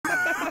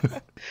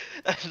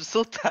I'm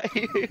so tired.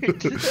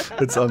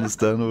 It's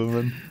understandable,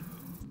 man.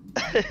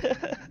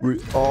 We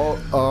all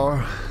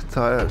are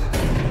tired.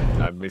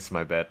 I miss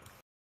my bed.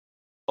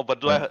 Oh,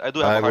 but I do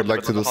have I a hard would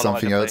like limit to on do how long I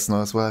something can else play.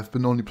 now as well. I've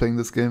been only playing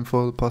this game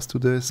for the past 2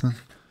 days. Man.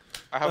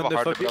 I have a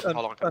hard limit on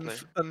how long I can play.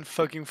 And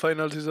fucking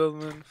finals is out,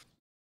 man.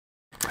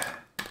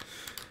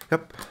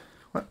 Yep.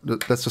 Well,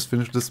 let's just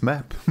finish this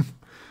map.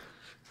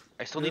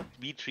 I still need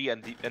B3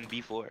 and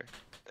B4.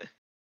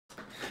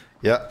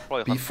 Yeah,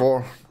 Probably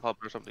B4. hub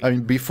or something. I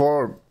mean,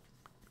 B4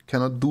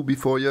 cannot do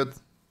B4 yet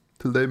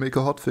till they make a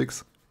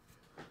hotfix.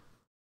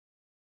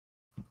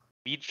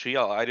 B3,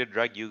 I'll either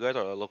drag you guys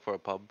or I'll look for a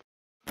pub.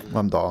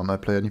 I'm down. I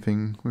play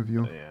anything with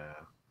you. Yeah.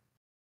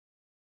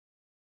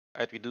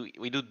 Alright, we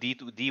do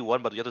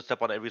D1, but you have to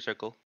step on every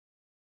circle.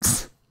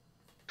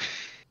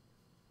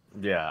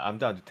 Yeah, I'm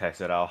down to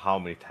test it out how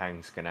many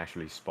tanks can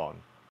actually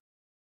spawn.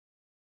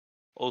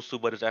 Also,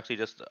 but it's actually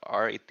just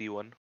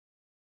R8E1.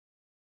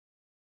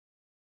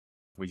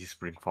 We just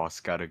bring 4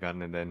 scatter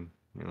gun and then,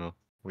 you know,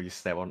 we just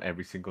step on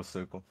every single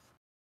circle.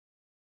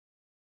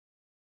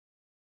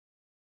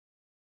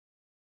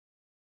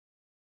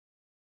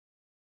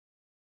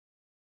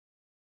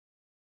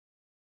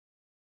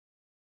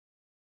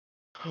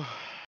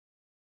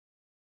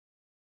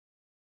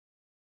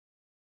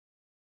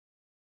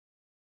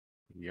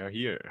 We are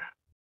here.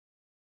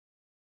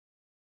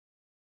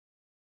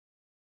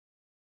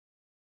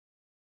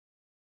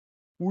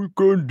 We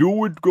can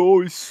do it,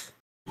 guys.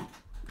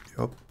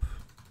 Yup.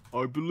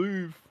 I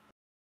believe.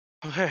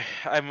 Okay,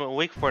 I'm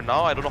awake for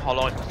now. I don't know how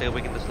long I can stay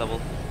awake in this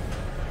level.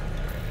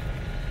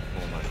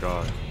 Oh my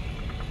god.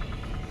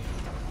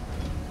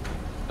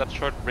 That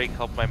short break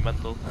helped my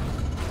mental.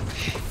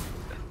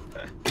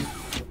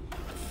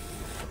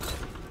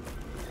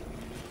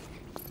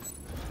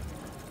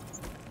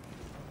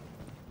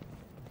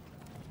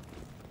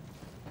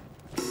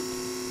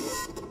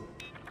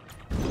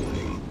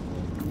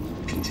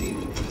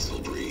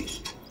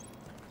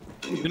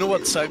 You know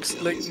what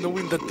sucks? Like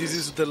knowing that this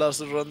is the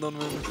last random,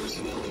 man.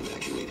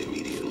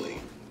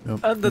 Yep.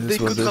 And that It they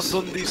is what could it have is.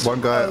 done this.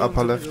 One guy a long upper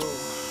time left. ago.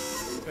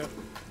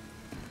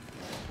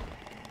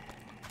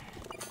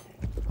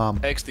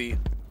 Yeah. XD.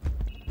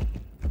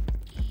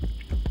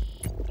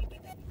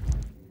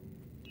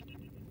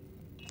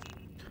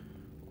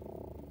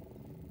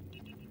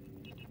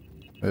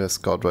 There's a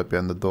scout right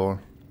behind the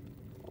door.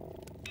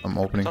 I'm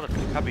opening. It's not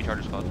a happy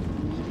charger squad.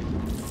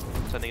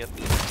 Sending it.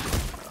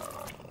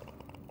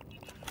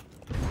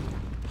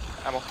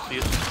 Ammo to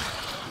use.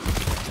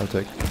 I'll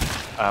take.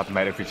 I have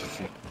med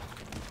efficiency.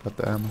 Got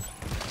the ammo.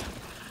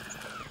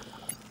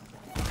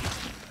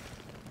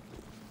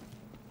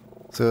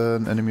 There's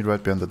an enemy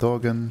right behind the door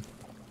again.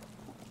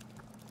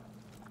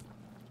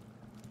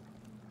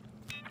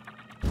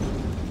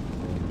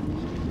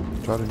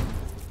 Charlie.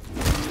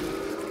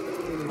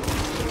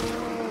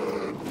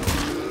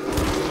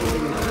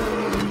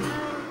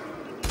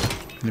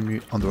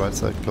 Enemy on the right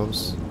side,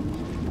 close.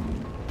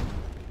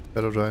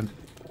 Shadow giant.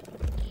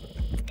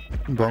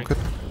 Bonk it.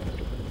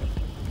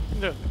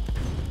 Yeah.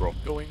 Bro.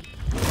 Going.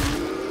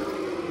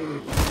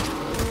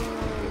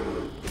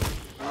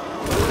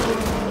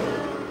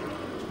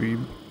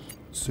 Stream.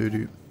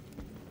 City.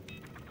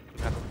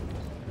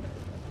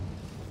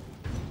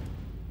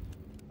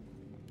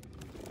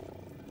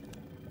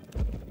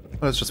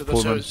 Let's just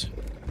pull them. Let's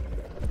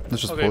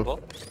just Okay, pull.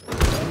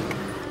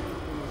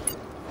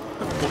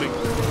 Pulling.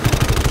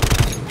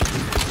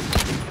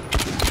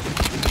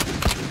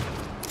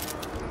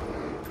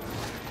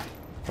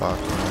 Fuck.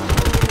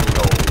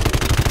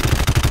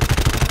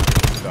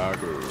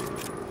 Dagger.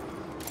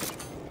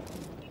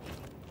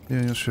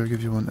 Yeah, sure,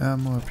 give you one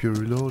ammo if you're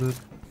reloaded.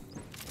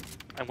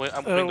 I'm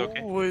putting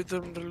okay. Wait,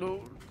 I'm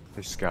reload.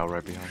 There's scout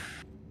right behind.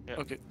 Yeah.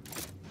 Okay.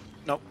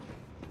 No.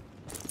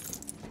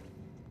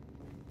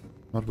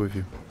 Not with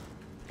you.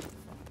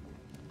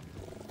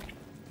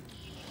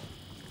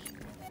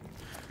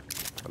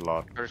 A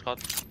lot. Charger squad.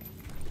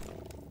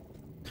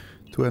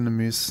 2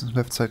 enemies,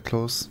 left side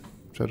close.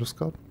 Shadow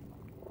scout.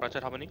 Right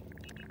side, how many?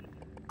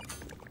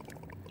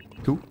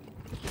 2.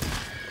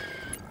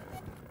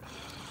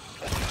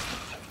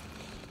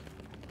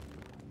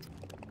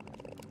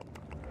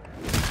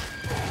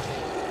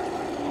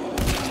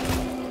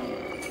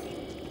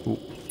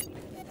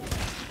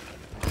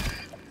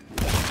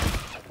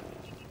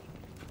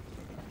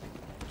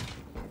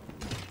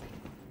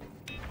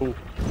 Ooh.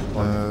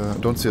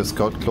 Don't see a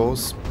scout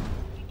close.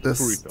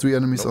 There's 3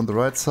 enemies on the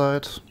right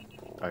side.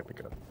 I pick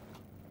it up.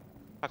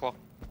 Aqua.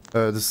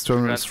 This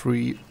terminal is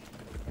 3.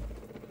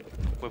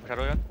 Wait for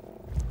shadow yet?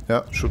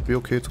 Yeah, should be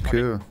okay to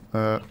kill.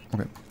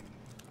 Okay.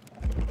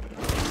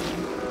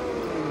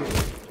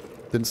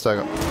 Didn't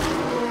stagger.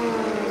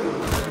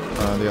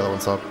 The other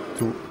one's up.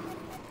 2.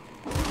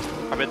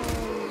 I'm in.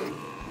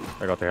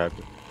 I got the head.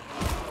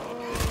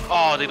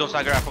 Oh, they don't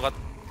stagger, I forgot.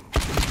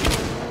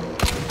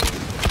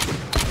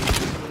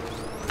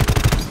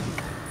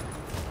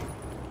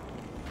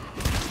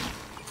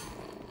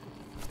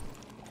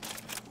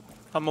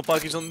 Ammo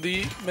pack is on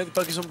D, med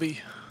pack is on B.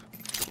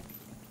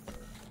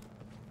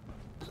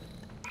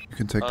 You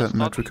can take that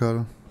Scott?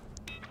 Ricardo.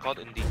 Scott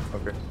in D.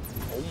 Okay.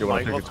 Oh You my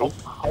wanna take god, it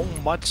too? how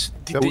much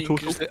did Yep. they Two,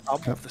 increase the ammo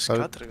Yep, of the got it.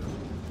 scatter gun?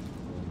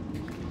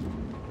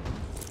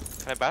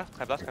 Can I blast?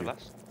 Can I blast? Can I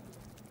blast?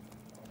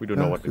 We don't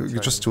know Yeah, what you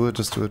inside just is. do it,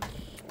 just do it.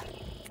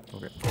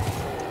 Okay.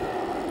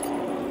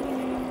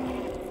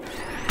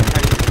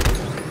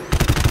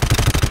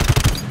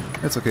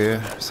 It's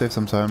okay, save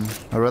some time.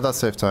 I'd rather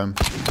save time.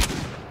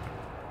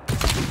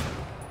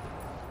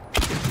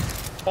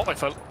 Oh, I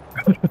fell.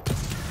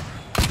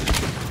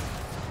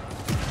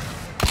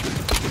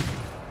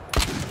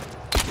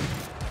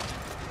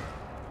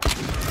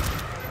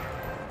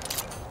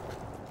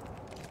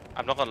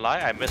 I'm not gonna lie,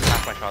 I missed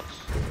half my shots.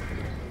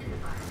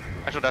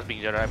 Actually, that's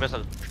being generous. I missed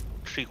like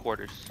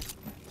 3/4.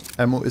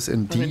 Ammo is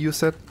in D, mean- you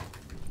said?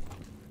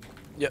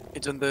 Yeah,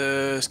 it's in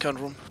the scan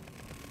room.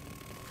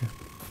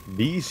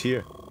 These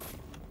here.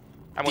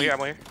 Ammo here,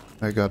 ammo here.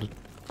 I got it.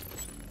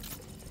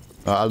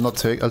 I'll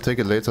take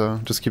it later.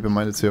 Just keep in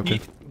mind it's here, okay?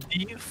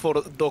 D for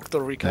Dr.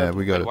 Recap. Yeah,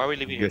 we got Wait, it. why are we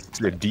leaving here? Yes,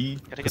 the D.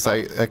 Can I take it Cause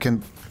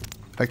out?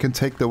 I can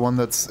take the one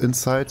that's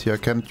inside. Yeah, I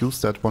can't use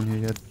that one here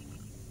yet.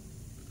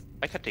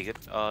 I can take it.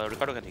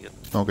 Ricardo can take it.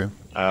 Okay.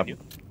 You?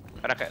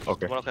 And I can.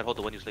 Okay. Someone else can hold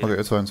the one you slay. Okay,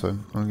 it's fine, it's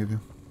fine. I'll give you.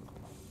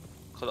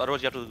 Because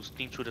otherwise you have to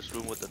sneak through this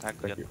room with the tank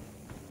Thank again. you.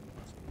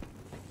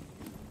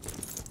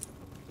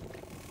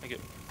 Thank you.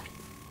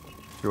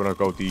 You wanna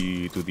go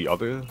to the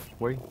other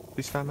way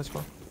this time as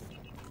well?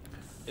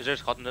 Is there a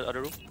Scott in the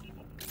other room?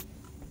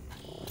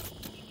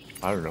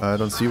 I don't know. I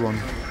don't see one.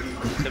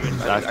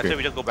 I'd say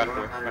we just go back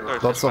for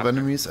it. Lots of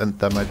enemies, and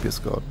there might be a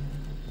scout.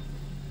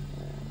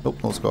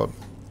 Nope, no scout.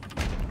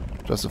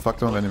 Just a fuck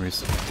ton of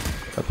enemies.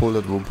 I pull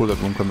that room,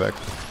 come back.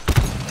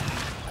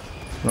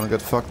 You wanna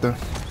get fucked there?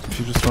 If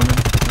you just run in?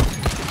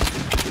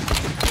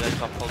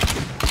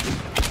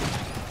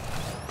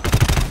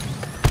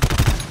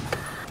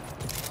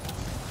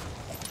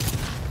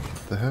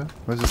 The hell?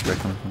 Where's this guy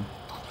coming from?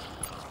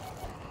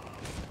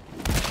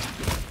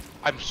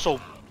 I'm so...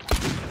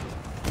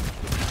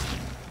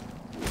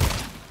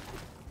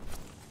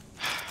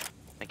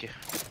 Thank you.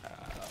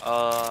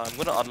 I'm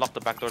gonna unlock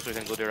the back door so we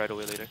can go there right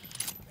away later.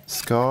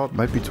 Scout,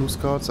 might be 2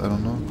 scouts, I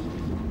don't know.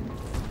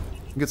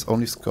 I think it's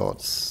only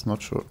scouts,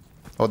 not sure.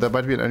 Oh, there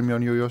might be an enemy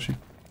on you, Yoshi.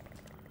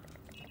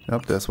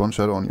 Yep, there's one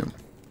shadow on you.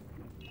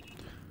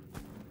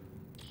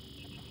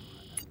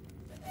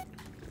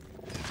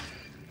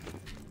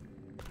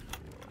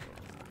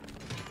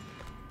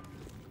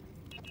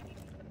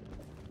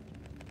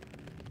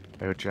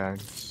 Air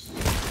giants.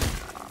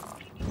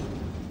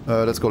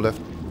 Let's go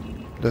left.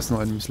 There's no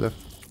enemies left.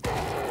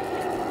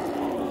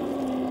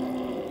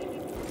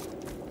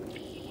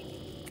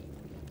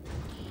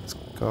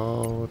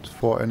 Scout,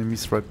 4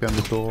 enemies right behind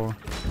the door.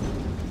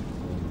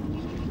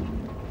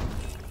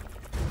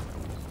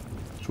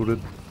 Shoot it.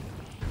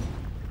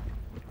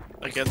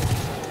 Again.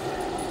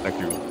 Thank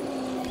you.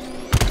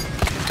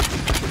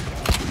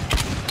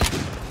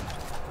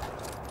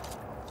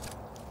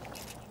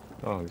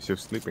 Oh, he's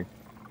just sleeping.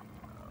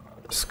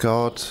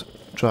 Scout,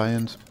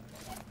 giant.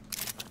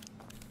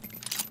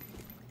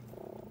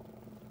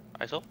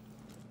 ISO?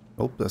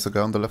 Oh, there's a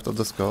guy on the left of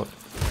the scout.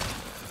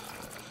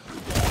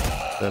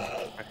 Dead.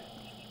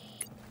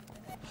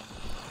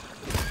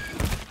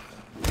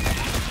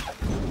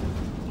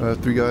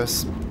 3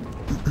 guys.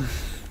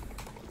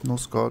 No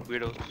scout.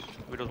 Weirdos.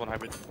 Weirdos 1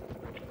 hybrid.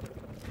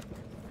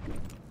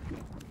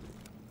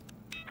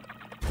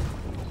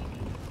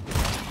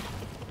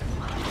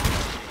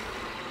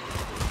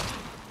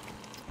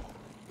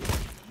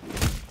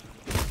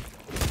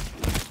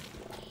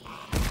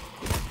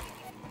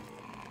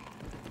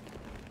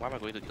 Why am I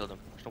going to kill them?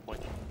 There's no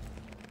point.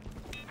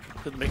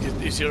 Could make it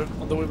easier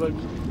on the way back.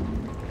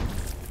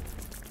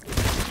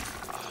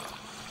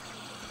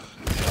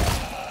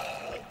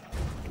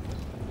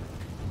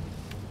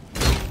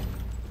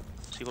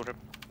 Sequel trip.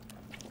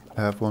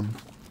 I have one.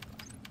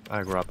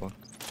 I grab one.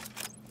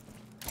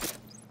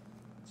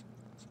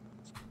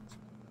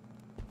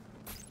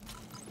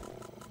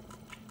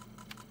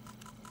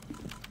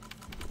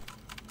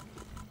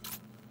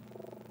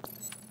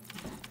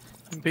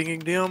 I'm pinging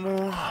the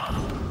ammo.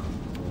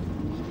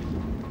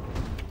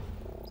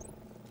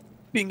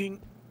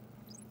 Pinging.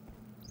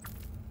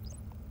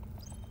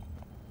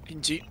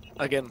 PNG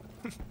again.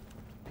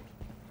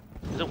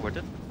 Is it worth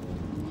it?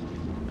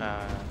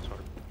 Sort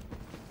of.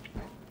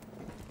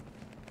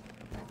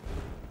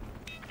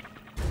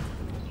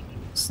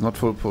 It's not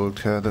full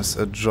pulled. Yeah, there's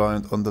a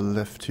giant on the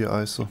left here,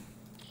 ISO.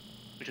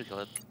 We should kill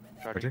it.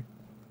 Try Ready?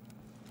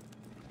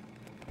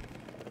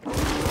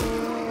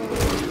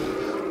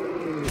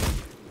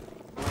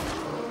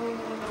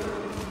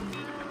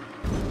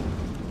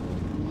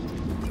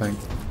 Tank.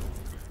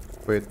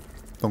 Wait,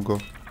 don't go.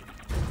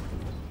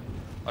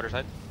 Other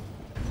side.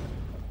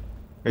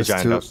 A There's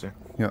giant two- downstairs.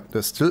 Yeah,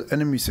 there's still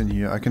enemies in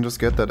here. I can just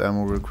get that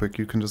ammo real quick.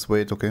 You can just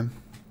wait, okay?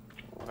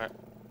 Okay.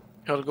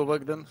 I'll go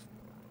back then.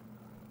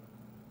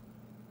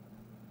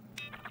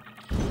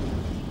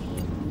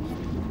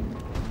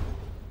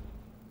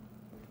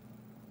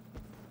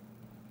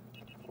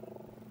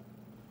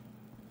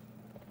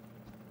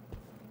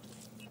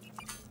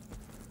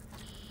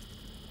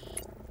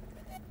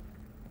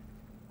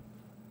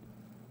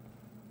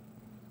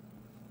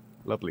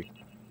 Lovely.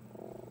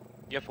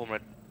 You have 4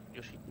 red,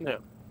 Yoshi. Yeah.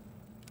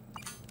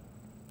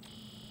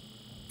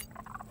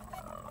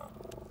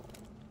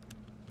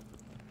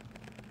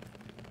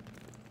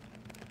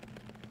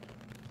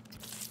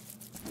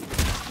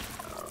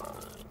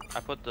 I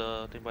put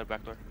the thing by the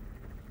back door.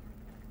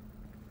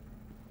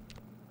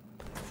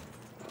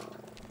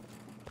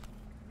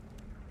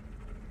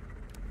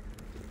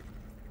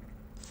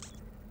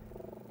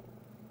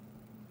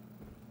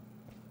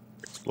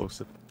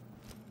 Explosive.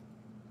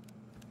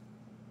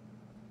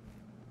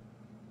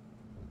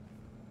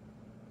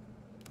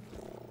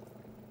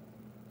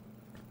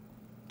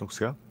 No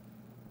scout?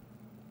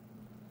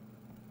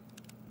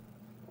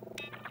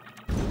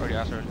 Already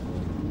asked earlier.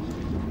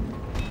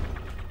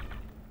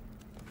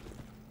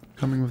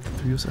 Coming with the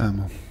previous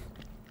ammo.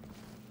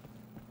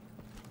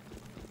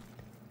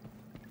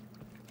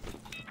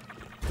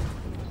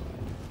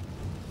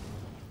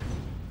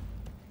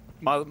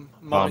 Mom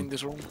in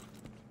this room.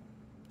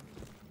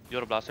 You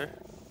got a blaster?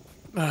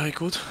 I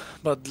could,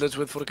 but let's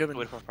wait for Kevin.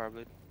 Wait for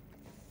Fireblade.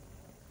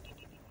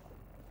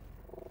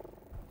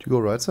 Do you go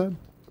right side?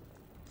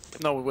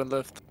 No, we went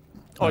left.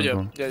 Oh yeah.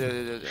 go.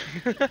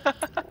 Yeah.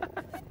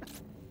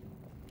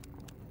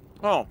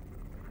 Oh,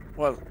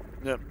 well,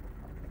 yeah.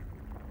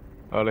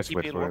 Oh, let's Keep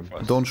wait it for warm him. for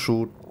us. Don't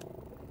shoot.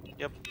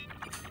 Yep.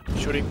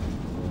 Shooting.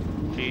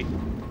 3, 2,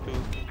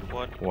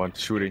 1. One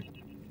shooting.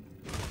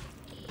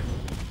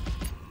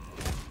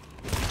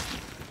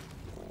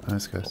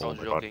 Nice guys. I was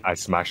God, joking. I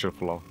smashed the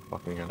floor.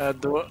 Fucking hell.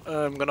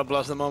 I'm gonna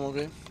blast the mom,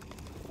 okay?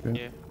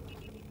 Yeah.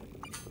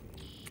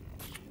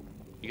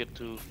 You get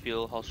to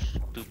feel how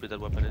stupid that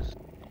weapon is.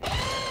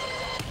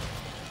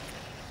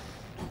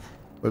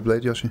 Well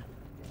played, Yoshi.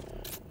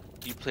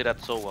 You play that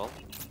so well.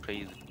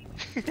 Crazy.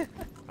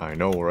 I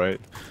know,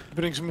 right?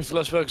 Brings me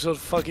flashbacks of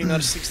fucking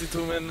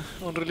R62 man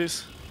on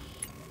release.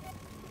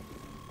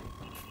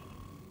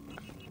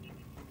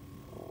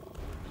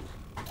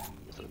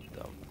 So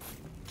dumb.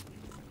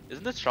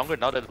 Isn't it stronger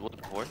now than it was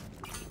before?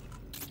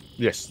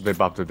 Yes, they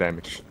buffed the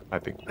damage, I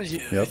think.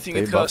 Yeah, I Yep, think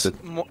they it has buffed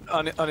it. more,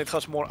 and it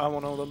has more ammo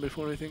now than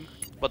before, I think.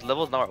 But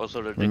levels now are also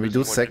ridiculous. When we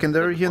do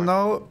secondary here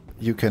now,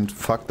 you can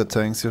fuck the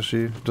tanks,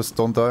 Yoshi. Just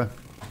don't die.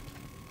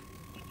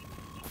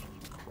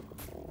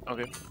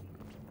 Okay.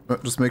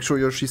 Just make sure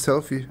Yoshi's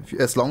healthy.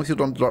 As long as you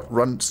don't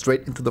run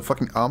straight into the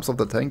fucking arms of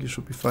the tank, you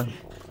should be fine.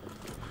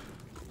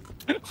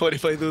 What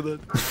if I do that?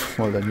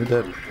 Well, then you're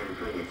dead.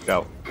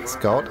 No.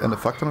 Scout and a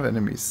fuck ton of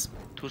enemies.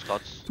 2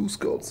 scouts. 2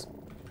 scouts.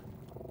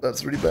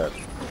 That's really bad.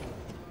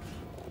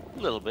 A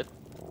little bit.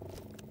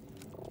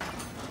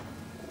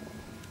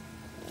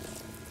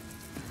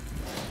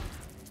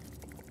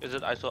 Is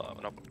it ISO?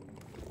 No.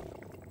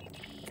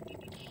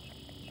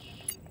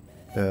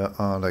 There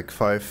are like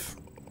 5,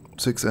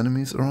 6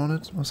 enemies around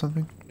it or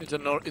something. It's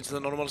the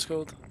normal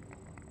scout.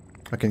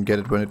 I can get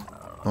it when it...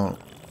 Oh,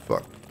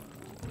 fuck.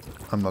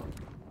 I'm not...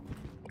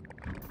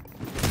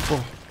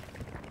 Oh.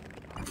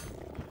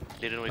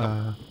 They didn't wake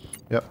up.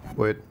 Yeah,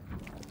 wait.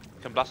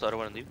 Can blast the other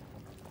one and leave.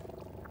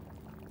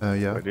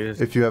 Yeah. It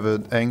is. If you have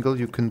an angle,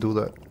 you can do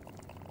that.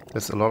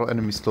 There's a lot of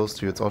enemies close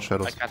to you. It's all I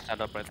shadows. can't stand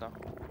up right now.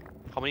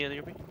 How many are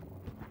there?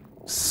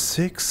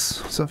 6,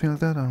 something like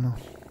that. I don't know.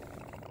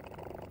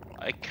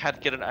 I can't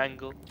get an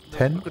angle.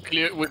 10.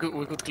 We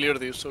could clear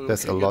this. So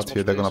There's we a can get lot some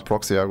here. They're gonna space.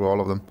 proxy aggro all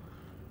of them.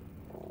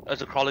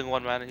 There's a crawling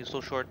one, man. He's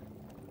so short.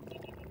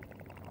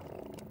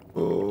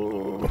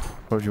 Oh.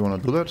 Well, if you wanna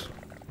do that,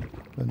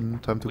 then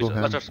time to go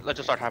ham. Let's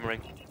just start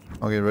hammering.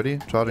 Okay, ready?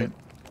 Charging.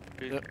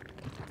 Yep.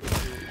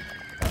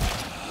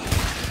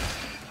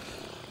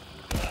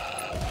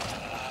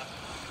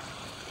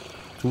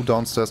 Two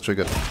downstairs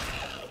triggered.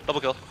 Double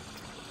kill.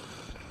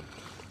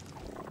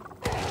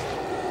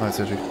 Nice,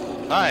 Yoshi.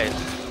 Nice.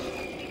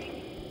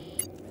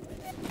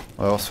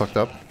 I was fucked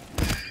up.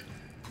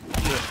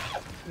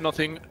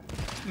 Nothing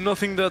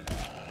that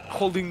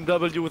holding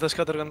W with a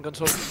scattergun can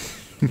solve.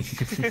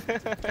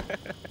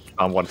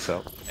 On one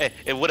cell. Hey,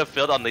 it would have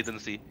failed on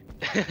latency.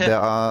 There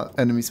are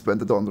enemies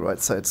planted on the right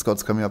side.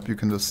 Scott's coming up. You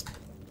can just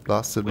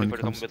blast it Waiting when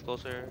for it it to come a comes. bit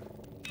closer.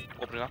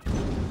 Opening up.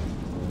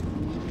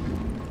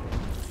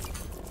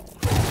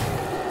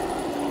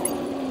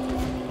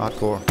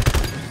 Hardcore.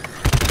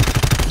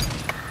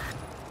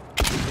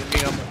 Give me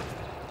ammo.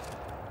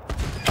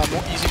 Ammo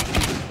easy.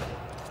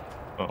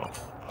 Oh.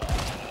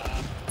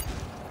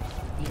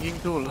 Digging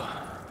tool.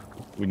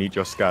 We need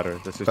your scatter.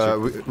 That's it.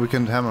 We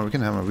can hammer. We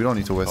can hammer. We don't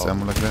need to waste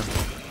ammo like that.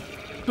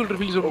 Tool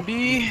reveal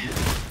zombie.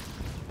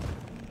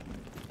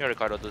 Here,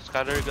 Ricardo, the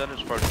scatter gun is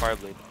for the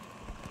Fireblade.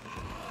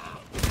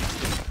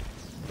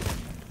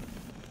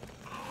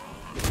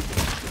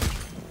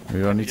 We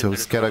don't need to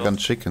scattergun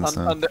chickens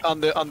now. And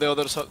the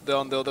other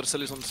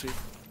cell is on C.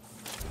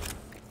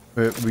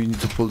 We need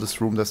to pull this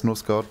room. There's no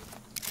scout.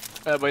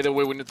 By the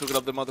way, we need to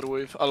grab the mother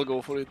wave. I'll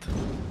go for it.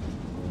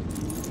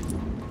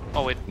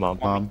 Oh wait,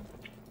 Mom.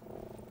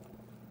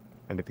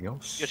 Anything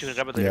else? yes, you can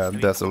grab it. Yeah,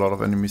 there's a lot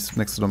of enemies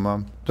next to the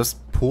mom. Just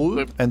pull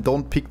Wait. and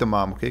don't pick the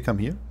mom. Okay, come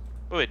here.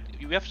 Wait,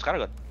 we have scatter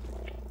gun.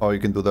 Oh, you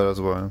can do that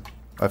as well.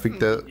 I think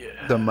Yeah.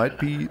 there might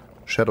be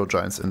shadow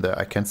giants in there.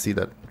 I can't see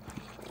that.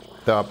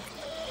 There are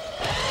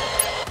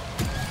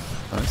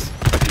Nice.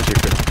 Lucky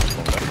chicken.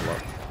 Oh, that's a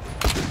lot.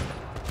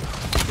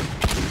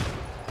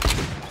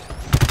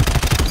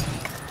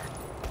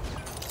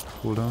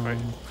 Hold on. Right.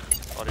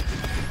 Sorry.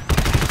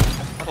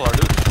 That's a lot of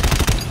loot.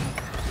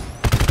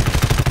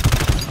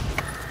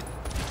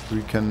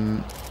 We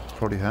can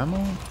probably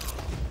hammer.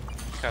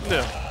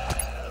 Yeah.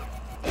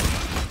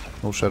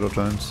 No shadow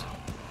giants.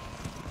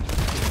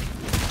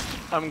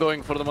 I'm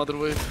going for the mother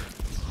wave.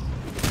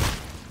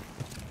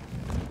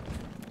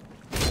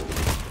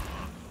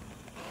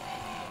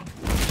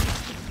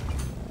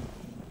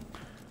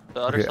 The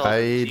other Okay, cell is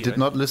I C, did right?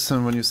 not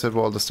listen when you said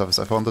where all the stuff is.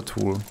 I found the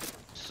tool.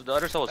 So the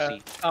other cell is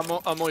C.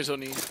 Ammo is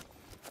on E.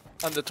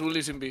 And the tool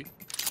is in B.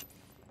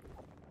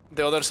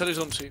 The other cell is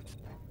on C.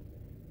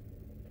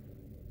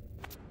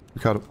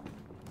 Ricardo,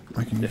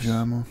 I can give you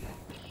Yes. ammo.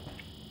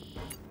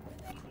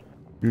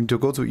 You need to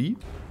go to E?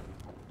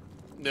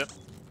 Yeah.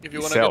 If you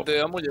wanna Cell. get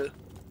the ammo, yeah.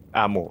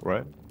 Ammo,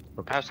 right?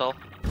 I have cell.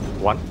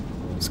 One.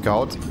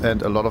 Scout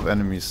and a lot of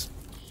enemies.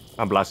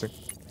 I'm blasting.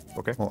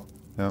 Okay. Oh,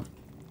 yeah.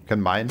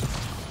 Can mine.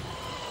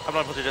 I'm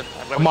not in position.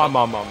 I'm Come on,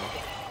 mom.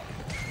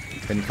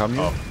 Can you come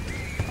here? Oh.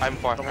 I'm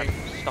far. I'm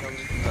stuck.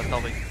 That's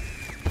helping.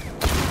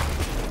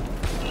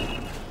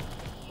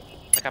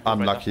 I can't move right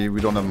Unlucky,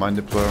 we don't have mine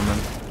deployer, man.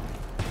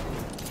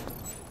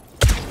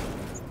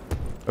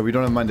 We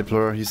don't have mine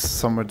deployer, he's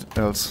somewhere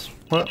else.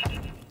 Well,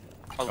 now.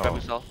 I'll grab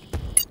your cell.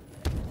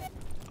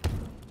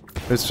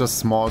 it's just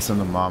smalls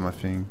and a mom, I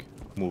think.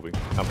 Moving.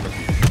 I'm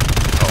confused.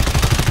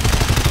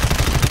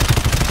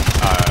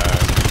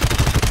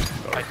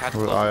 I can't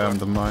Well, close I the am door.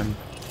 the mine.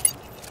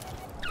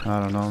 I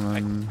don't know,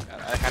 man.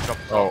 I can't drop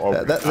the cell. Oh,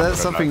 okay.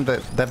 That's something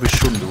that we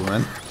shouldn't do,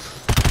 man.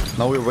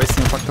 Now we're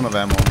wasting a fuck ton of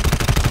ammo.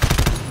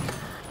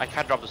 I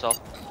can't drop the cell.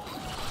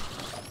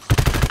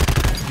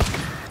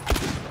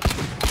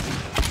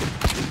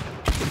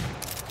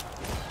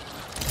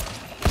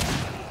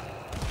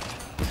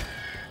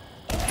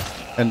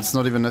 And it's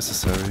not even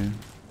necessary.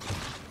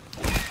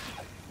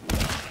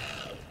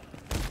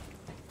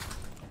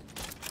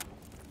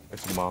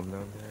 There's a mom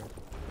down there.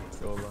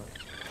 Still alive.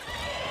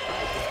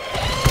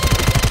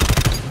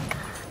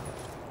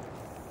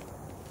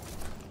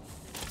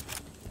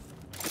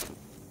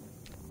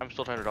 I'm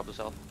still trying to drop the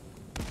cell.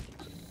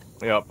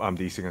 Yep, I'm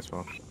decing as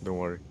well. Don't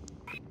worry.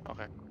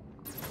 Okay.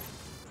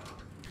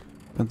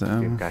 But the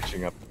I'm ammo.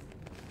 catching up.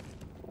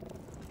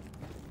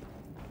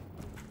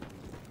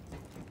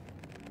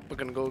 We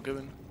can go,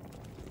 Kevin.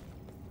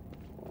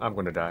 I'm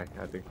gonna die,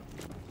 I think.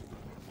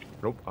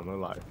 Nope, I'm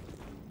alive.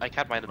 I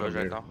can't mind the doors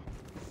right here. now.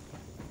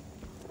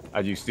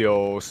 Are you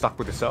still stuck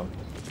with the cell?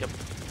 Yep.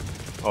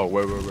 Oh,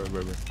 wait.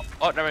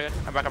 Oh, never mind.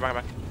 I'm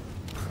back.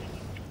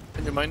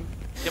 Can you mine?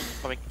 Yep,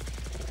 coming.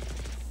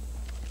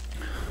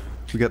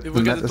 We get Did the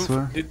we get net the as tool?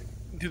 well. Did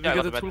Yeah, we I get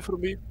got the the tool med.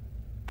 from me?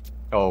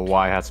 Oh,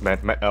 why has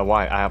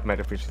why I have med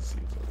efficiency?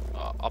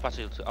 I'll pass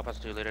it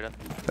to you later then.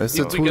 Is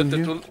the Did we tool get in the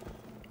here? tool?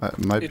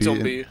 Might It's be on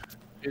in- B.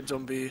 It's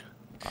on B.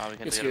 We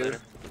can It's take it here.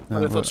 later. But I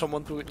well, thought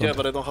someone took it. Yeah,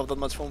 but I don't have that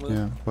much foam.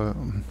 yeah, well,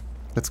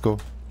 let's go.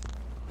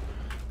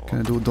 Can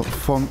I do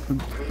foam?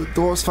 The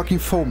door is fucking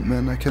foam,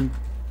 man. I can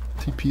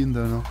TP in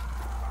there now.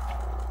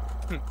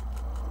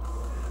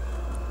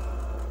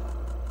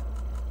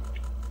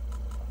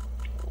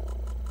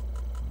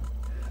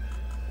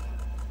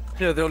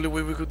 Yeah, the only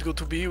way we could go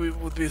to B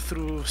would be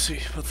through C,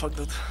 but fuck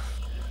that.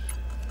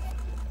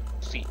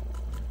 C.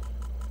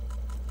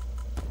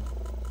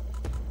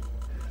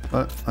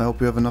 I hope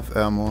you have enough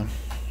ammo.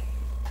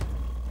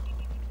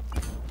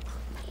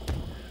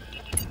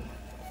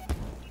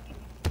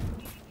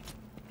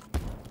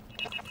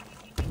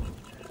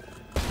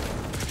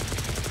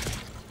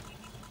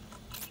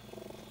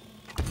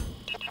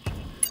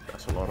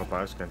 That's a lot of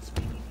bioscans.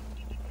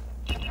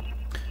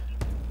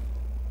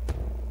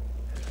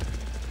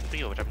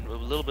 Speaking of which, I'm a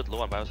little bit low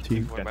on bios.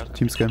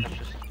 Team scan.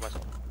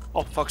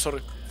 Oh fuck,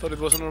 sorry. Thought it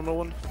was a normal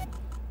one.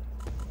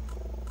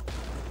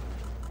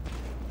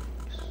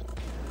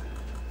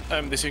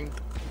 I'm dissing.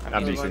 I'm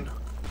Never decent. mind.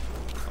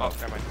 Oh,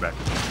 never mind. Back.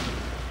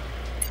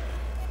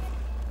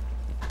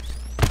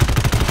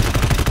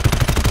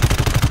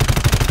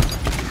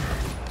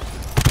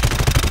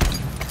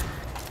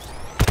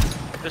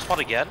 This one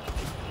again?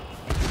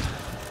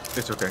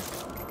 It's okay.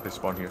 They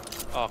spawn here.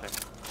 Oh, okay.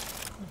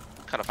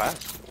 Kind of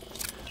fast.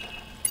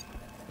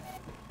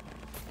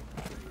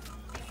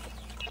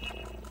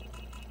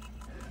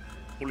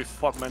 Holy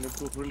fuck, man,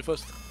 it moved really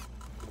fast.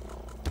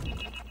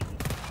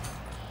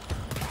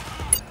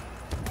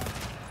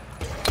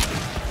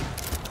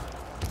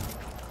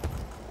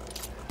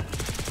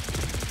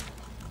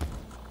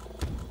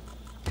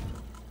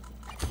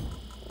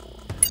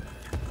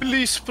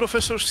 Please,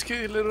 Professor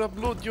Scaler,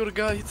 upload your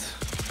guide.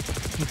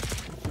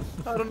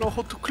 I don't know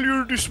how to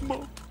clear this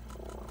map.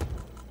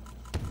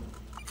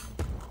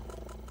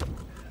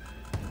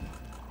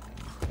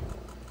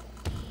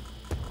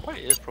 Why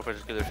is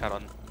Professor Killer chat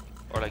on?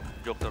 Or like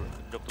joked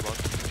about?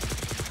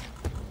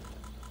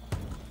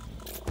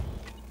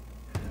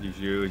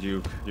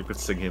 You could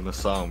sing him a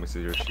song,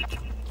 Mr. Yoshi.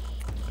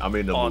 I'm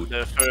in the On mood.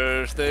 the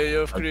first day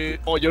of Christmas.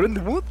 Oh, you're in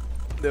the mood?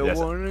 The Yes.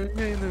 one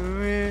in the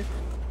way.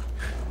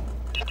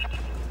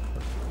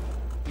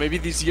 Maybe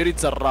this year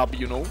it's a rap,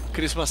 you know?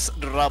 Christmas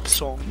rap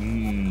song.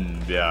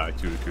 Yeah,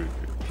 true.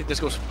 It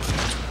just goes.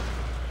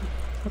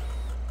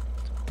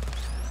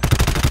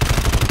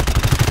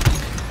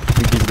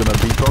 Think he's gonna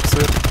beatbox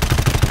it?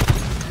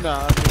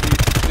 Nah, maybe,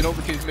 you know,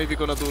 he's maybe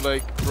gonna do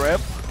like rap,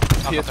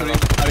 featuring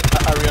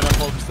Ariana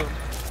Houston.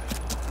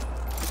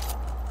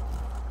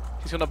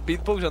 He's gonna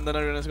beatbox and then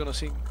Ariana's gonna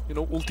sing. You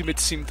know, ultimate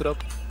sim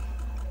trap.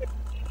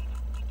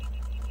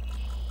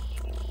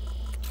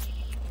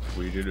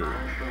 We did it.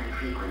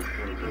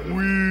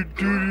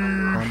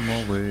 One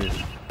more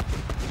wave.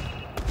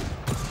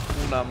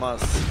 Una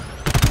más.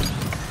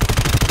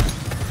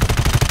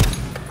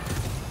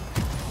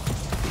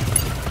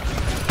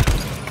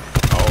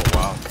 Oh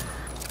wow.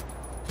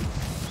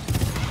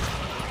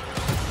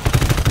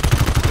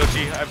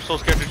 Yoshi, I'm so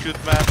scared to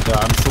shoot, man. Yeah,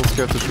 I'm so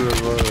scared to shoot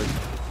as well. Like.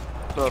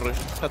 Sorry,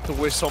 had to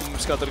waste some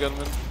scattergun,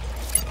 man.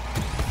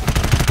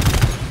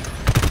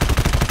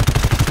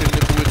 Didn't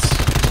need to waste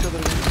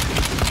scattergun.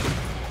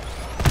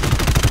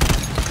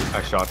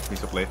 I shot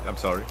piece of blade. I'm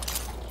sorry.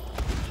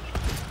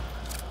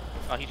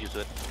 Oh, he's used to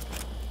it.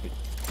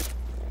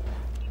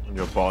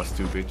 Your boss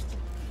too bitch.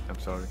 I'm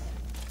sorry.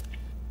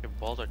 Your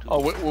balls are too. Oh,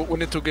 we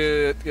need to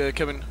get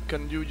Kevin.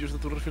 Can you use the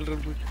tool refill real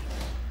quick?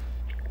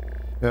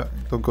 Yeah,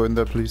 don't go in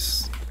there,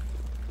 please.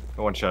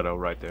 One shadow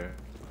right there.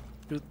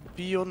 You'd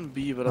be on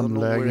B, but I I'm don't know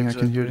where lagging.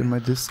 exactly. I can hear it in my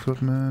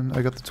Discord, man.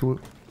 I got the tool.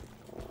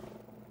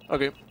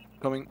 Okay,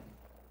 coming.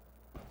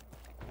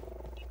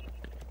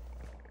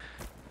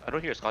 I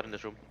don't hear a Scott in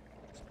this room.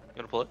 You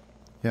wanna pull it?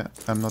 Yeah,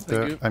 I'm not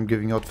Thank there. you. I'm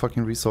giving out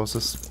fucking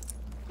resources.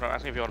 No, I'm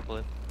asking if you wanna pull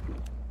it.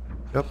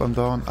 Yep, I'm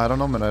down. I don't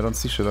know, man. I don't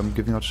see shit. I'm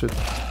giving out shit.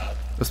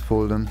 Just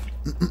pull then.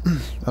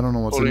 I don't know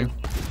what's in Pulling. here.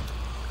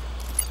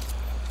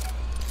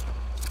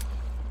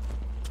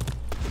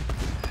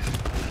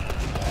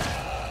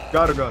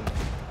 Got a gun.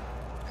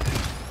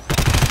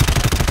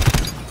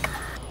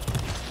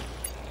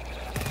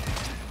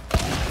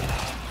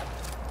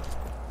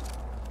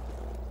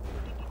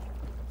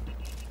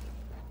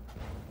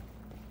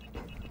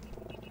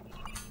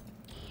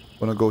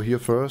 Wanna go here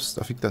first?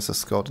 I think there's a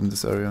scout in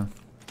this area.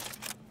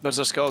 There's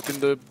a scout in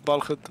the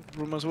bulkhead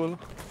room as well.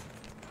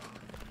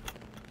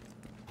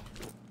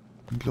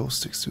 Glow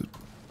sticks, dude.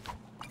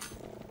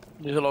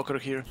 There's a locker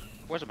here.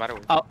 What's the matter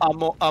with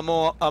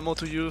Ammo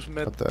to use,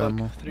 med Got the pack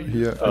ammo. 3.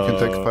 Here, I can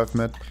take 5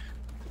 med.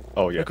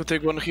 Oh I yeah. could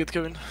take one hit,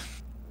 Kevin.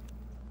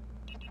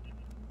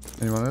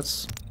 Anyone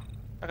else?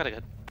 I gotta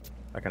get.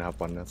 I can have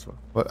one as well.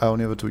 But I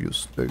only have 2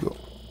 use. There you go.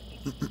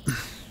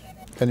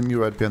 Enemy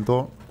right behind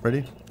door.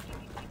 Ready?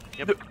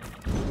 Yep.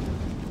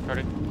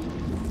 Starting.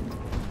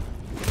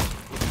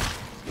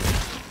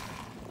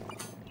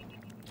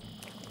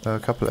 A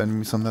couple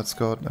enemies on that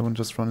scout. I won't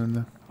just run in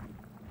there.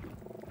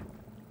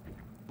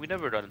 We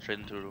never run straight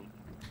into a room.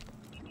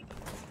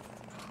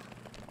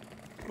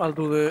 I'll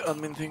do the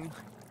admin thing.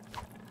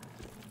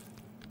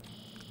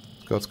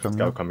 Scouts coming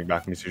Scout up. coming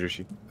back, Mr.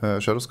 Yoshi.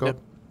 Shadow scout. Yep.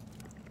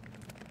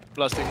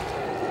 Blasting.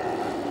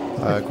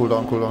 Cool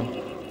down, cool down.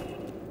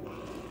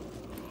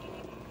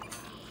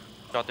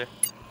 Shot there.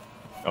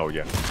 Oh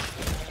yeah.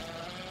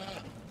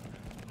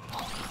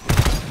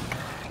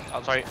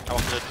 I'm sorry, I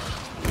wanted it.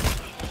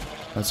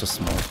 That's just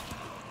smart.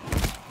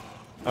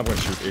 I'm gonna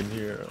shoot in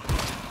here.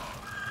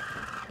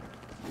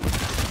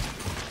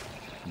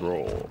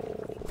 Bro.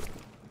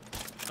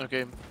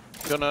 Okay.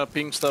 Gonna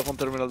ping stuff on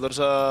terminal. There's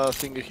a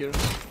thing here.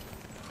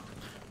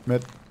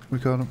 Med, we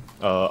got him.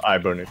 I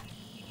burn it.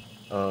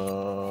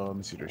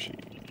 Mr. Yoshi.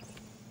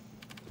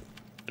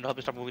 You know, help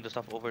me start moving the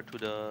stuff over to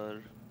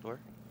the door.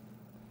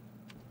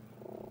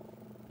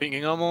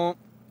 Pinging ammo.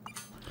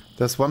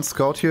 There's one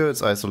scout here.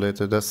 It's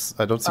isolated.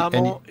 I don't see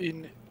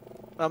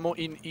Ammo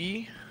in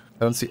E.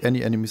 I don't see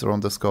any enemies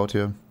around the scout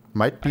here.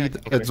 Might be.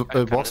 Okay,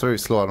 It walks very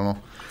slow. I don't know.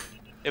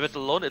 If it's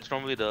alone, it's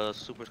normally the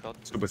super scout.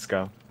 Super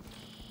Scout.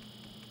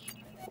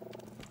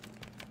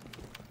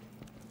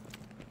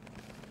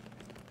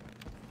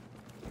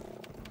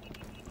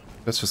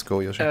 Let's just go,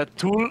 Yoshi.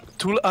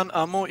 Tool and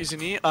ammo is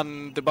in E,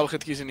 and the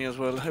bulkhead is in E as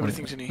well.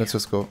 Everything's in E. Let's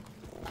just go.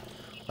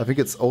 I think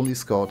it's only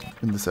scout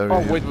in this area. Oh,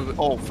 here. wait.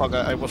 Oh, fuck.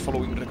 I was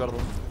following Ricardo.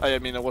 I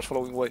mean, I was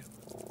following Way.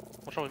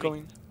 What's wrong with me?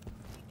 Going.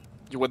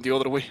 You went the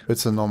other way.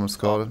 It's a normal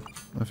scout,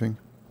 I think.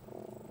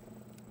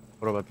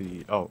 What about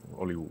the... Oh,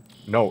 only...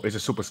 No, it's a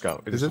Super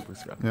Scout. It's Is a it? Super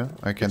Scout. Yeah,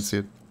 I can Yes. see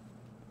it.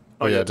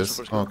 Oh, Oh yeah, yeah, it's a this.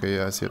 super scout. Okay,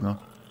 yeah, I see it now.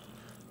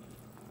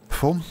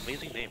 Foam,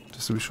 Amazing name.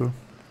 just to be sure.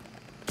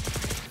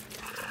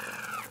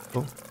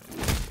 Oh,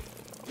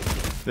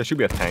 There should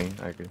be a tank,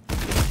 I agree.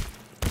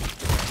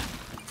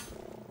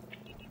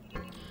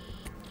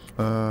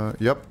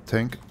 yep,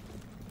 tank.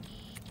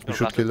 You No, should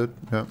blast kill it.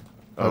 Yeah,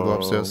 I'll go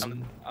upstairs.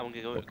 Um, I'm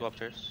gonna go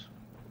upstairs.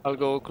 I'll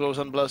go close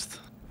and blast.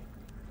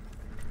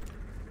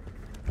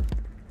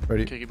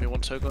 Ready? Okay, give me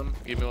 1 second.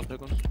 Give me 1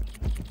 second.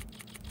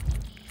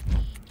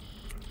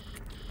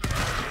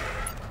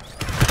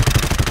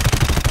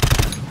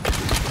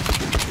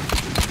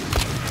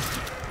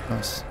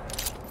 Nice.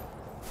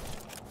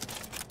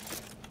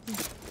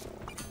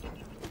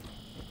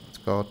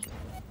 Scout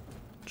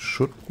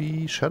should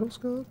be Shadow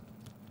Scout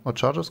or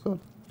Charger Scout.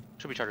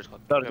 Should be charger squad.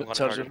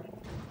 Charger.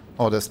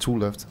 Oh, there's 2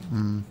 left.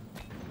 Hmm.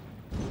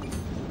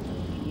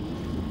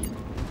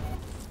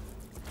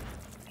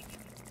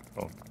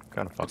 Oh,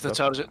 kind of fucked The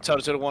up.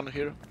 charger one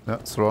here.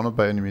 Yeah, surrounded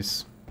by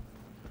enemies.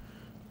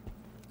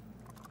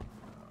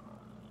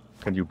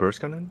 Can you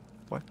burst cannon?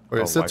 What?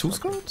 Wait, is there why 2 not?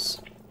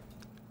 scouts?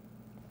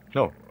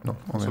 No, No,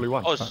 it's only okay.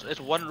 one. Oh, it's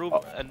one room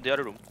and the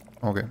other room.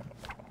 Okay.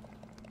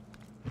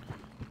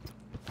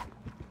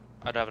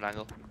 I don't have an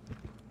angle.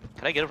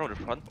 Can I get it from the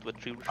front with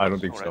 3 shots? I don't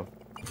think Alright.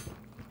 so.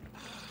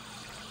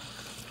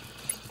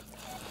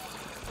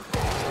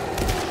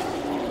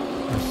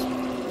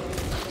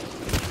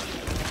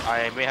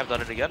 I may have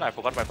done it again. I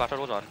forgot my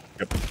flashlight was on.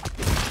 Yep.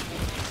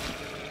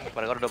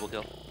 But I got a double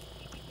kill.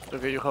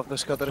 Okay, you have the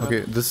scatter gun.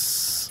 Okay,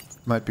 this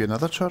might be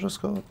another charger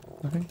scout,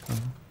 I think.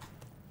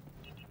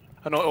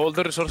 I know all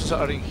the resources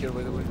are in here,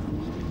 by the way.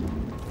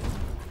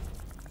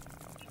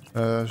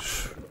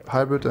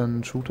 Hybrid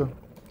and shooter.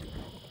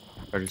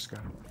 I just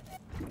got.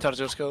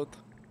 Charger scout.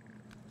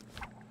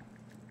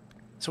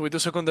 So we do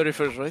secondary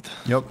first, right?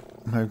 Yep,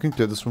 I can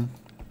clear this room.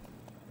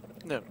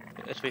 Yeah.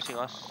 It's facing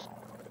us.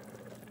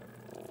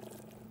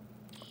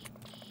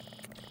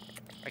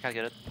 I can't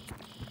get it.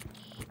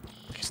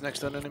 He's next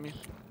to an enemy.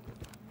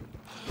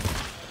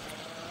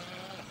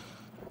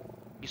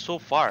 He's so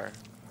far.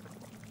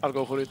 I'll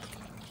go for it.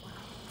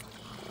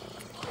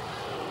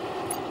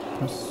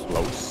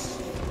 Close.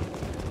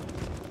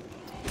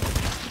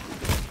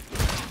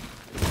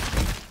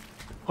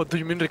 What do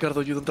you mean,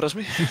 Ricardo? You don't trust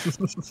me?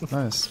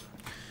 Nice.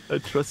 I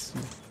trust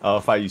you.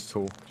 If I use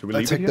 2, should we I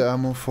leave take it the here?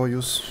 ammo for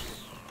use.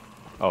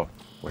 Oh,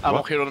 wait, I'm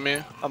what? here on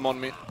me. I'm on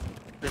me.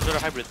 There's another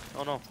hybrid.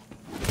 Oh no.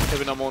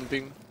 Having a on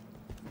ping.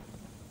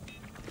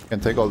 Can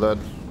take all that.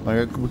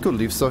 We could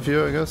leave stuff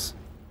here, I guess.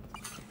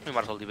 We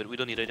might as well leave it. We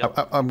don't need it yet.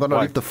 I'm gonna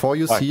Why? leave the 4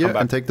 use Why? here Come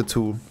back. and take the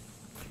 2.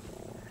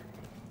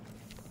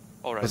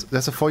 Alright.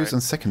 There's a 4 use Right.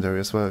 in secondary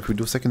as well. If we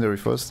do secondary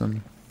first,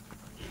 then...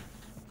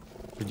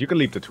 But you can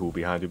leave the 2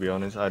 behind, to be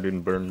honest. I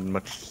didn't burn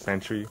much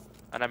sentry.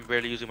 And I'm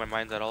barely using my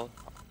mines at all.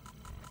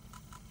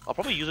 I'll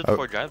probably use it Oh.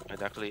 for giant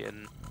mines actually.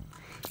 And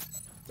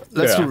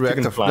Let's Yeah, do you can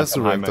reactor. plant Let's do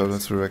some high reactor. mines.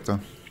 Let's do reactor.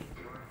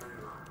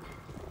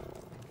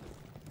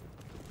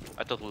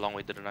 I took a long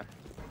way, didn't I?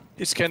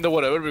 It's kinda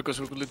whatever because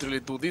we could literally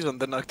do this and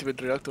then activate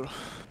the reactor.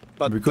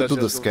 But We could let's do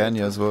the just go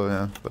Scania as well,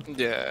 yeah. But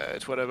Yeah,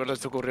 it's whatever.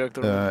 Let's go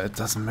reactor. it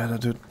doesn't matter,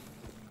 dude.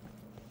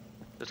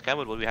 The scam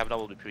with what we have now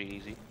will be pretty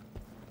easy.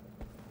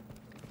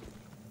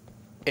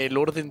 El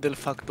orden del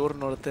factor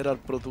no altera el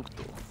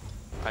producto.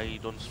 I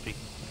don't speak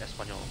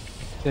Espanol.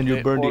 Can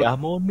you burn or- the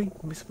ammo on me,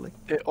 Miss Blake?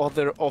 The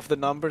other of the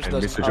numbers And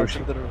doesn't Mr. alter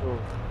Joshi. the result.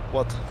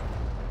 What?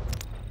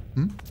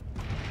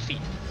 See.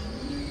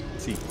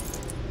 See.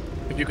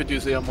 If you could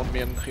use the ammo on me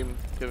and him,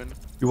 Kevin.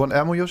 You want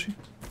ammo, Yoshi?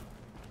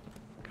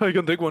 I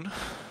can take one.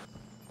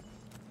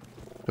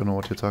 Don't know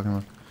what you're talking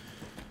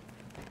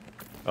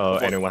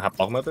about. Anyone have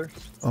bomb motors?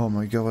 Oh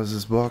my god, what is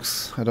this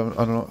box? I don't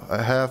know.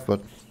 I have,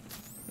 but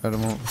I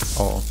don't know.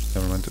 Oh,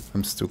 never mind.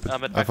 I'm stupid.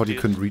 I'm at I back thought to you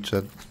you. couldn't reach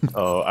that.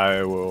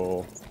 I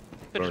will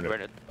Could just burn it.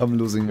 burn it. I'm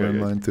losing my Yeah,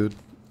 yeah. mind, dude.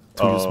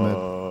 To use med.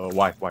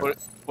 Why?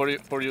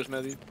 For use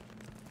Medi.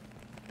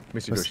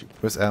 Mr. Where's, Joshi.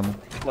 where's ammo?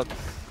 What?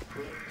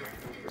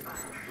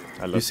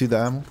 I You love see the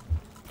ammo?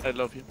 I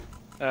love you.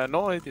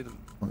 No, I didn't.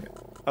 Okay.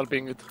 I'll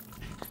ping it.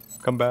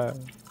 Come back.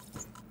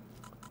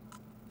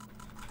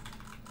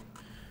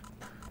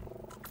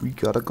 We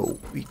gotta go.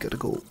 We gotta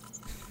go.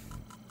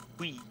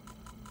 We.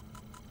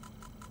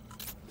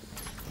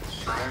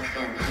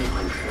 Bioscan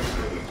sequence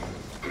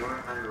completed.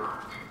 Door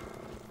unlocked.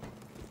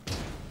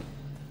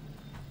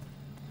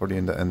 Already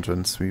in the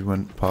entrance. We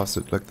went past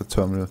it like the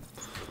terminal.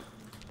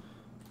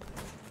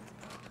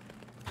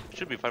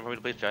 Should be fine for me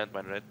to place giant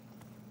mine, right?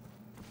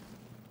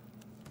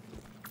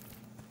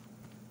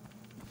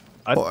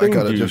 I Oh, I think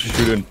gotta you just-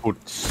 shouldn't put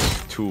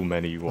too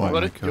many Oh ones.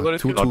 got my it? You god. got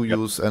it? Two Not yet.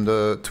 use and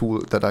a tool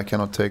that I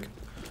cannot take.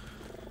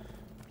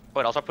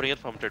 Wait, I'll start putting it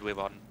from third wave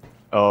on.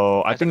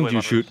 Oh, I I think think we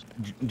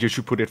you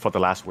should put it for the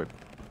last whip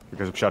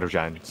because of Shadow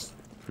Giants.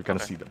 We're gonna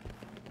Okay. see them.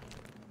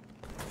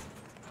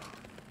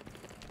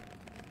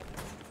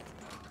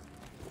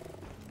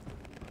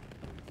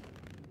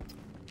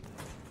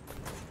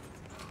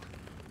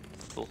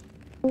 Cool.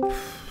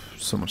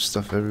 So much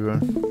stuff everywhere.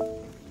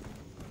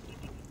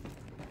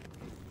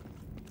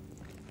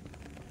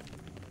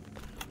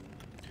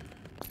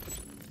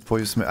 For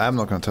you, I'm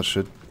not gonna touch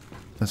it.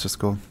 Let's just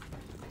go.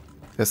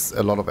 There's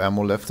a lot of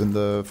ammo left in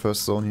the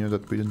first zone here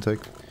that we didn't take.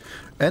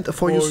 And a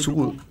 4-use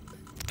tool.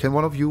 Can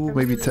one of you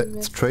maybe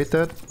trade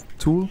that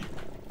tool?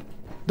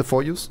 The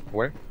 4-use?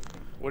 Where?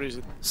 What is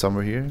it?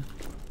 Somewhere here?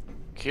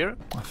 Here?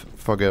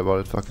 Forget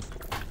about it, fuck it.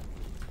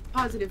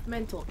 Positive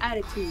mental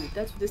attitude.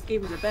 That's what this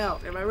game is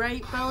about. Am I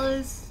right,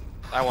 fellas?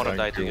 I want to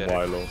die Thank you, together.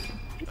 Milo.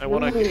 I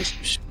wanna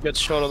get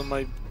shot on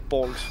my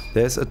balls.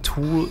 There's a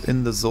tool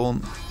in the zone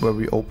where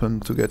we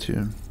opened to get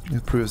here. The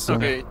previous zone.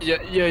 Okay,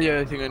 yeah,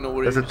 I think I know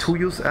where There's it a is.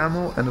 2-use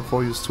ammo and a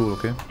 4-use tool,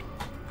 okay?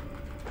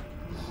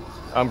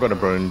 I'm gonna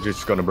burn,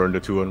 just gonna burn the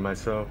 2 on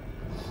myself,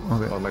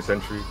 Okay. on my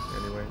sentry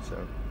anyway, so.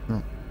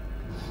 No.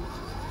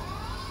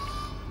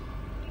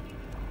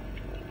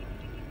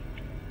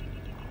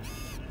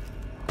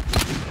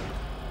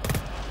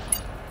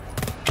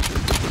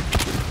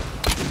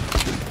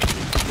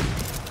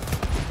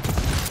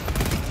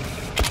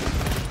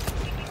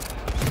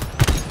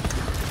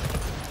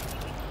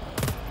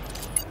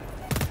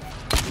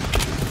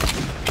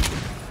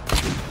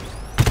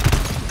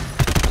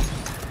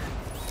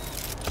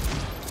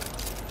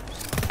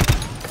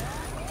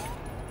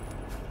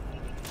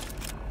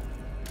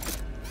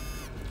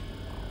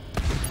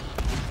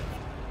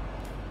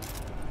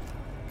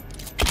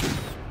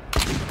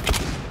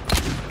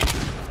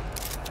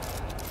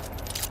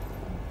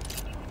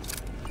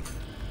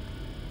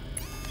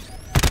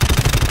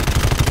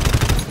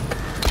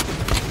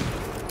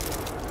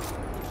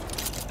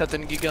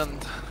 Täten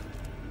Gigant.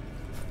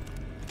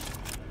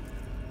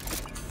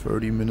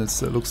 30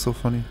 minutes, that looks so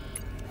funny.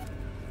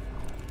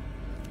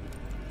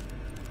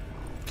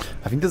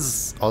 I think this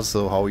is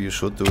also how you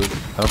should do it.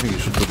 I don't think you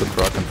should do the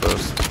Kraken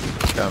first.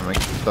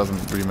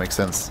 Doesn't really make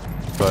sense.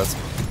 But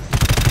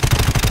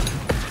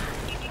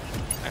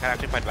I can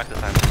actually fight back this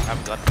time. I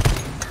haven't got.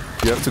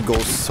 you have to go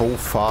so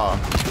far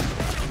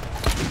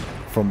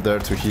from there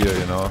to here,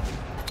 you know.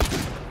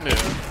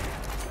 Yeah.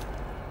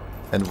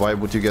 And why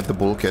would you get the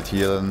bulkhead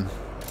here? And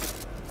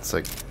it's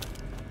like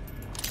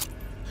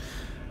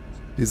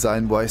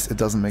design-wise, it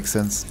doesn't make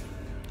sense.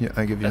 Yeah,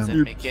 I give you.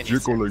 Doesn't make any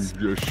sense.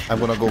 I'm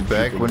gonna go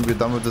back when we're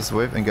done with this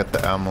wave and get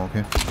the ammo,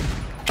 okay?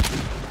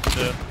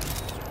 Yeah.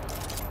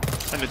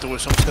 I need to wear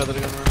some scattering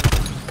gun.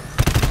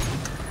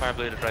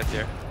 Fireblade is right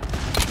there.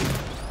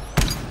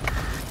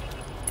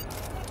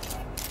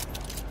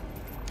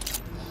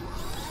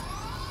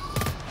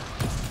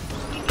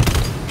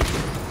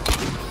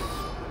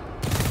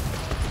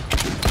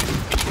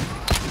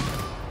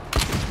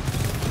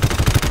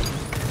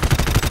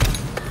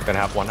 Can I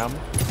have one ammo?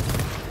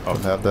 Oh,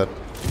 don't have that.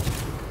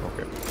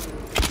 Okay.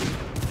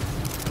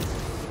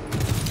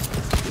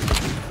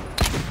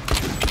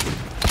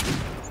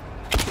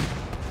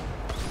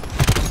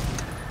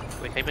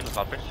 Wait, can you put the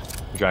coppers?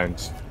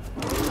 Giants.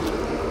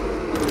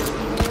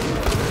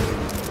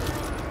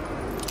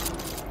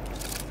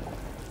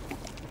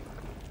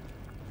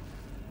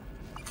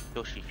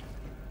 Yoshi,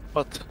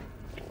 What?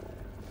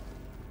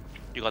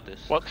 you got this.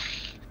 What?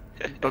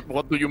 But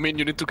what do you mean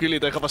you need to kill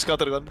it? I have a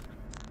scatter gun.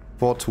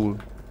 4 tool.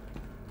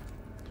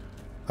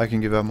 I can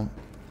give ammo.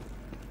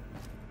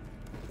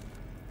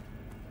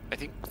 I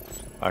think.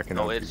 I can.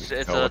 No, it's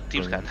a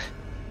team scan.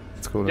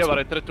 Let's go. Yeah, Let's but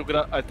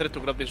go. I tried to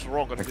grab this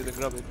rock and I didn't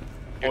grab it.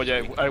 Oh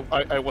yeah,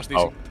 I was this.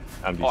 Oh,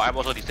 I'm Oh, I'm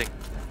also desync.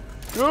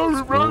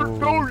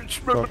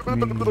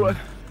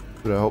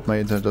 But I hope my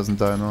internet doesn't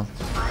die now.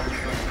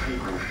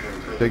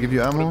 Did I give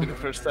you ammo?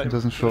 It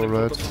doesn't show,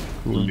 right?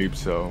 Cool. believe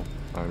so.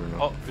 I don't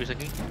know. Oh,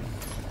 resyncing.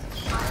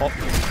 Oh.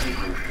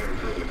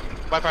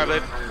 Bye,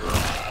 Fireblade.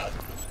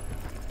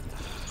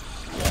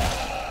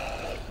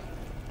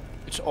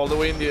 It's all the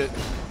way in the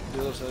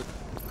other side.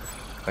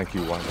 Thank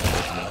you, one.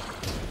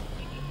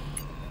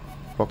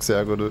 Foxy,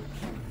 I got it.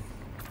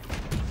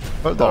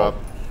 Hold that up.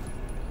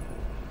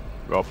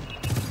 Rob.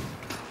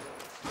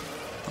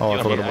 Oh, I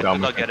Yoshi, forgot I about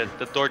did not get it.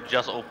 The door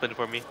just opened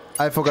for me.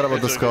 I forgot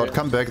about the It's scout. okay.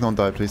 Come back, don't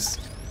die, please.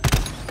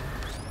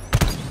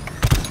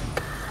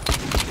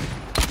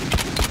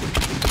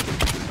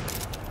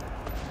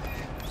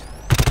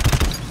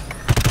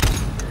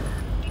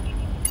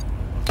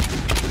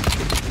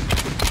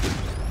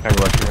 Can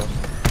you rush me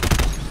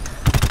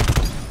out?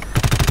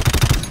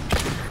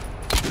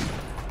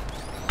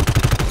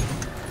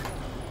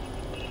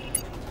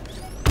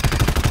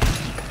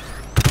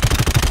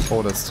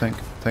 Oh, that's tank.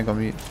 Tank on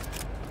me.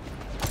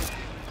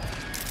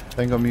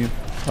 Tank on me.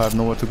 I have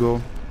nowhere to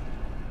go.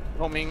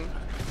 Roaming.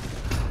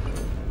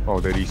 Oh,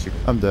 they're easy.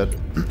 I'm dead.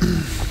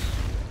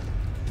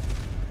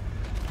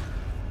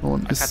 No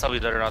one I can't is. tell you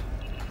that or not.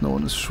 No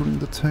one is shooting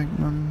the tank,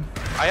 man.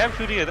 I am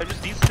shooting it. I'm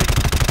just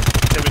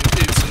desync. Yeah, but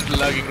it's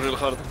lagging real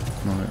hard.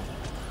 No way.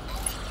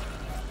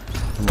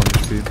 I'm on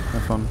HP.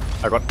 Have fun.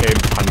 I got aim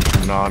punch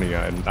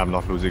Narnia and I'm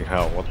not losing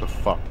hell. What the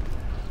fuck?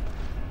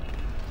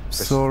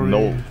 Sorry.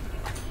 No.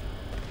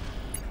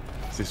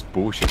 This is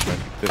bullshit, man.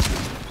 There's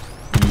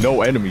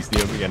no enemies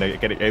near me and I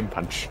get an aim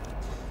punch.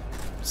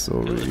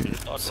 Sorry.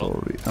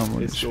 Sorry. I'm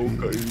on It's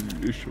HP. okay.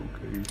 It's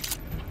okay.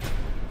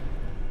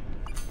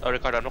 Oh,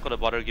 Ricardo, I'm not gonna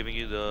bother giving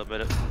you the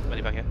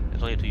medipack yet.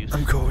 It's only 2 use.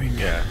 I'm going.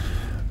 Yeah.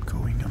 I'm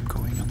going. I'm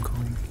going. I'm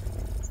going.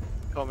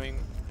 Coming.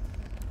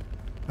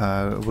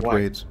 Would Why?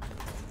 wait.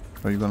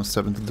 Are you gonna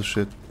step into the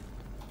shit?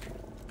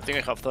 I think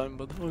I have time,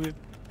 but okay.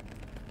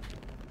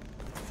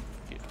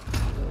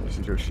 This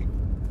is Yoshi.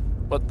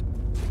 But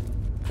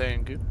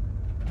thank you.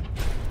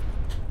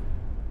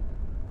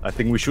 I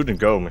think we shouldn't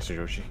go, Mr.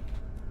 Yoshi.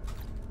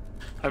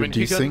 I mean,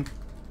 he can. desync?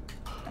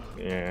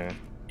 Yeah.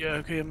 Yeah,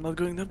 okay, I'm not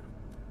going then.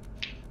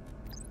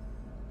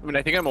 I mean,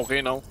 I think I'm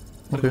okay now.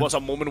 But Okay. it was a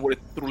moment where it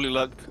truly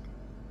lagged.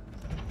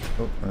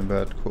 Oh, my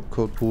bad.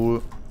 Code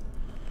pool.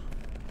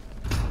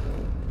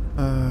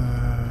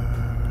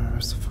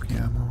 Where's the fucking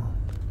ammo?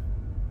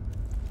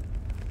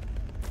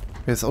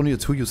 It's only a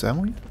 2-use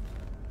ammo here?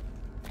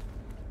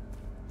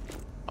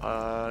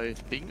 I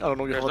think. I don't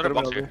know. You There's have a another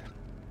box terminal. here.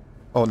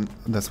 Oh,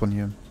 that's one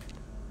here.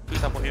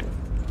 Please ammo here.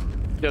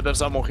 Yeah,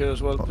 there's ammo here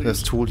as well. Oh, Please.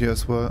 there's tool here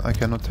as well. I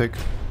cannot take.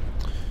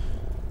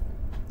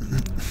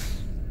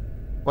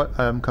 What?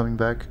 I am coming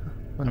back.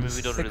 I mean,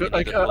 we don't I really could,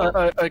 need it.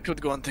 Well, I could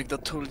go and take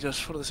that tool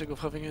just for the sake of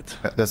having it.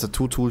 There's a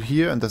 2 tool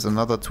here and there's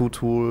another 2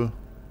 tool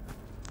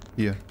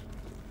here.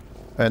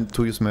 And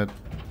 2-use med.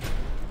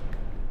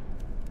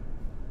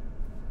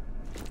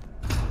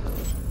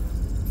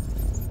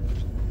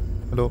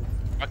 Hello.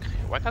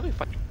 why can't we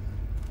find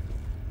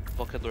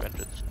bulkhead door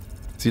entrance?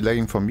 Is he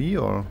lagging for me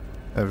or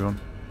everyone?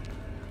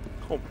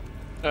 Home.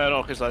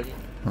 No, he's lagging.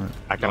 I No,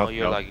 cannot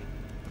you're go. lagging.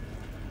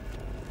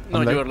 No,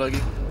 I'm you are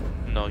lagging.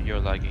 No, you're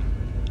lagging.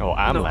 Oh,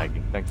 I'm No.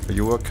 lagging. Thank you.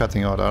 You were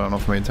cutting out. I don't know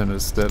if my internet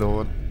is dead or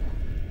what.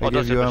 I Oh, give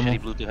does you have a ammo.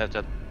 shitty Bluetooth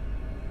headset.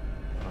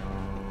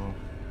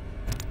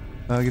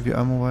 I'll give you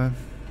ammo, why?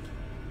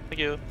 Thank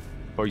you.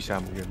 Oh, you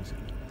Sam again.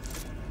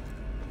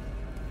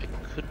 I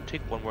could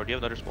take one more. Do you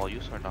have another small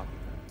use or not?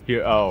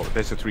 Here, oh,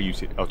 there's a 3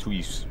 use. Oh, 2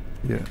 use.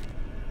 Yeah.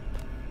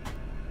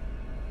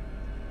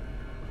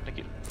 Thank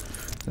you.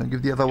 Then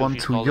give the other one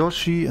Yoshi's to solid.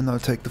 Yoshi, and I'll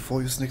take the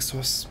 4 use next to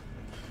us.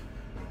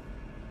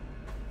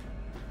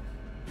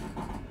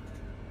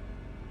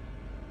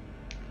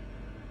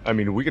 I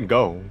mean, we can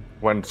go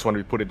once when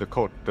we put in the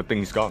code. The thing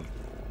is gone.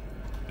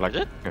 Like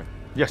Is it? Yeah.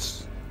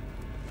 Yes.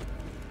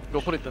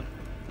 Go for it then.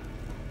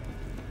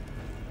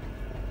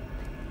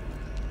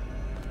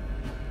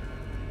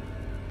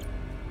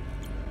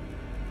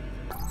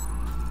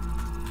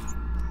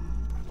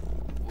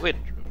 Wait,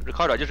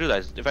 Ricardo, I just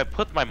realized if I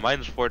put my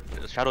Mines Fort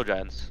Shadow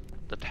Giants,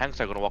 the tanks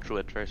are gonna walk through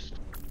it first.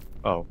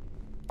 Oh.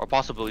 Or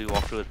possibly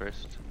walk through it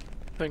first.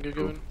 Thank you,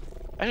 Kevin.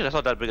 Actually, that's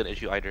not that big an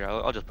issue either.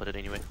 I'll just put it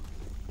anyway.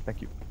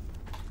 Thank you.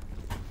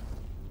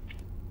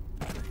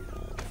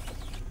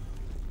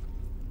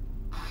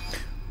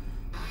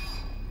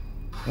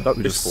 We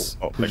It's just,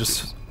 full. Oh, we thank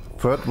just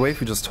third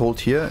wave. We just hold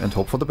here and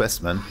hope for the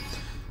best, man.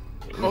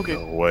 Okay.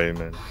 No way,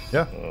 man.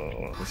 Yeah.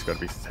 Oh, it's gonna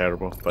be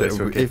terrible. But it's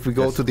okay. If we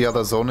go Yes. to the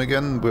other zone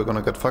again, we're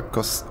gonna get fucked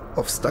because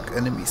of stuck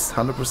enemies.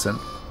 100%.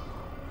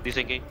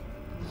 Rethinking.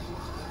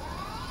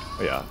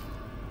 Oh, yeah.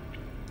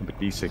 But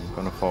these things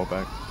gonna fall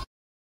back.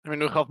 I mean,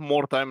 we have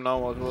more time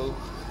now as well.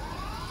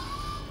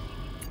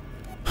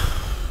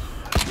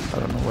 I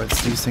don't know why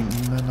it's desync,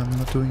 man. I'm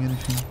not doing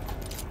anything.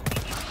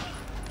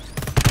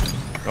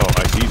 Oh,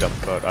 I see them,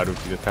 but I don't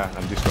see the tank.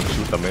 I'm just gonna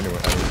shoot them anyway.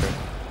 I don't care.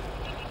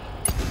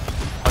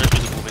 I'll just do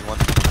the moving one.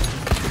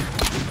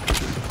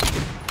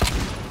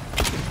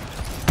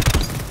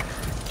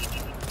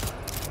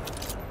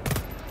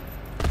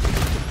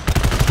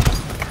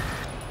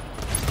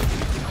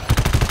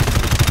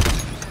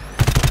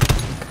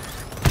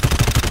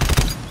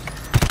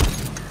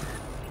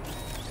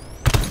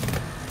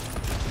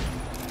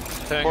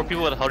 Tank. Poor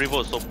people at Haribo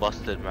is so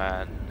busted,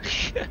 man.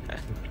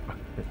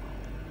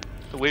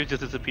 The waves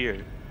just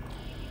disappeared.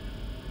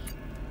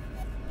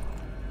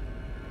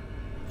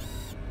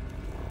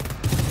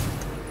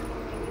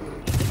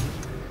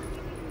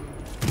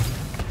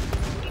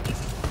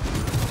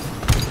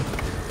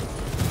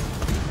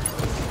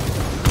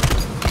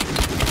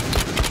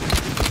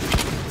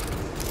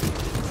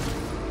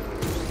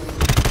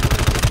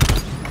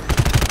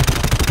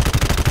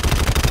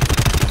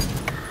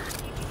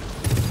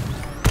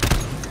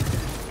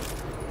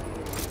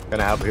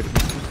 Gonna have it.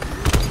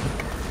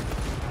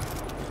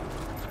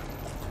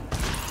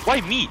 Why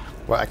me?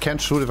 Well, I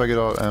can't shoot if I get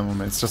out ammo,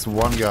 man. It's just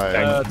one guy.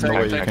 Tank, No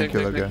way you tank, can tank,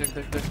 kill that tank, guy.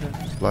 tank, tank, tank,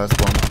 tank. Last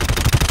one.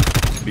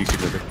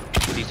 Decent with it.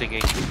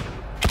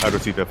 Rethinking. I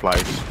don't see the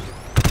flyers.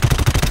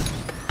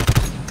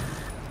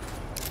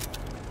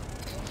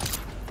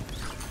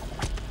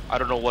 I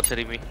don't know what's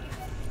hitting me.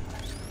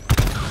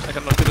 I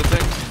cannot do the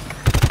thing.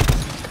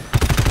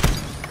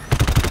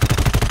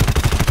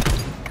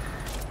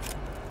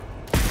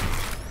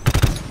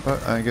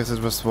 But I guess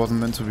it just wasn't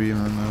meant to be,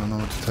 man. I don't know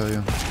what to tell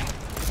you.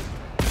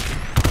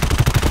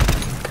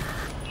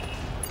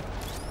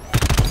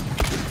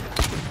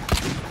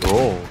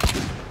 Oh.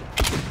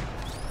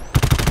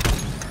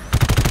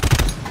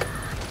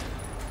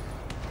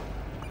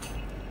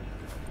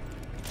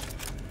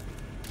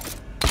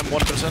 I'm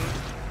 1%.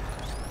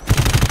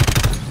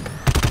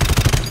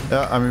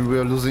 Yeah, I mean we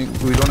are losing.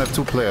 We don't have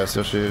 2 players,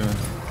 Yoshi.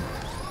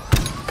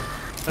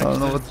 I don't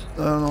know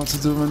what to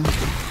do, man.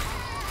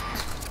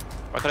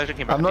 My connection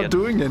came back. I'm at the not end.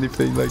 doing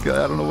anything. Like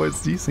I don't know why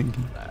it's desyncing.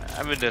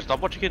 I mean, there's not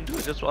much you can do.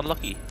 It's just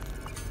unlucky.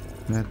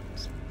 Yeah.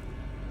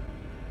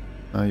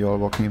 You're all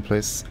walking in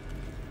place.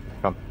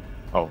 Come.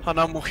 Oh,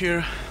 Hanamo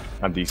here.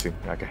 I'm decent.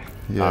 Okay.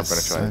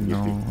 Yes, I I'm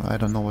gonna try. know. I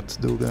don't know what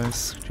to do,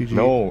 guys. GG.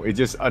 No, it's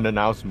just an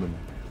announcement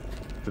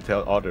to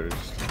tell others.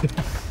 Please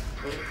step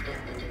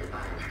into the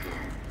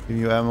bioscan. Give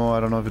you ammo. I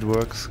don't know if it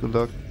works. Good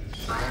luck.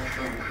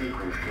 Bioscan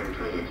sequence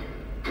completed.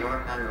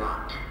 Door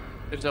unlocked.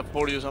 There's a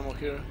 4 use ammo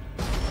here.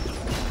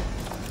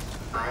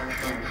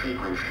 Bioscan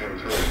sequence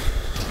complete.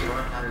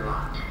 Door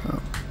unlocked.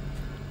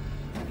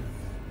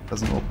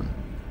 Doesn't open.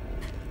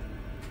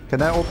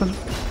 Can I open?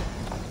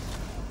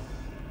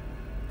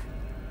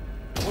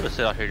 I'm gonna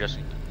sit out here just.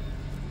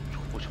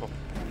 Which one?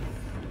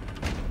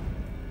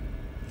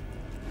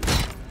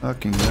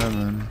 Fucking yeah,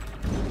 man.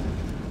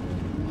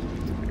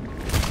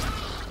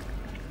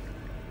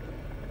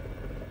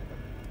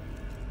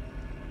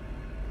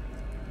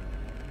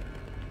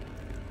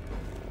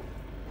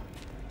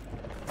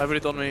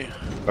 Hybrid on me.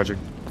 Roger.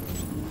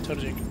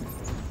 Charging.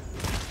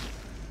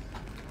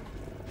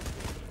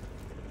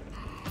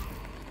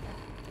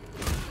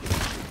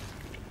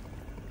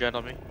 Giant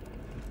on me.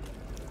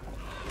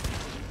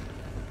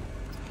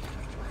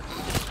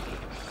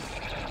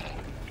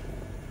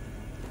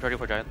 Ready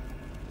for giant.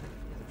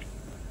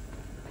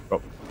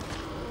 Oh.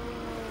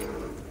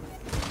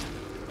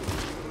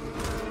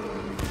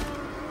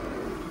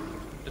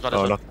 It's not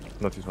Oh, this one.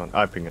 not this one.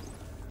 I ping it.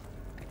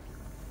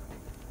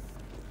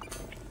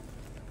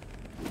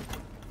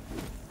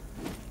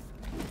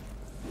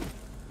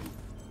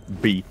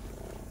 B.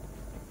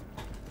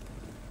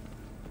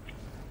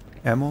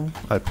 Ammo?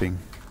 I ping.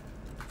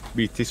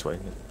 B this way.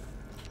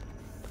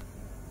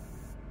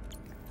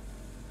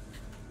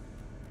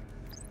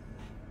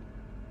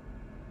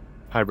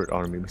 Hybrid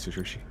on me, Mr.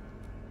 Joshi.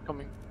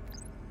 Coming.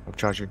 I'm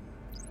charging.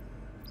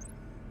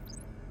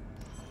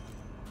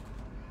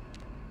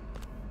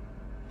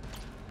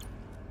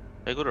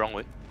 I go the wrong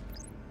way.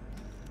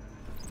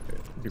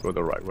 You go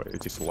the right way,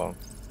 it's just long.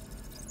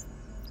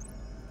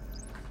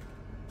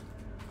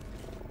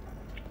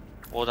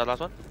 What was that last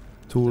one?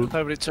 Tool.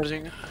 Hybrid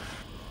charging.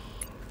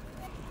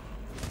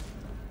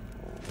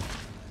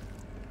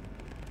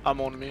 I'm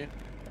on me.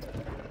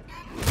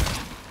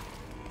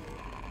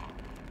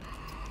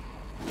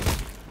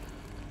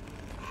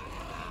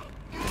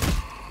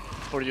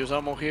 Or use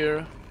ammo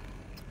here.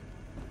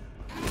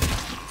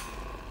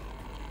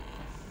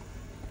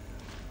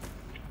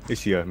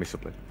 It's here, Mr.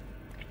 Blade.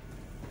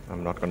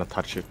 I'm not gonna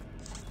touch it.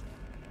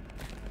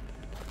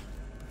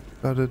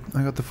 Got it.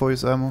 I got the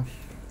voice ammo.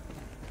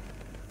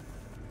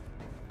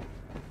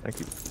 Thank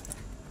you.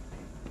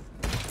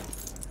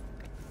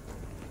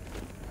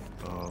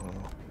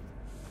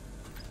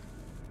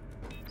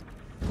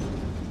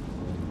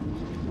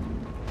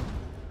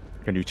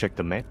 Can you check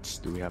the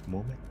meds? Do we have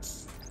more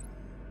meds?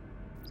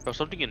 There was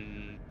something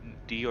in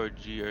D or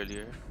G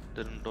earlier.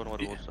 Don't know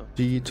what it was though.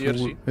 G tool.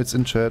 DRC. It's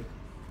in chat.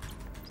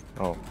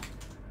 Oh,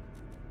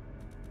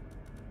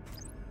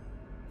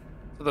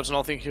 So there's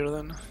nothing here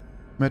then.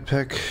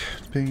 Medpack.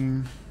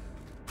 Ping.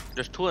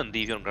 There's 2 in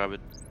D if you want to grab it.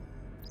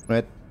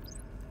 Med.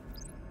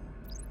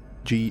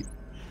 G.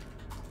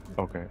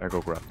 okay. I go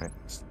grab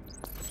meds.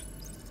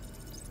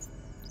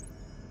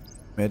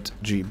 Med.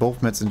 G.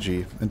 Both meds in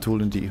G. And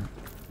tool in D.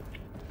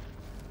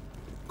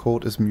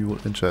 Code is mule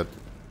in chat.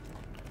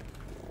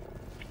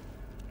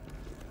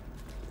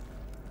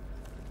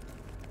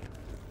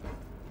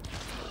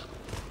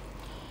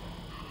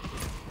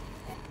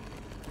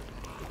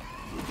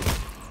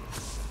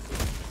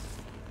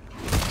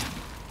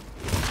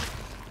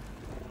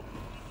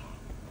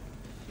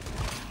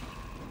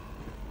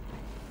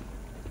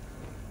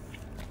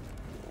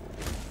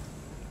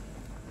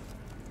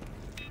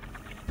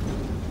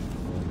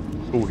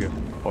 Oh, here.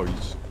 Oh,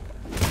 yes.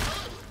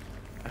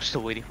 I'm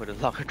still waiting for the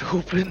locker to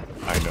open.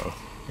 I know.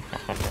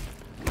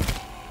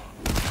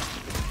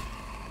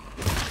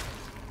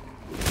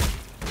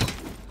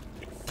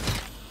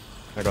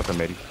 I got the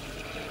medi.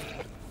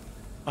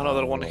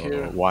 Another one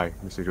here. Why,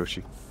 Mr.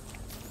 Yoshi?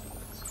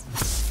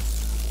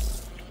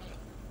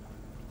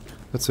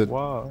 That's it.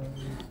 Why?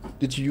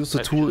 Did you use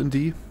the tool in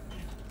D?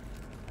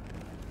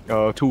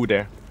 2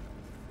 there.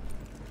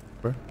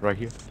 Where? Right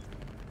here.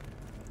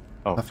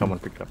 Oh, Nothing. someone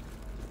picked up.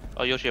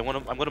 Oh Yoshi, I'm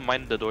gonna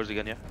mine the doors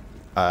again, yeah?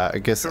 I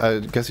guess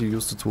you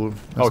used the tool.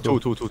 Oh, Let's go.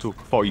 two.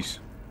 4 east.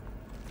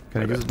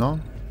 Can I use it now?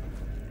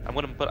 I'm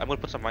gonna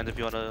put some mines if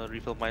you wanna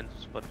refill mines,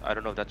 but I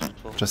don't know if that's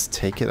useful. Just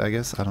take it, I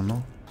guess. I don't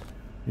know.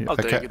 Yeah, I'll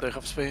I take ca- it, I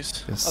have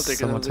space. Yes, I'll take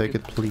someone it. I'll take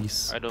it,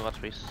 please. I don't got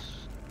space.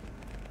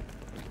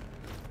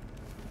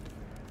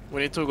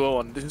 We need to go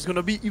on. This is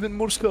gonna be even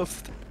more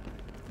scuffed.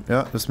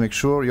 Yeah, let's make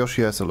sure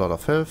Yoshi has a lot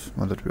of health,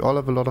 and that we all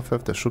have a lot of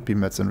health. There should be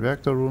meds in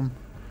reactor room.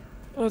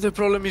 Oh, the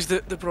problem is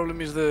the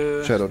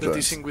Shadow the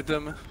giants. dissing with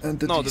them. And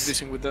the No, dis- the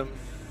dissing with them.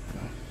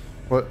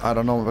 Well, I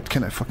don't know. What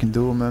can I fucking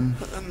do, man?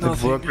 It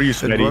Nothing. worked.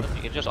 Please, It ready.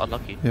 worked. You're just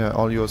unlucky. Yeah,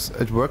 all yours.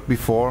 It worked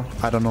before.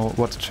 I don't know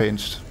what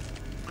changed.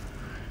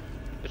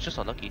 It's just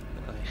unlucky.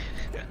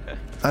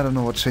 I don't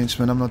know what changed,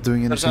 man. I'm not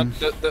doing anything.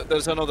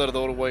 There's another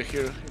doorway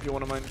here. If you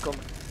wanna mine, come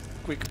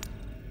quick.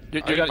 You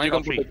I can mine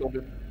all put the code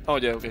in. Oh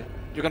yeah, okay.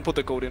 You can put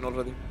the code in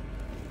already.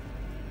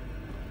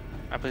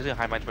 I'm placing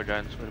high mines for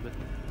giants for a bit.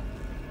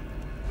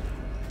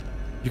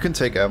 You can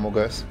take ammo,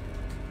 guys.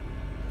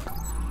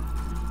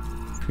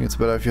 I think it's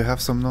better if you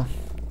have some now.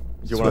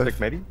 You wanna take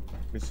medi,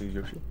 Mr.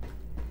 Yoshi?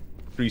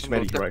 3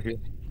 medi right here.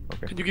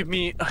 Okay. Can you give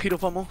me a hit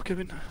of ammo,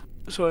 Kevin?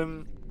 So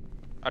I'm.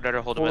 I'd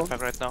rather hold the Hold on.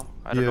 medpack right now.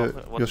 I don't know Yeah,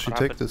 what Yoshi, take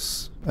happened.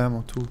 this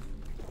ammo too.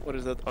 What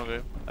is that?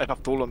 Okay. I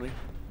have tool on me.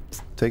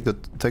 Take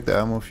the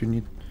ammo if you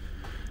need.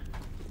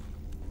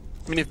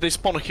 I mean, if they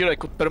spawn here, I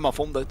could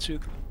permaphone that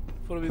shit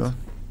for a bit. Yeah.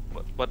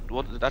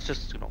 What? That's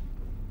just, you know,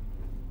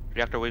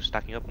 reactor waves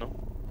stacking up, no?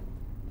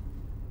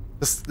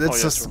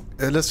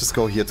 Let's just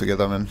go here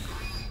together, man.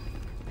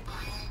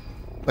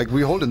 Like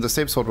we hold in the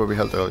same spot where we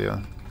held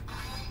earlier.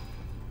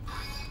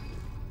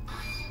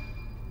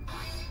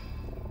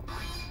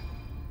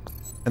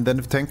 And then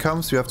if tank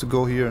comes, you have to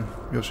go here,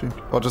 Yoshi.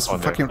 Or just Oh,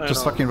 there. I know.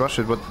 fucking rush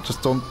it, but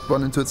just don't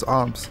run into its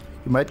arms.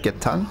 You might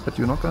get tongue, but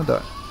you're not gonna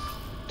die.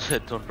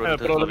 Don't run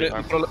into the loving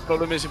arms.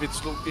 Problem is if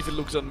it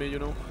looks at me, you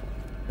know.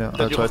 Yeah,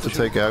 Then I you tried have to to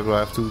take aggro. I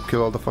have to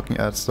kill all the fucking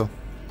ads though.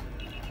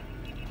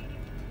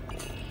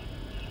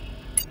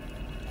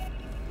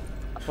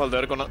 Well,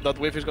 that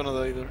wave is gonna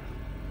die there.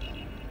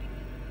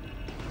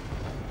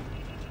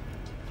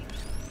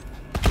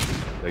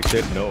 They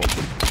said no.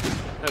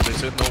 Yeah, they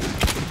said no.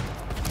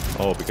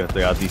 Oh, because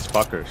they are these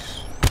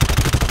fuckers.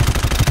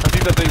 I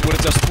think that they were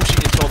just pushing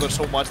each other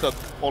so much that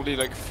only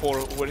like 4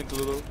 went into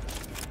the door.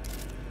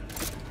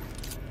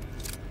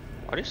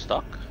 Are they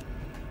stuck?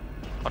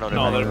 Oh no,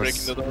 No, they're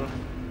Yes. breaking the door.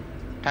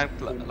 Tank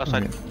left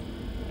side.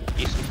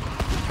 East.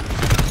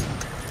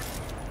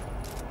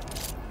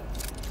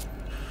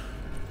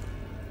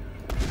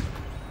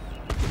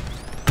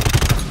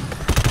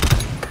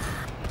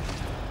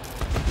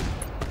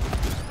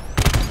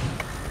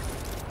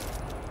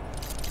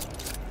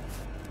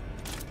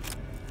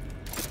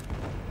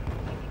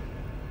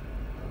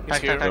 He's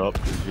here. Tank. Up.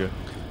 Yeah.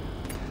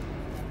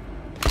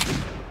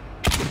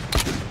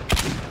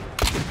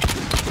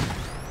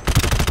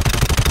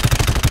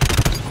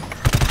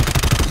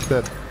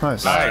 Dead.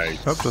 Nice. Nice.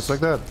 Oh, just like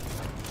that.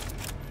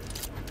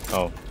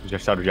 Oh,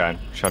 just Shadow Giant.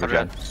 Shadow Shadow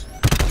Giant.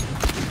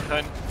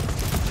 Behind.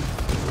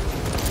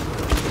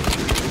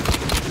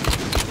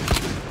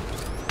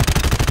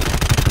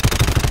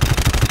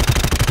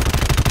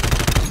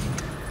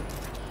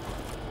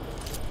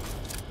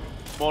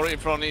 More in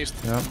front east.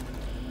 Yeah.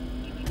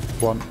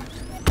 One.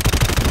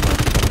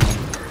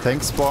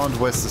 Tank spawned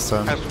west this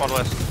time. Tank spawn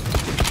west.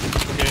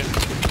 Okay.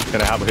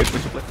 Can I have a hit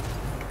with you, please?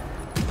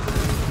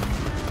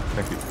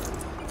 Thank you.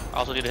 I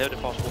also need a hit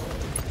if possible.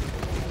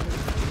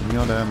 Give me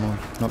all the ammo.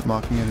 Not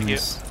marking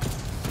enemies.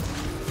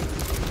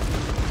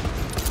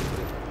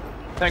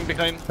 Tank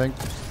behind. Tank.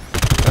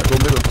 Go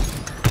middle.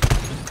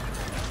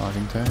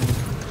 Marking tank.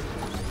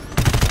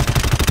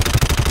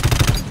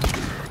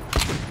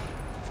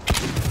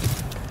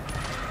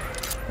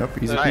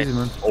 Yep, easy Nice. peasy,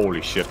 man.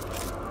 Holy shit.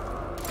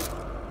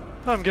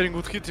 I'm getting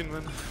good hitting,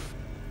 man.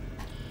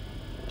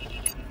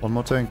 One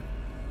more tank.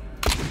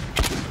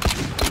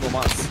 No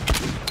mas.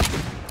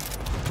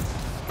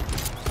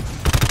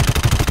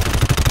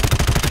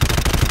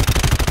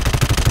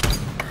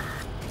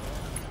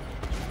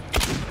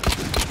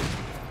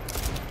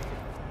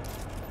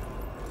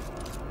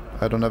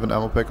 I don't have an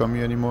ammo pack on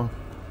me anymore.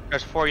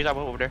 There's 4 use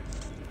ammo over there.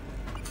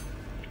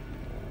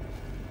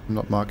 I'm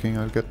not marking,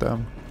 I'll get the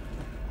ammo.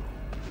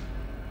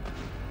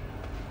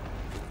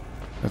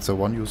 It's a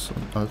one use,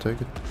 I'll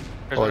take it.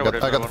 There's Oh, one over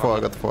there, I got there's four, one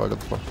I got four, I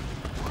got four.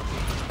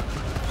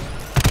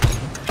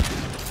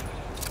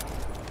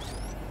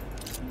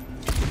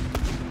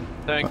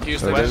 Tank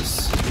east There it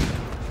west. is.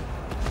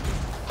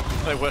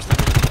 West.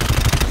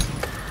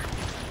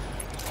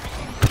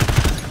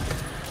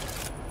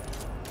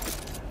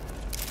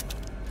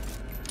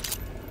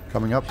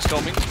 Coming up. He's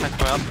coming. Tank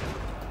coming up.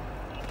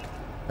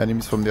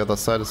 Enemies from the other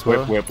side as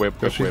well. Whip.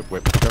 Yoshi.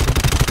 Whip. Careful.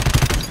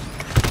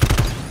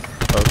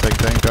 I'll take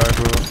tank guy,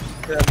 bro.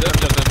 Yeah, I'm dead.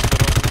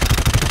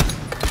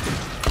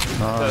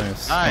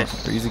 Nice.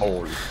 Nice. Oh, easy.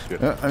 Holy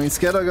shit. Yeah, I mean,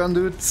 scattergun,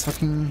 dude. It's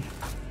fucking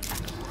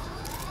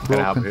Can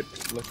I have a broken. hit?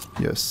 Please?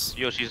 Yes.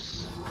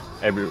 Yoshi's.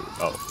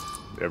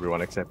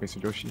 Everyone except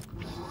Mr. Yoshi.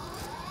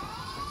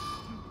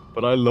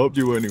 But I love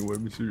you anyway,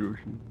 Mr.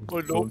 Yoshi. I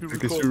love you, Take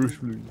it Ricardo.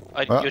 seriously.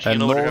 Yoshi, And you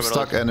know no where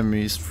stuck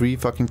enemies. 3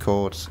 fucking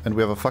codes. And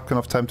we have a fuck ton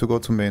of time to go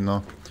to main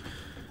now.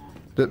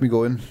 Let me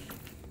go in.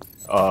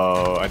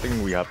 I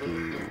think we have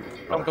to.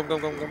 Come.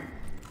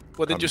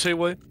 What did you say,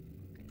 Way?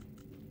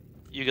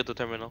 You get the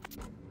terminal.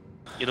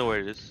 You know where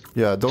it is.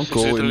 Yeah, don't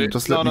go Literally- in.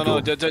 Just let me go.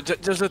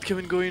 Just let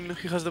Kevin go in.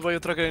 He has the bio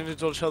tracker and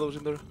it's all shadows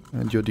in there.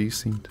 And you're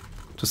decent.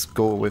 Just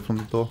go away from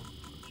the door.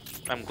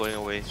 I'm going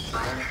away.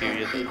 Bioscan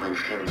Period. sequence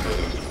completed.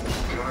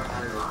 Door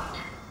unlocked.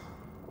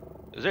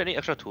 Is there any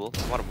extra tool?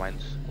 I'm out of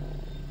mines.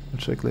 I'll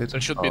check later.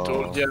 There should be two.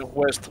 Oh. Yeah,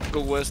 west.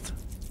 Go west.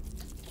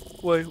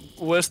 Way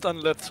west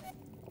and left.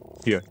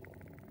 Here.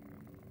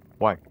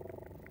 Why?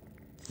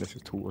 There's a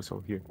tool also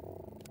here.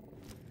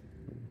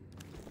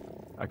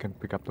 I can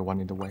pick up the one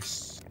in the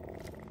west.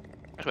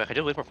 Actually, I can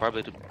just wait for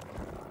Fireblade to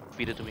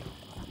feed it to me.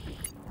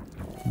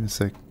 Give me a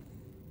sec.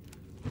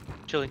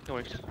 Chilling, no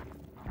worries.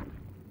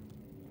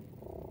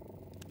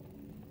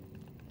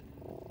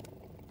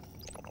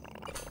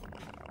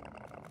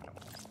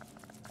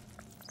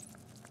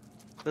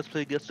 Let's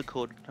play guess the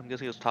code. I'm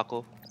guessing it's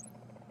Taco.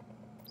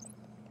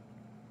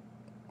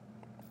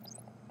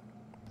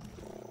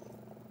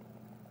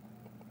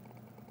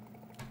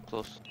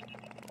 Close.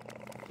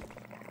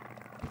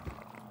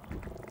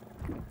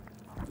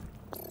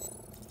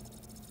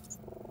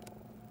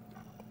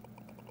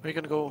 We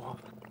can go.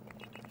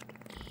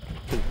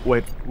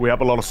 Wait, we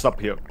have a lot of stuff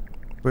here.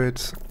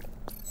 Wait.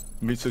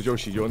 Mr.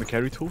 Yoshi, you want the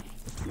carry tool?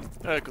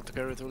 I got the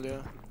carry tool,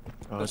 yeah.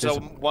 There's there's,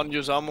 one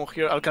use ammo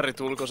here. I'll carry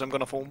tool because I'm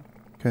gonna foam.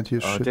 Can't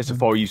hear shit. there's a man.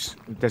 4 use.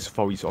 There's a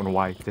 4 use on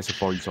Y. There's a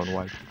 4 use on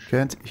Y.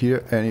 Can't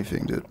hear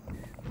anything, dude.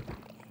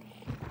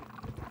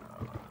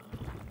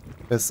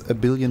 There's a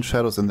billion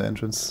shadows in the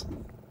entrance.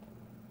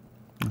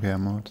 Okay,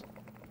 I'm out.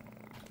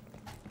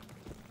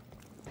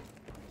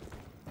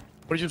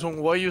 What use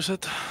on Y you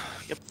said?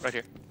 Yep, right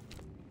here.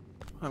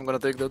 I'm gonna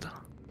take that.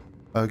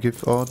 I'll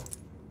give out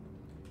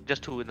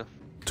Just 2 enough.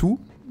 2?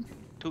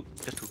 2,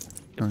 just 2.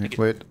 Yep, Okay, take it.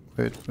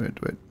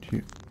 wait.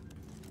 Here.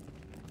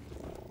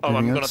 Oh, I'm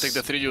Anything gonna else? take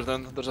the 3 use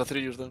then. There's a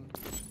 3 use then.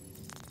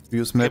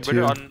 Use You can Matt burn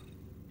here. it on.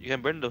 You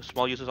can burn the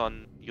small uses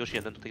on Yoshi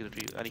and then take the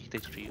 3, and he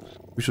takes the 3 use.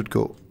 We should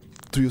go.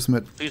 To use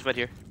Matt. Please, Matt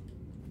here.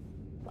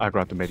 I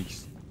grabbed the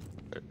medics.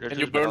 There's Can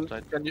you just burn?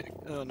 outside. Can you?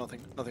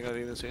 Nothing. I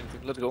didn't say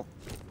anything. Let's go.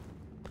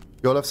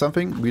 You all have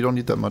something? We don't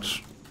need that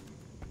much.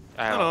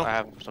 I have, No. I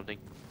have something.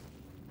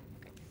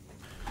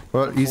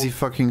 Well, easy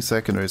fucking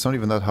secondary. It's not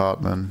even that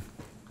hard, man.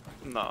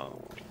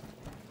 No.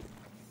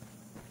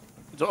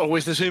 It's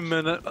always the same,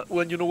 man.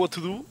 When you know what to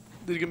do,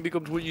 the game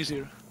becomes way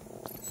easier.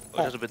 It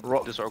was a bit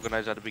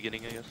disorganized at the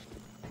beginning, I guess.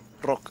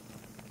 Rock.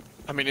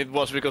 I mean, it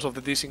was because of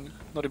the dissing,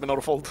 not even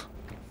our fault.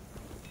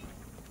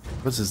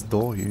 What's this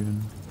door here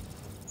even?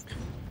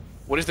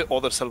 What is the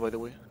other cell, by the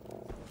way?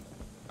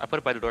 I put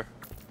it by the door.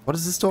 What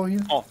is this door here?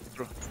 Oh,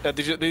 true. Yeah,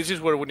 this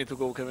is where we need to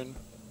go, Kevin.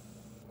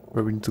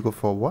 Where we need to go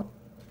for what?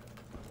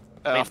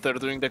 After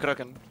doing the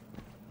Kraken.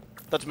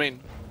 That's main.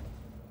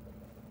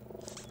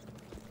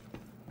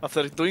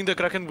 After doing the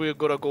Kraken, we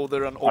gotta go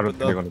there and I open don't think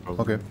they're that. gonna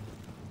go. Okay.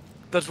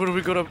 That's where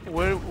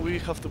we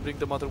have to bring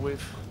the Matter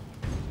Wave.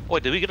 Oh,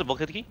 wait, did we get the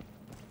bulkhead key?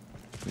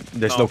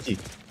 There's No. no key.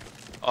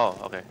 Oh,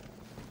 okay.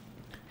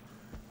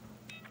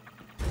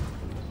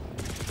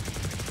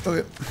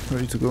 Okay,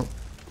 ready to go.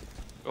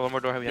 Oh, one more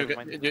door have we have in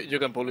mind? You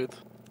can pull it.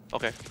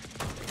 Okay.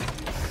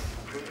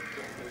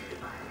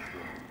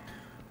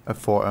 I have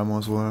 4 ammo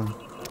as well.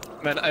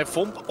 Man, I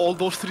foamed all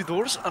those 3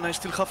 doors and I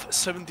still have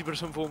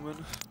 70% foam,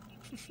 man.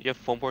 You have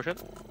foam portion?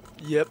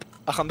 Yep,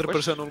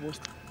 100%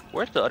 almost.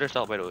 Where's the other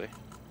cell, by the way?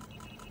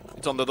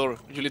 It's on the door.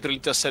 You literally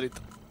just said it.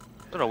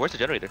 No, where's the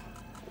generator?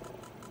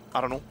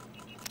 I don't know.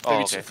 Oh,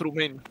 Maybe okay. it's through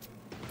main.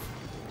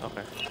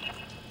 Okay.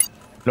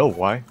 No,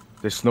 why?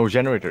 There's no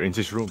generator in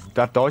this room.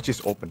 That door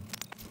is open.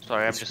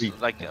 Sorry, I'm It's just,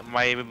 weak. like,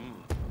 my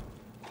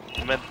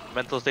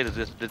mental state is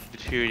just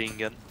deteriorating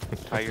again.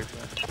 Tired,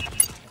 man.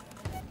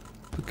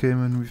 Okay,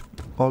 man, we've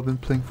all been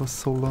playing for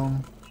so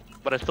long.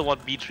 But I still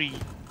want B3.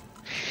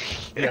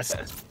 Yes.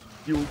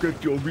 You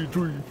get your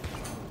V3.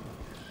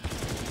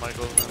 My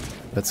god, man.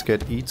 Let's get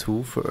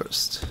E2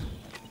 first.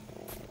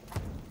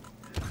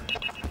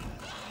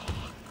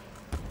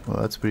 Well,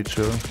 that's pretty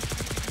chill.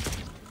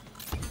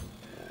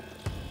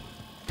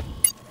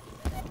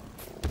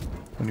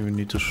 Don't even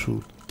need to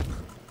shoot.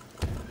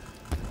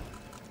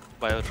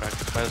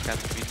 Bioscan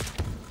speed.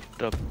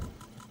 Dub.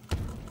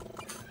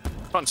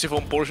 Fancy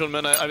foam portion,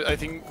 man. I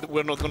think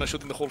we're not gonna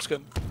shoot in the whole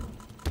scan.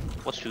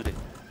 What's shooting?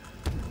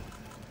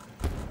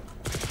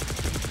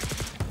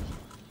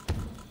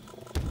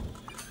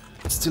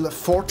 Still have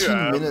 14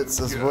 Yeah, minutes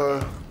as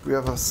well. We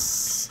have like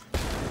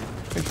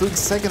doing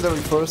secondary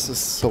first is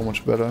so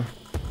much better.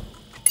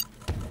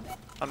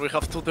 And we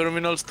have 2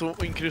 terminals to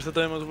increase the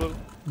time as well.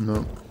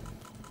 No.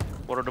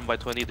 One of them by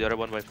 20, the other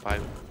one by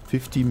 5.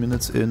 50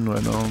 minutes in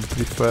right now,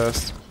 pretty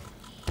fast.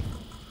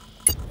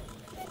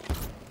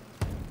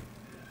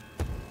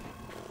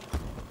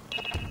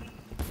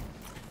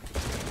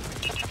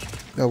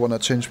 I wanna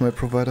change my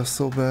provider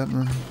so bad,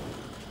 man.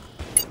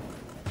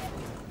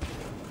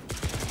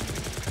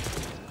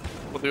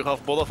 What do you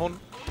have, Vodafone?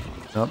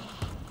 Yeah.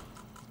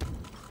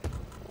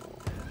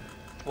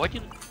 Why do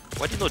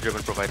you know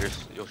German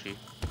providers, Yoshi?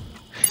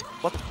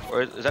 What?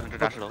 Or is that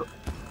international?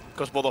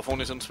 Because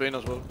Vodafone is in Spain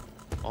as well.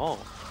 Oh.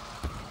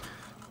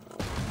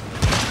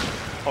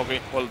 Okay,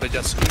 well they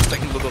just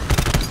taking the door.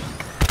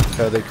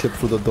 Yeah, they clip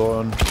through the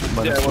door and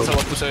Yeah, I was -4.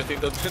 about to say, I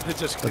think that they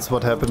just That's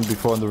what happened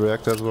before in the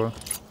reactor as well.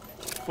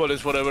 Well,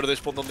 it's whatever they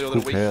spawned on the other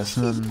Who way. cares,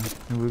 man?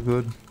 We're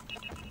good.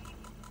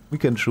 We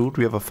can shoot,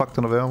 we have a fuck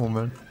ton of ammo,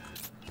 man.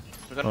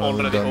 We can Oh,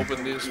 already done.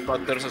 open this,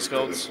 but there's a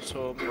scouts,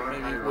 so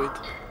maybe wait.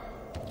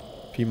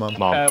 P-man.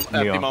 Mom.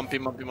 Neon.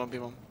 P-Mom.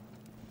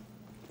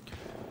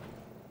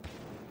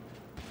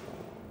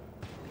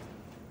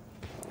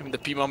 I mean, the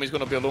P-Mom is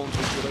gonna be alone, so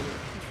it's whatever.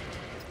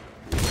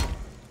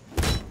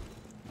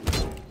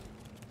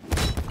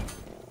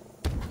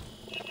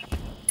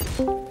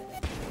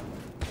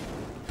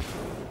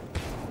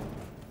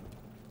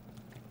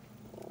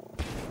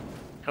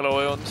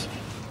 Hello, Eons.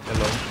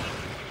 Hello.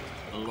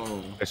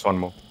 Hello. There's one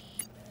more.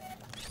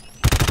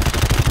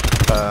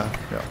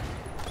 Yeah.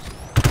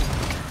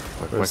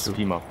 Where's the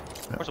team up?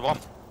 Where's the bomb?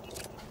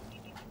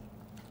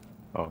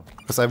 Oh.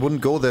 Because I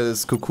wouldn't go there,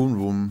 this cocoon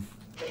room.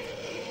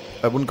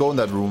 I wouldn't go in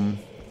that room.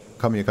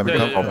 Come here, come here,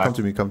 Yeah, come, yeah, come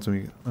to me, come to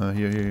me.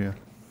 Here.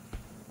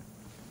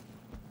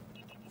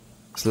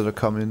 Just let her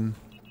come in.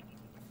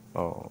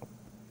 Oh.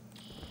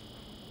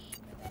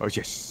 Oh,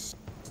 yes.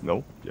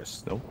 No.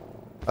 Yes. No.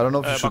 I don't know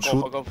if you should Back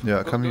shoot. off, back off.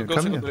 Yeah, Go- come go- here, go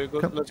come secondary, here.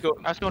 go- Come. Let's go.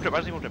 I see one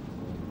trip.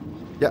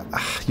 Yeah,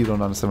 you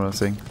don't understand what I'm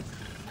saying.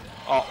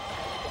 Oh.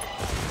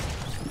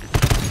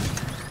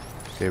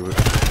 Okay,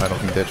 I don't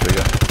think that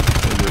trigger.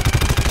 We're good.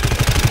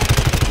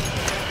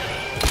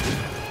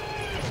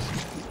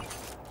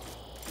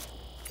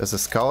 There's a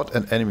scout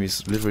and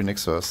enemies literally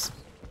next to us.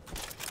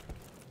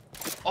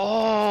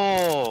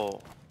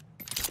 Oh.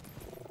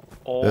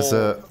 Oh,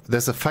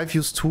 There's a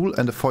 5-use tool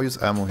and a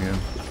 4-use ammo here.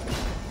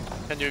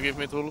 can you give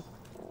me tool?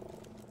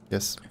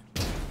 Yes,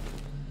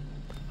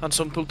 And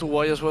some tool to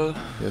Y as well.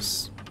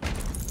 yes.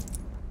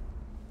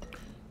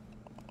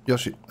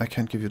 Yoshi, I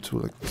can't give you a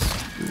tool like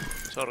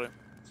this. Sorry.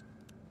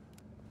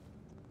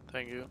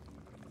 Thank you.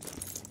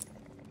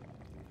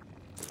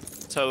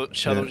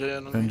 Shadow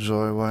Giant.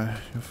 Enjoy, why?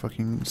 You're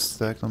fucking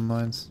stacked on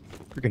mines.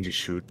 We can just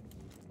shoot.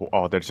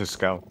 Oh, there's a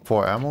scout.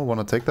 4 ammo,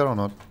 wanna take that or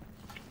not?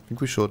 I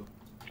think we should.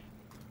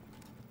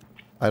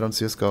 I don't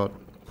see a scout.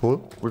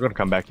 Pull? We're gonna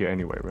come back here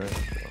anyway, right?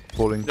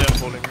 falling. Yeah, I'm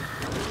falling.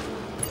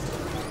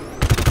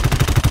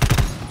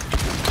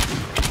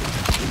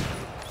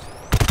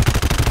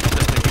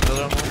 Just taking the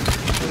ammo.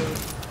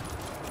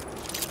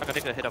 I can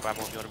take a hit of ammo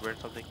if you want to burn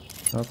something.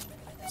 Nope.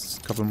 There's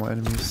a couple more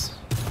enemies.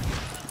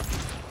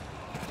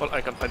 Well,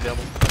 I can find the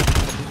ammo.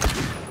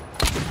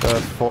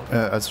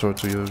 I'll throw it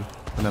to you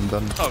when I'm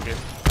done. Oh, okay.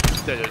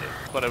 Yeah.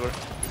 Whatever.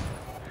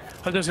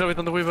 I'll just grab it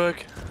on the way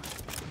back.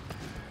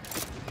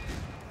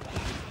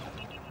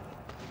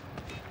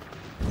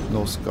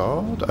 No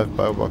scout? I have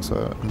biobox,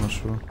 I'm not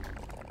sure.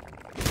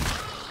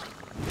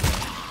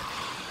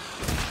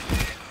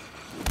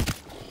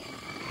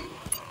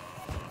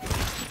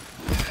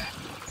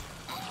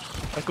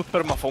 I could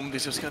permafoam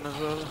this scan as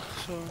well,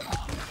 so...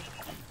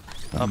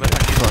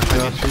 Fuck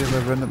up here by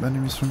random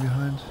enemies from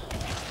behind.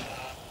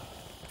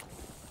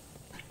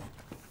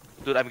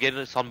 Dude, I'm getting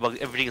a sound bug.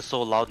 Everything is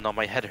so loud now.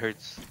 My head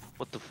hurts.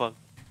 What the fuck?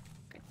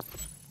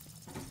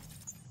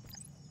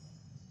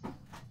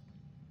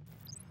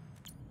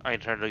 I can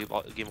turn the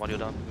game audio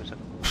down. Give me a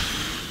second.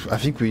 I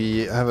think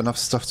we have enough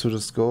stuff to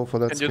just go for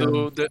that Can scan.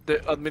 you do the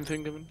admin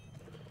thing, Kevin?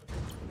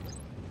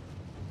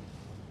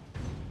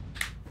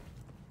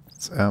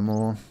 It's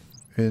ammo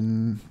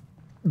in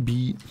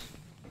B.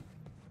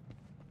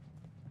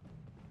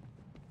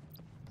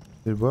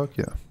 Did it work?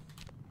 Yeah.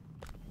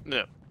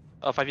 Yeah.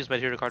 5 use med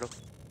here, Ricardo.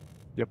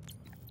 Yep.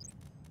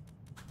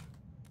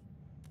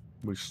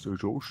 Mr.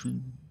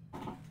 Joshi.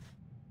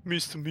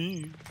 Mr.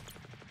 Me.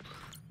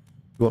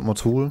 You want more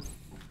tool?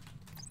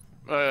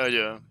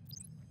 Yeah.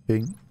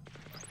 King.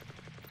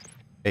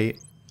 A.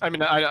 I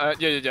mean, I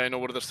know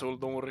where there's tool,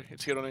 don't worry.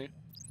 It's here on A. I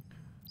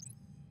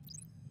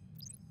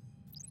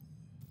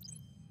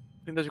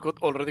think that you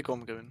got already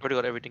come, Kevin. Already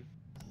got everything.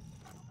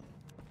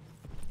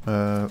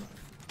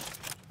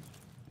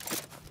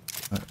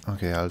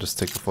 Okay, I'll just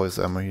take the voice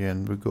ammo here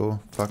and we go.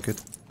 Fuck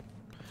it.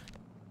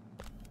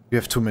 We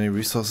have too many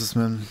resources,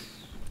 man.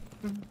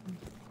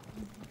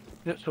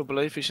 Yeah, so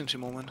play efficiency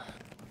moment.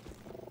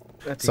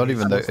 It's not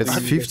even that. It's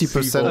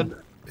 50%.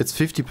 It's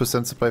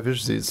 50% supply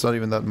efficiency. It's not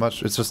even that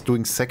much. It's just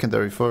doing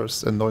secondary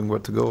first and knowing where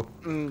to go.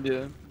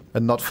 Yeah.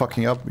 And not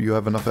fucking up. You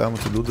have enough ammo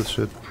to do this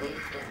shit.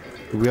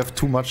 We have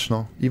too much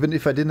now. Even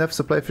if I didn't have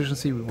supply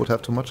efficiency, we would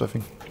have too much, I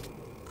think.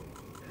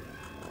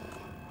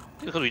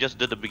 Because we just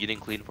did the beginning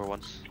clean for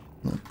once.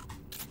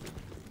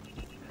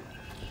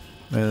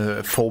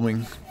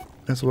 Foaming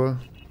as well.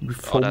 We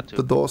foamed that too.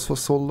 the doors for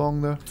so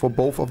long there. For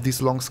both of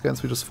these long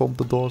scans, we just foamed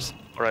the doors.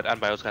 Alright, and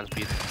bioscan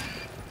speed.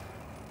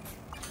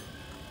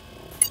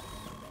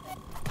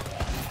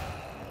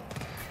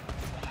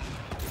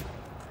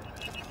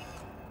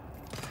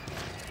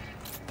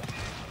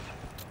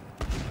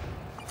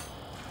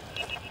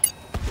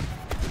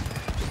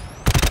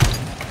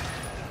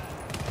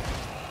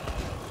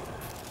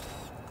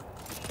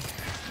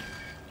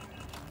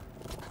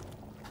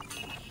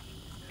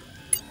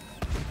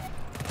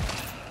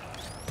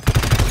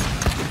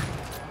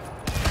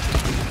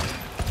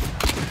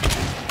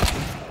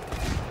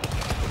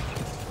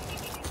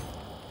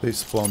 They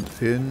spawned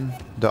in.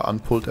 The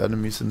unpulled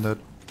enemies in that.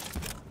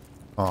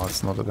 Oh,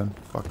 it's not again.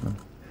 Fuck man.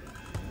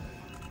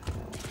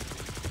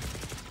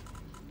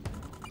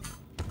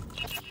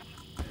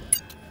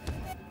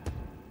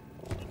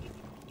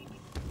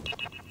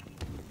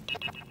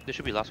 This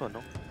should be last one,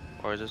 no?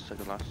 Or is this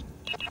second last?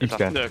 Each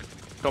scan. Yeah,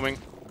 coming.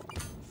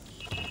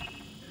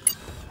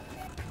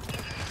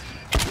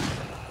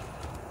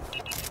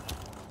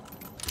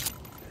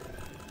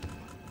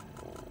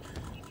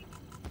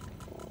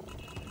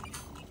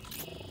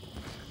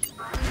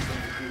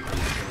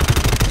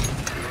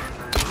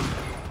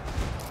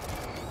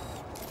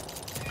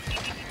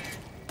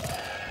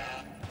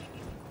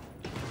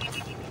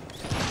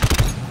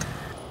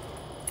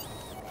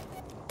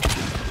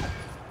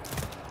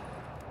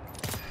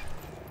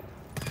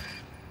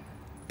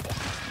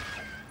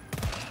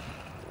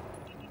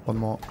 One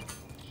more.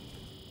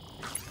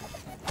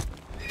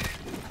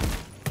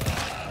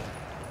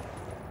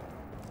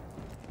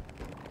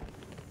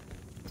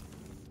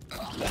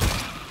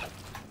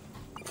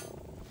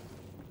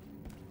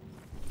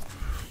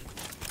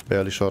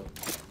 Barely shot.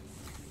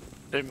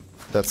 Damn.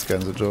 That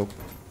scan's a joke.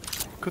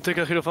 Could take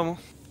a hit of ammo.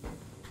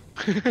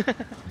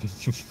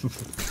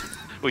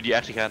 Wait, you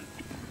actually can.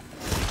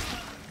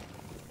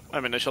 I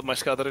mean, I shot my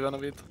scatter gun a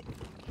bit.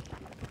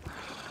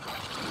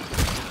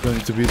 Don't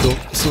need to be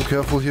so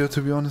careful here,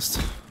 to be honest.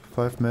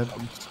 5 med.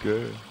 I'm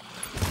scared.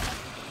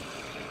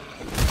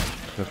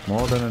 We have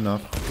more than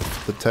enough.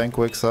 If the tank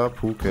wakes up,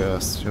 who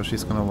cares?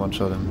 Yoshi's gonna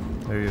one-shot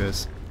him. There he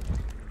is.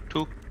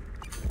 2.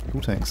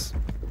 2 tanks.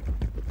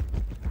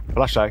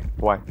 Flashlight.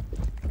 Why?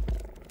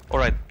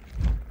 Alright.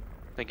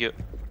 Thank you.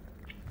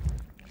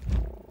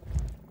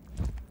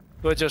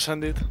 Do I just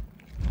hand it?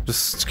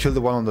 Just kill the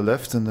one on the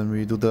left and then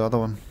we do the other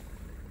one.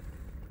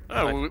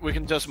 We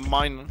can just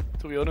mine,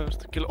 to be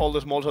honest. Kill all the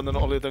smalls and then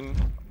only then...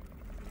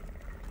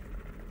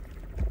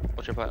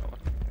 What's your plan?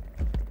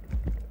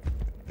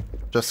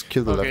 Just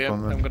kill the Okay, left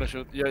one, man. I'm gonna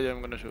shoot. Yeah, I'm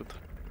gonna shoot.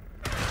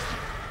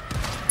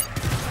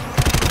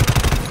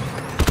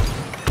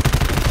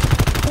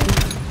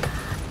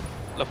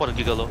 Left one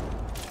Giga low.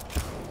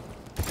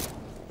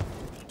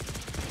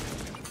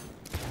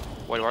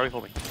 Why are we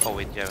homing? Oh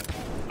wait, yeah.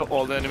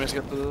 All the enemies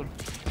get to the door.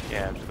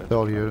 Yeah, I'm just They're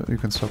all here. You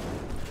can stop.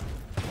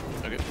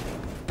 Okay.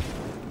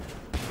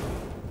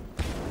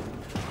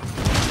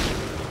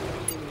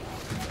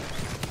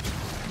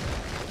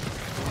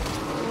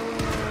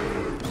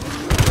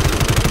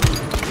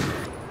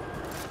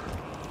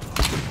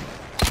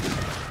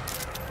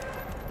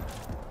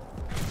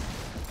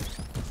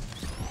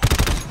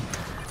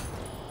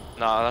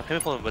 Nah, I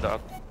can't pull him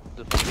without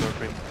the fucking door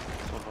frame.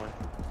 So annoying.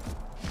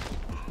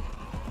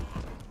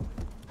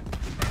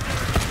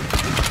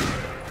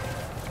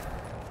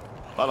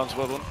 Balance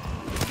well one.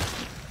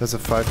 There's a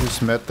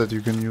 5-use mat that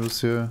you can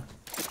use here.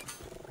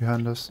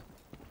 Behind us.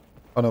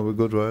 Oh no, we're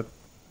good, right?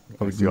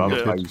 Oh, we You can have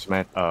get a hit. use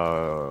mat.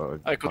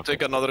 I could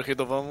take another hit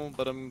of ammo,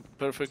 but I'm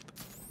perfect.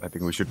 I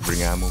think we should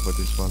bring ammo for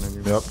this one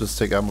anyway. Yep, just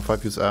take ammo,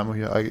 5-use ammo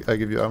here. I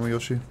give you ammo,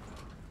 Yoshi.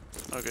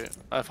 Okay,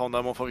 I found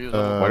ammo for you.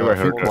 Why do I I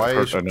think hurt, why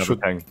hurt another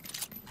should- tank?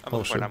 I'm Oh,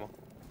 looking for shit. ammo.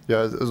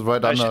 Yeah, it's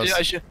right under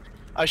us.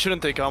 I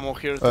shouldn't take ammo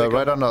here.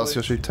 Right under us,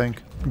 Yoshi,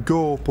 tank.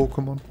 Go,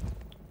 Pokemon.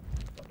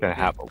 Can I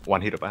have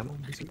one hit of ammo?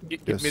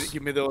 Yes.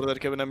 Give me the order,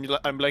 Kevin.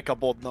 I'm like a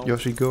bot now.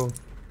 Yoshi, go.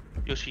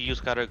 Yoshi, use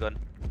cutter gun.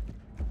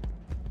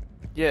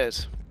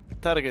 Yes.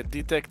 Target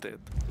detected.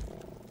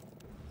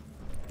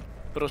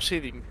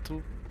 Proceeding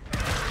to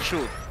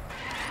shoot.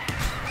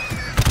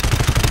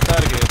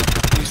 Target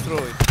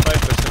destroyed.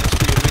 5%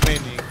 SP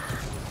remaining.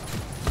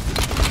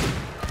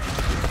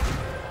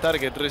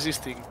 Target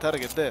resisting.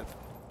 Target dead.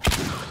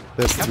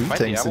 There's Can't 3 find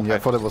the tanks ammo in here. I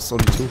pack. thought there was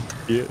only 2.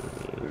 Yeah.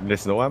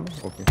 There's no ammo?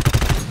 Okay.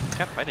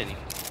 Can't find any.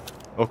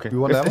 Okay. You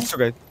want ammo? It's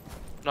okay.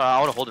 No, I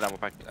want to hold an ammo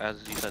pack,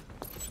 as you said.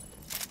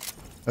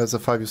 There's a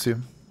 5-use here.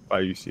 I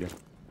use here.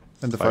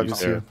 And the Five 5-use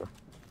there. here.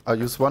 I'll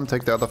use 1,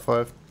 take the other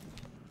 5.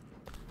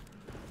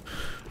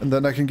 And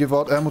then I can give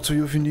out ammo to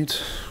you if you need.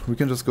 We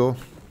can just go.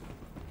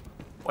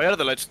 Why are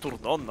the lights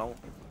turned on now?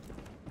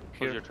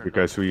 Close your turn.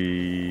 Because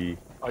we...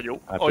 Are you?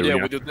 At Oh the yeah,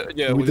 rear. we did.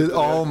 Yeah, we did. the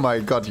Oh rear. my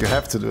god, you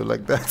have to do it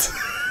like that.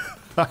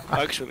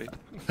 Actually.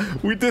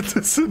 We did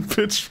this in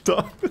pitch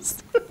darkness.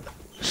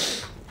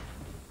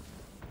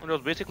 Well, there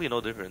was basically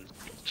no difference.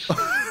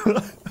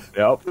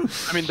 Yep.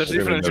 I mean, there's Okay,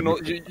 difference. You know,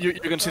 then- you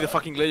can see the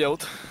fucking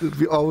layout.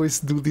 We always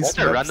do these What's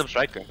a maps. random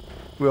striker?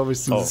 We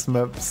always do Oh. these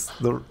maps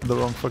the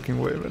wrong fucking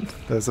way, man.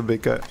 There's a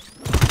big guy.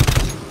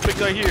 Big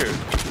guy here.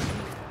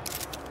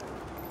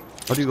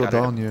 How do you go Got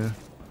it. down here?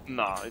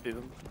 Nah, I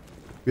didn't.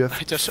 We have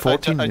I just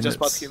 14 I minutes. just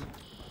bought him.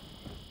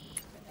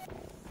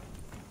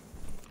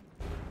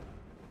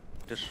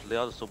 This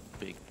layout is so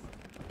big.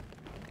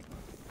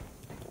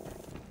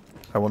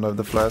 I wonder if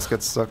the flyers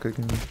get stuck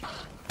again.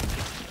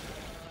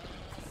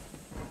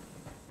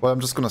 Well, I'm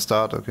just gonna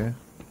start, okay?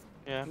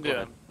 Yeah, go Yeah.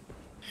 ahead.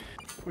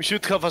 We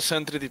should have a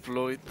sentry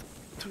deployed.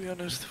 To be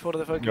honest, for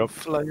the fucking Yup.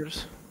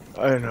 flyers.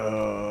 I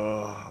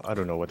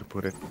don't know where to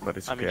put it, but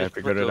it's I mean, okay. I just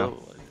figured it out.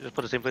 just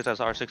put the same place as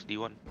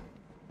R6D1.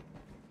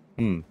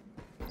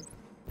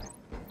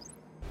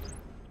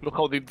 Look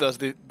how deep does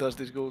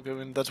this go,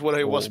 Kevin? That's where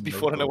I was Oh my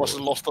before, and I was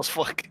God. lost as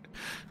fuck.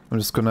 I'm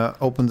just gonna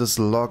open this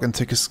log and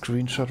take a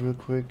screenshot real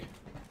quick.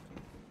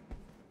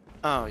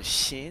 Oh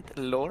shit,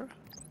 lore.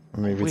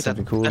 Maybe Wait, it's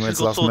something cool. that Maybe should it's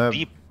go last so map.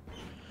 deep.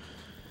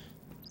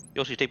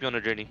 Yoshi, take me on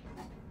a journey.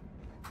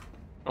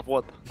 Of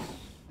what?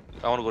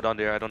 I want to go down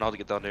there. I don't know how to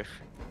get down there.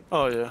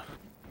 Oh yeah.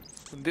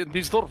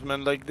 These doors,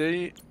 man, like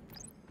they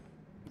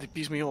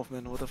piss me off,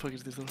 man. What the fuck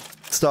is this door?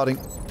 Starting.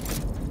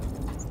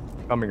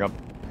 Coming up.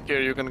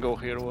 Here, you can go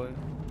here. Why?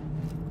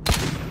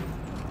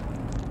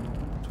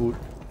 Tool.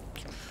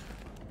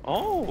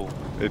 Oh,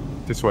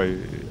 This way.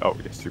 Oh,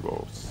 yes, you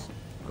go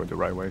the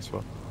right way as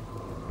well.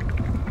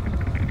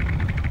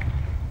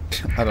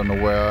 I don't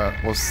know where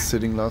I was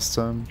sitting last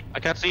time. I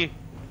can't see.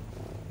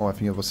 Oh, I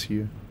think it was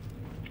here.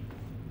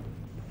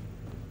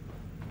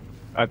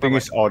 I think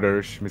it's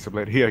others, Mr.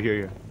 Blade.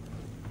 Here.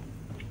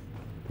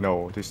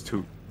 No, this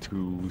too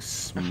I'm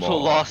small. so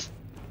lost.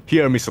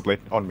 Here, Mr. Blade,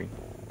 on me.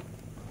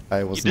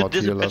 I was You not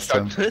did here this last in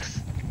time. darkness?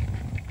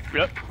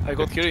 Yep. I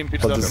got here in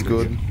pitch But this is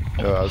darkness. good.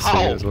 Yeah, I'll stay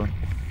How? here as well.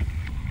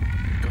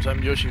 Because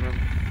I'm Yoshi, man.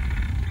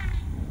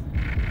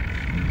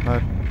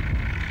 Right.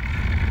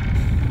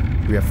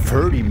 We have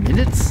 30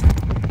 minutes?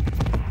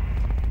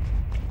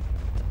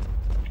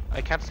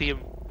 I can't see him.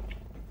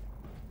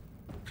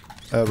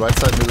 Right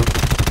side middle.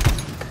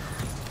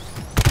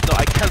 No,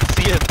 I can't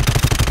see him.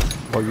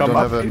 Oh, you Come don't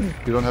up. have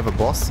you don't have a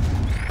boss?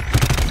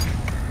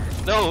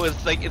 No,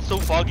 it's like it's so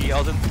foggy. I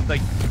was in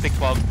like thick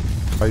fog.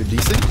 Are you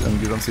desynced and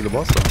you don't see the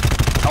boss? Or?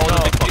 I was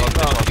in thick fog. I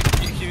was in thick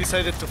fog. He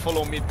decided to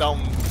follow me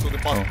down to the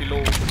path Oh.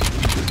 below.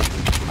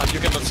 And you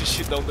cannot see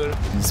shit down there.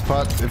 This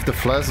part, if the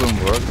flash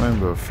don't work, man,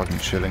 we're fucking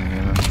chilling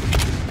here, man.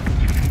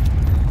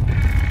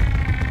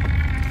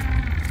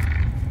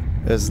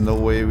 There's no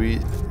way we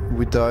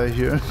die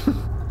here.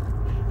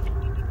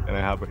 And I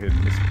have a hit,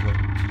 Mr.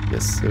 Blade.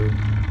 Yes, sir.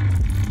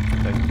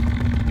 Thank you.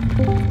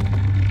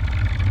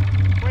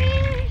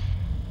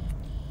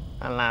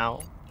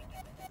 Hello.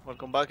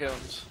 Welcome back,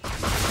 Evans.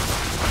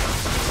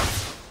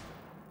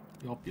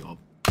 Yup. Yup.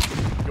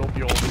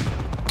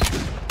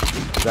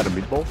 Is that a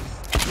meatball?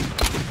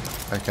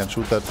 I can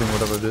shoot that thing,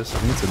 whatever it is. I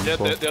think it's a Yeah,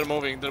 meatball. they're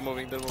moving. They're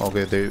moving.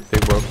 Okay, they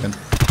worked then.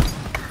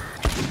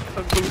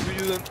 I'm going to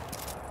you then.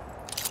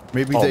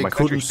 Maybe Oh, they my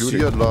couldn't sentry's see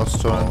shooting. it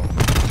last time.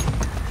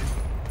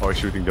 Oh, he's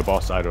shooting the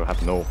boss. I don't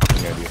have no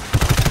fucking idea.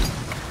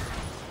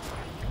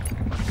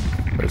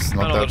 But it's I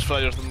not know that. there's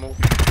flyers that move.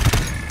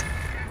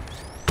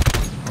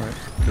 Alright.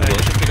 Yeah,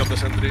 you should pick up the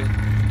sentry.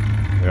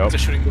 Yep. They're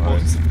shooting the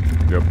Alright. boss.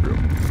 Yep.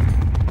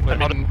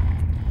 Wait, I mean,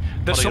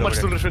 there's do so you much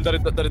over to there?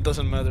 refill that it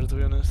doesn't matter, to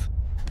be honest.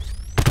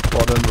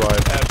 Bottom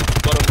right.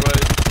 Bottom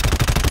right.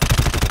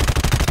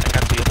 I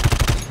can't see it.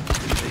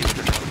 Maybe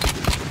turn around.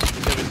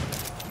 Kevin,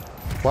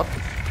 What?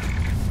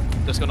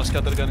 just gonna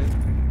scatter gun it.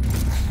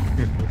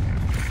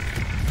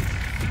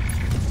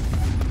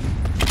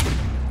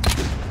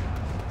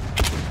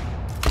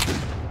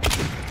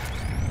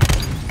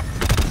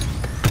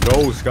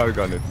 No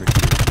scattergun at me.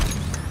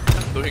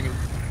 I'm doing it.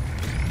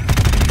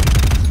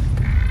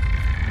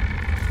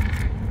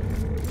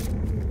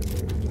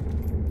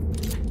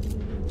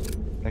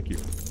 Thank you.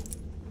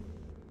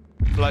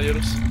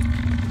 Flyers.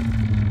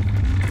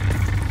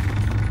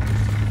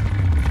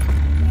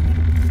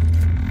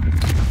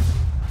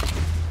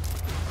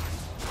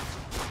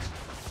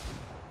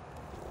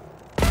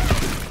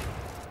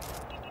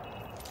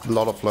 A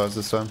lot of flies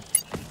this time.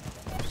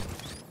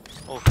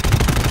 Oh.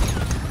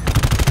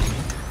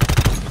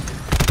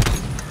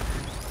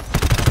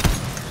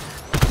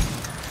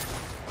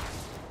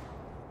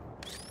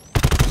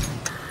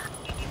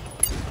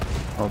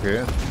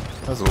 Okay,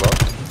 that's a lot.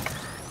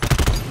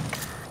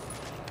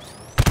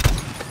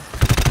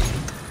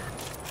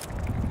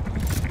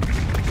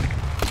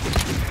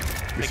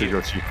 You see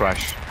your G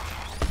crash.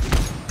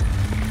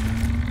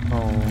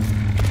 Oh.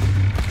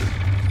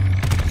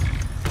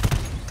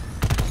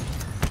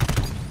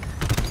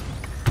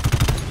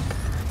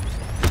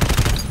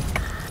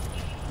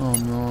 Oh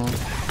no.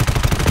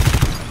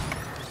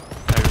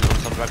 I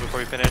will come back before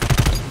we finish.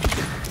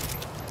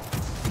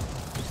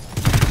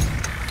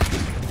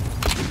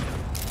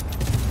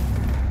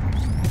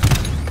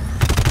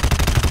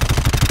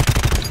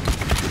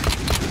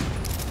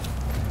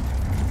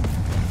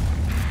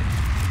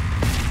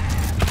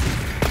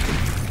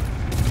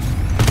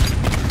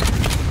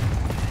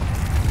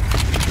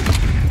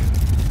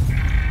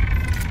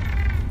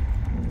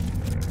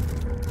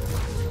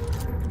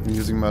 I'm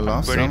using my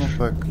last burning ammo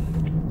pack.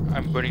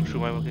 I'm burning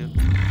through my weapon.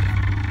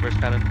 Where's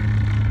cannon?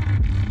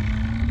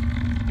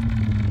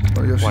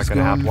 Oh yeah, Why she's can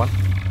I have gone. one?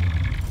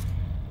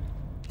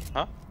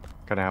 Huh?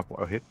 Can I have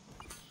a hit?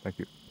 Thank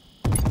you.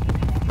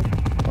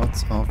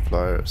 Lots of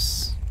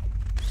flyers.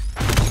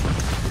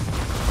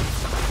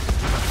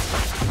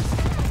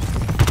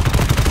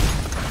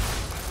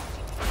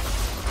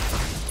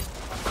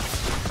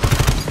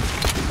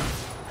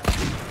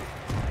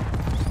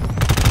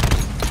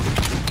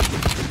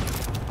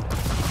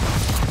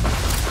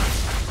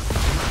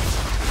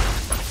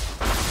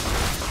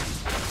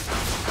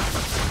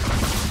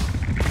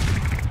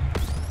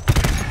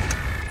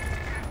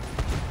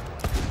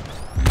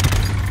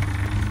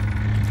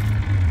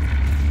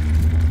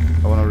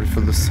 I wanna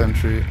refill the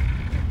sentry.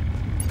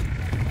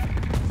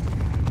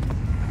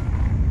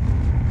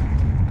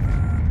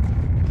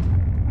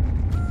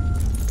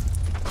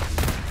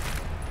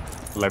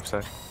 Left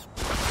side.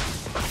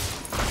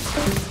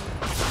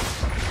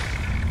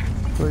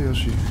 Where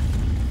Yoshi?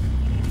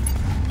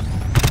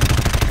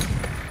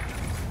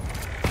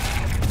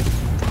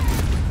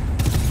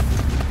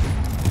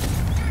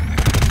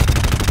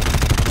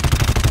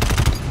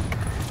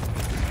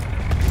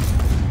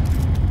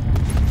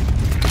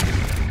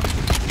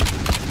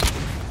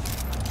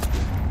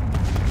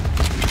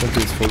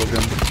 Sentry is full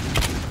again.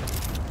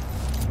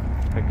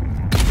 Thank you.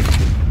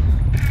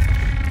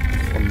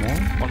 One more?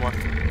 One more.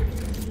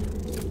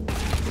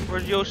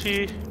 Where's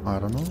Yoshi? I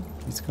don't know.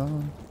 He's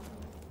gone.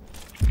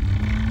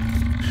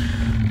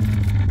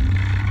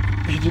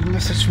 He didn't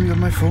message me on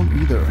my phone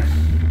either.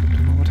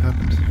 Don't know what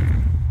happened.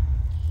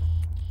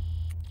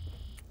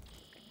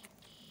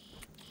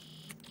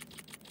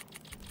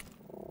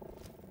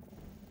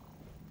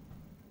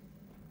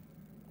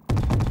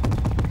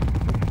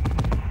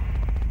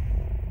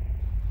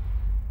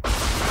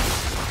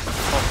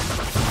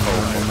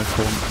 I'm on my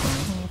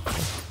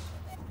phone.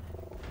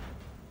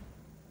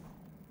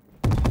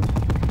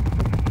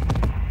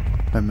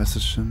 I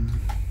messaged him.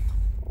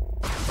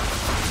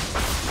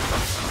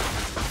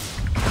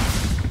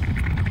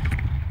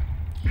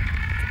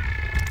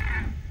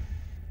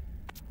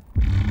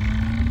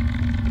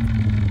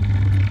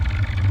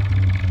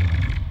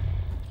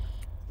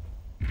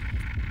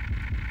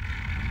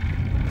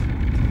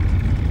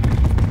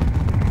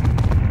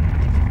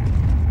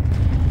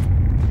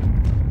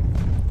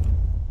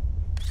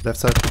 Left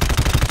side.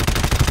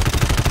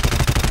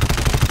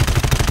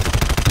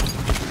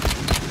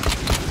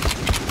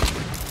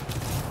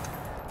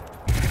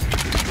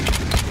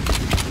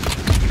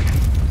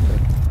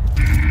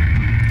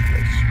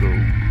 Let's go.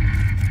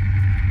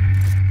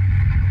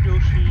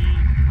 Yoshi.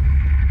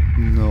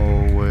 No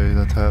way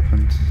that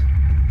happened.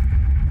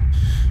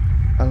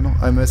 I don't know.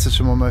 I messaged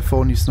him on my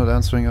phone. He's not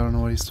answering. I don't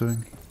know what he's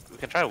doing.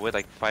 can try to wait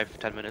like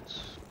 5-10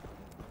 minutes.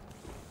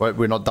 Well,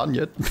 we're not done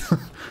yet.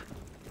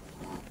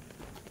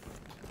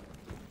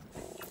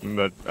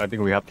 But I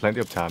think we have plenty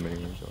of time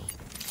anyway, so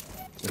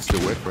let's still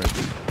wait for it.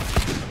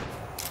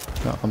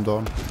 Yeah, I'm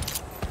done.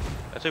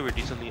 I'd say we're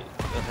decently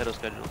ahead of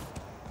schedule.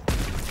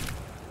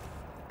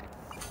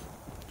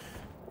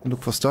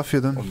 Look for stuff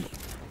here then.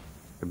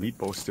 The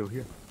meatball's still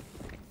here.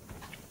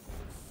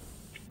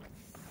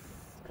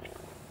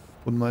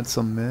 Wouldn't mind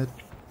some med.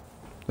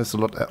 There's a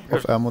lot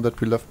of ammo that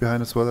we left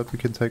behind as well that we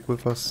can take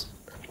with us.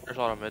 There's a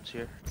lot of meds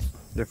here.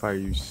 If I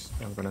use,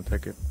 I'm gonna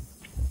take it.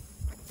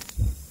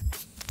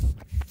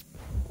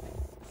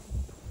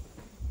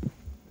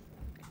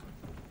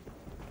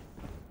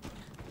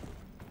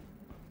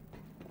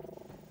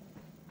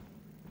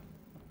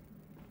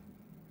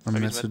 I'm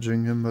Maybe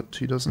messaging him, but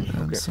he doesn't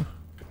answer.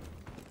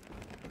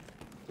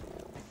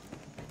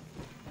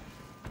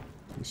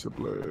 Use a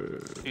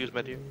blood. Use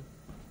med here.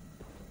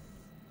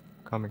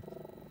 Coming.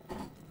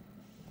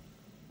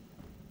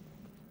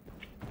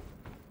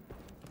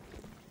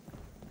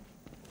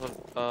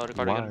 Ricardo, you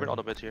can Why? bring all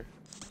the meds here.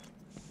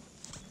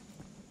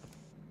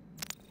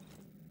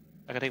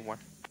 I can take more.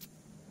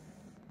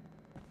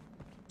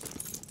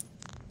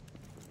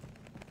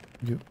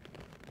 Yep.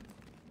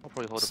 I'll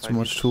probably hold It's the too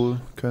much tool.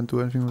 Can't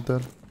do anything with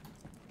that.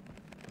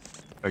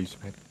 I use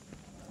med.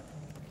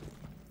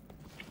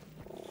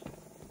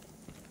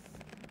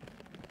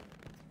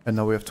 And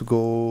now we have to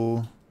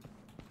go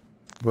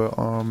where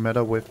our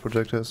meta wave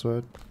projector is,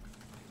 right?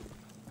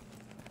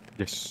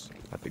 Yes,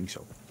 I think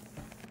so.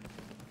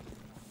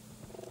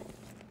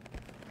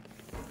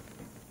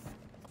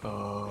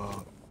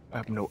 I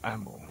have no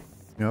ammo.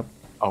 Yep.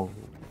 Oh,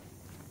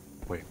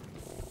 wait.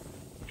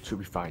 Should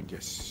be fine.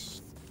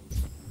 Yes.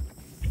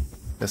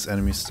 There's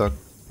enemies stuck.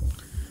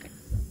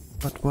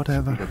 But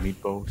whatever. The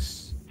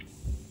meatballs.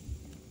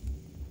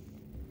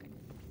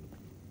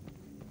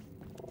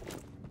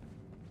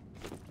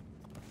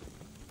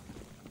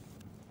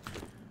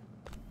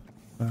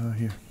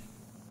 Here.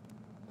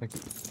 Thank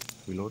you.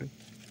 Reloading.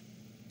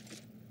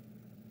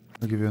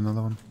 I'll give you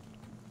another one.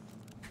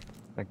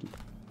 Thank you.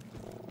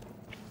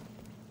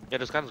 Yeah,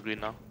 the scan's green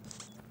now.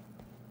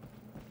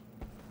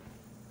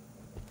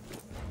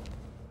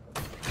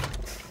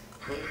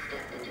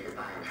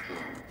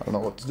 I don't know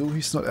what to do.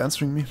 He's not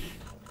answering me.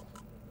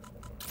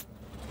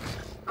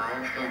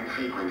 Bioscan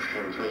sequence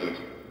completed.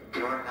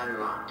 Door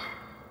unlocked.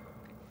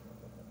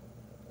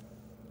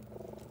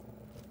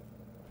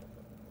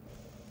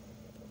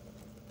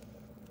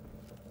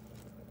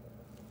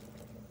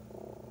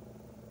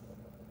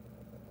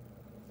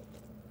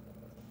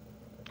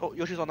 Oh,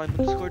 Yoshi's online in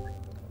Discord.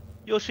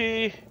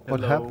 Yoshi! What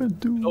Hello. happened,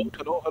 dude?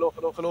 Hello.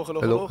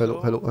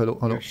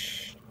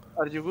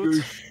 Are you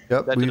good?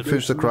 Yep, That we didn't-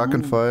 finished the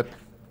Kraken fight.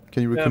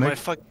 Can you Yeah, my reconnect?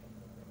 fuck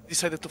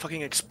decided to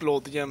fucking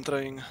explode. Yeah, I'm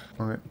trying.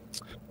 Okay.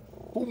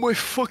 Oh my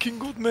fucking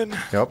god, man.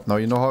 Yep, now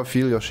you know how I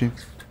feel, Yoshi.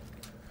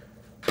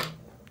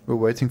 We're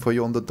waiting for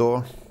you on the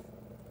door.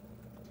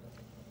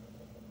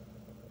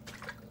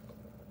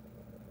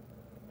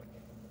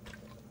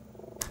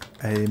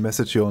 Hey,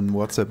 message you on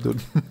WhatsApp,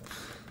 dude.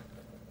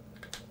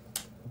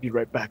 Be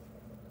right back.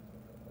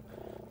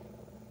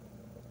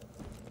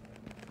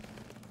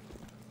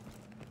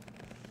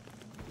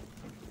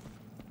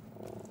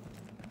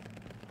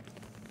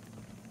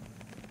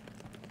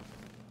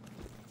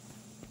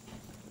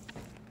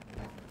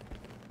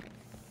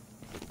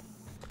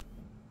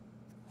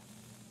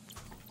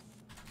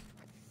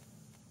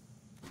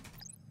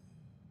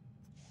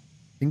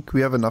 I think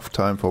we have enough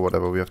time for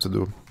whatever we have to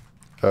do.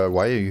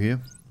 Why are you here?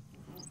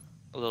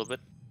 A little bit.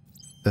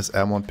 There's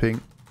ammo on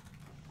ping.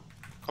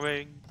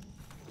 Coming.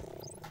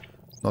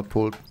 Not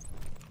pulled.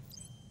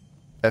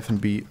 F and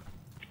B.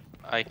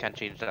 I can't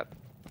change that.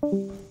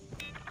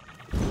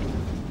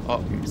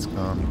 He's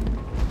gone.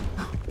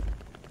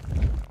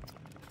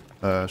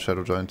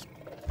 Shadow Giant.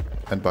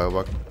 And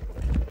Biobug.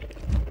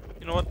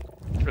 You know what?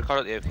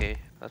 Ricardo AFK.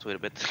 Let's wait a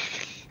bit.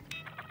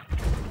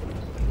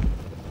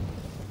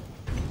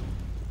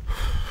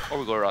 Or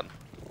we go run.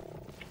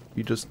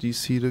 We just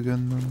DC'd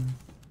again, man.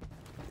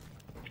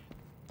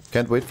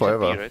 Can't wait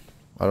forever. B, right?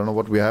 I don't know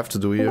what we have to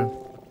do here.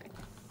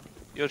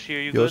 Yoshi,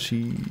 are you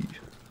Yoshi.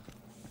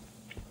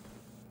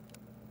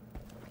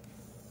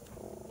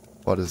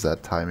 What is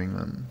that timing,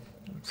 man?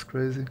 It's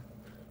crazy. good?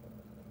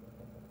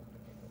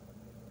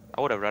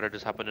 I would have rather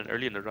this happened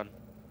early in the run.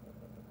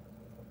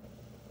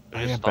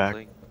 I Just am stop back.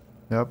 playing.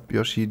 Yep,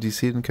 Yoshi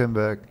DC'd and came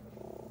back.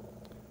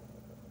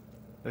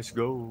 Let's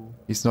go.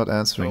 He's not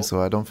answering, Hello?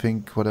 so I don't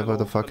think whatever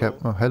the Hello, fuck hello.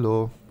 happened. Oh,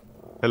 hello.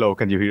 Hello,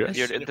 can you hear us?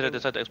 Your internet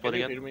decided to explode Can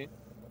you again? hear me?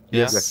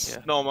 Yes. Yes.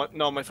 Yeah.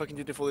 No, my fucking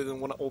GTFO didn't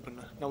want to open.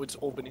 Now it's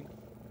opening.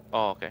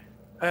 Oh, okay.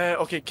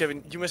 Okay,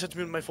 Kevin, you messaged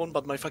me on my phone,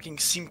 but my fucking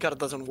SIM card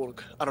doesn't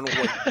work. I don't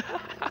know why.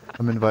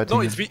 I'm inviting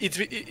No, you.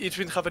 it's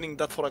been happening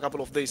that for a couple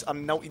of days,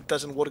 and now it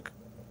doesn't work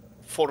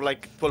for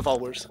like 12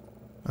 hours.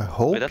 I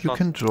hope that's you not-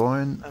 can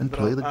join and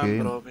play the I'm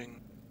game. dropping.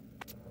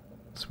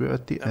 'Cause we're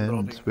at the I'm end.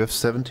 dropping. We have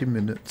 70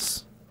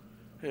 minutes.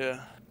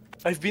 Yeah.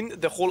 I've been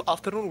the whole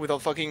afternoon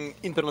without fucking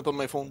internet on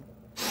my phone.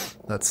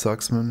 That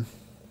sucks, man.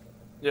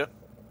 Yeah.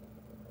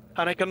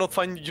 And I cannot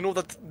find, you know,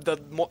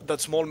 that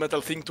small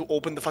metal thing to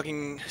open the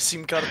fucking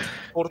SIM card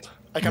port?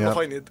 I cannot Yeah.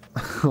 find it.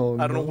 Oh,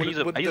 I don't know no. what,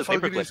 I what use the a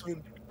fuck it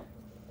paperclip.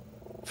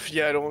 is.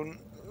 Yeah, I don't...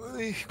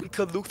 I could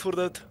have looked for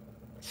that.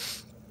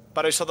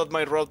 But I saw that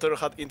my router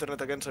had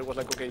internet again, so I was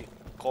like, okay,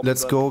 copy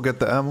Let's that. go get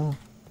the ammo.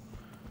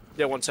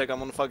 Yeah, 1 sec,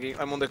 I'm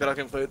on the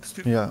Kraken fight.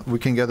 Yeah, we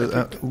can get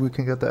it. We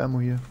can get the ammo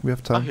here. We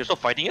have Oh, time. you're still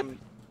fighting it?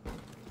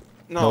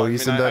 No, I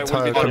he's mean, in that I will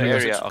tire. be Oh, Come the here.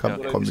 area, okay, Come,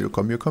 okay. come here.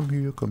 Come here. Come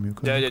here. Come here.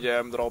 Come Yeah, here. yeah, yeah,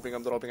 I'm dropping,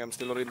 I'm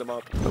still not in the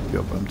map.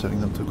 Yup, I'm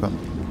telling them to come.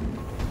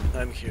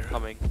 I'm here.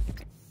 Coming.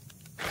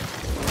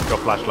 Got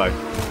flashlight.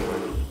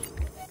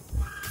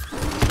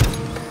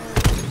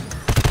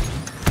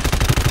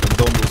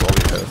 Don't lose all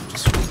we have.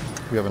 Just,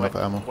 we have enough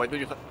ammo. Why do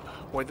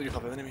you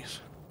have enemies?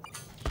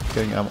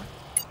 Getting ammo.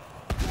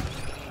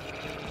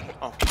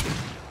 Oh.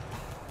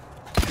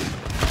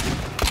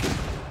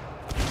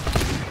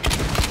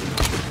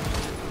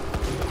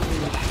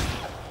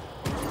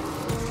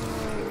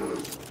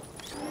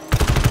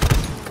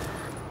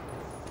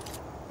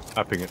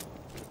 I ping it.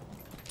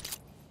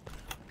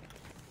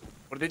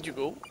 Where did you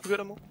go to get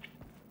ammo?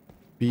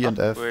 B and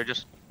F. We're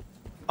just.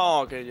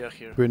 Oh, okay, yeah,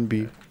 here. We're in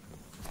B.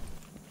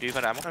 Do you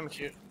find ammo? I'm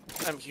here.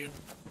 I'm here.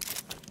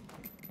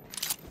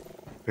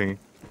 Ping.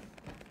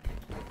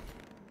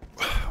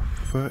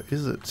 Where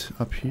is it?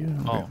 Up here?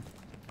 Oh. Okay.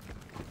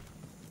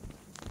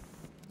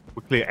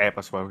 We clear app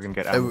as well. We can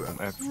get ammo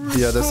from app.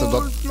 Yeah, there's a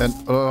lot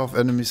of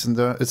enemies in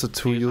there. It's a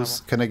two Use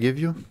use. Can I give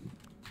you?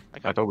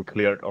 I thought we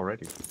cleared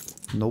already.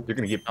 Nope. You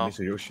can give Oh.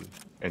 Mr. Yoshi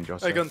and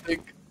Josh. I can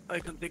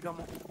take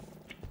ammo.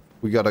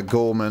 We gotta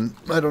go, man.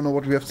 I don't know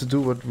what we have to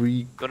do, but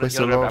we Gonna- waste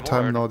a gonna lot grab of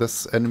ammo time or- now.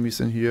 There's enemies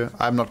in here.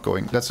 I'm not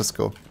going. Let's just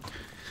go.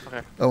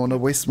 Okay. I wanna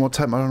waste more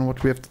time. I don't know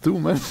what we have to do,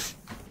 man.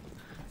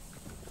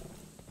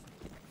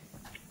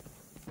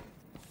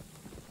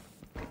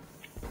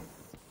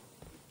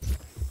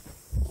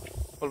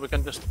 Well, we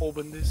can just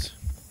open this.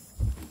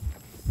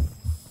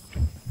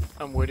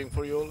 I'm waiting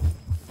for you all.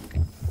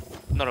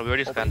 No, we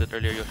already scanned it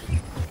earlier. Yoshi.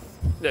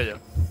 Yeah, yeah.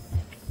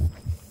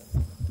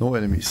 No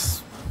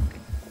enemies.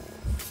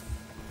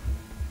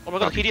 Oh my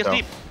god, KD is Oh.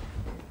 deep!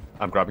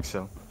 I'm grabbing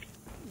cell.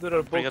 There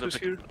are Bring out the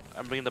boxes here.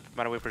 I'm bringing the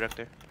Manaway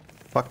projector.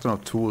 Factor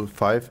of tool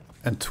 5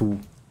 and 2.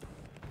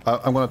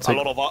 I'm gonna take.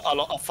 A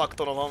lot of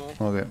factor of ammo.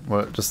 Okay,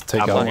 well, just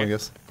take Ammo. ammo, I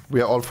guess.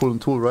 We are all full in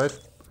tool, right?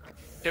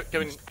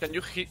 Kevin, can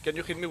you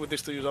hit me with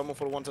this to use ammo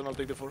for once, and I'll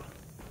take the 4.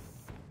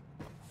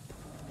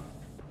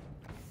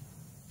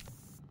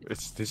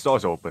 This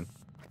door's open.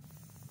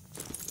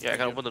 Yeah, I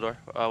can open the door.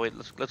 Wait,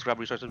 let's grab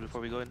resources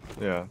before we go in.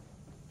 Yeah.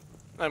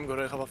 I'm good.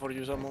 I have a 4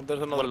 use ammo.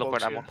 There's I'm another gonna look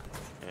box for here. ammo.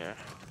 Yeah.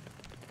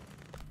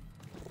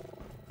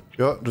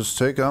 Yeah, just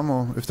take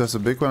ammo. If there's a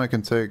big one, I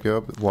can take. Yeah,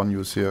 but one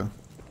use here.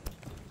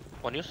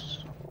 One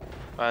use?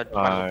 I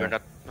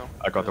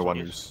got the one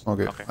use.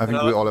 Okay, Okay. I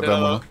think we all have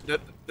ammo. Now.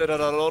 There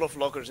are a lot of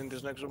lockers in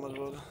this next room as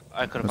well.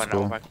 I couldn't Let's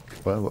find ammo go. back.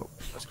 Well,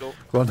 Let's go.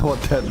 don't know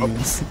what that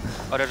means.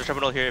 Oh, there's a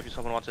terminal here if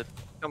someone wants it.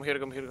 Come here,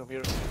 come here, come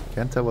here.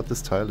 Can't tell what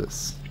this tile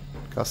is.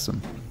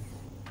 Custom.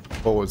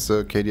 Oh, it's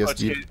a KDS Oh,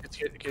 it's deep.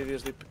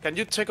 KDS deep. Can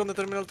you check on the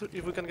terminal too,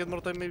 if we can get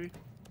more time maybe?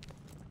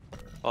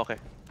 Okay.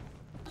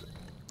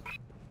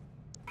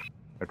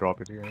 I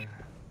drop it here.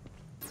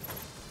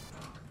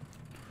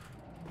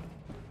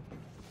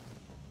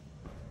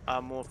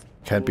 Ammo.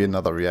 Can't be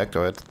another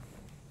reactor, right?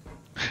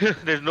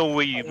 There's no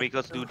way you make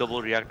us do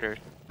double reactor.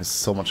 There's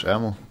so much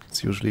ammo.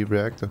 It's usually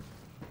reactor.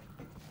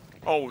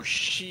 Oh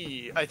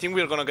shit! I think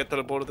we're gonna get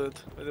teleported.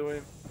 By the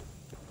way.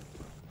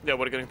 Yeah,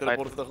 we're getting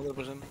teleported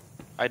 100%.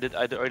 I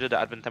already did the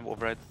admin temp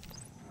override.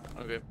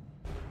 Okay.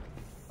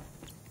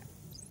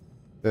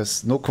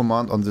 There's no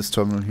command on this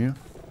terminal here.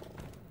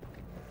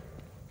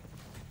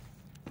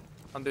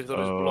 And this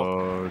door is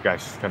blocked.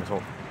 Guys, can I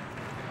solve?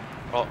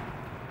 Oh.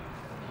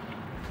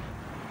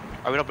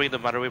 Are we not bringing the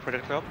Manaway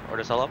projector up? Or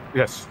the cell up?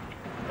 Yes.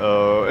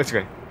 It's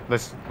okay.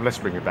 Let's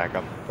bring it back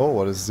up. Oh,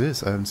 what is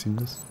this? I haven't seen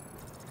this.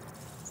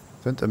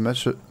 Send a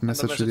message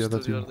to the other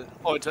team.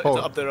 Oh, it's Oh.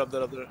 up there.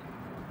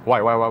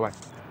 Why?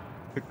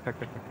 Tick.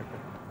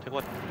 Take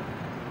what?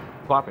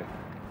 Swap it.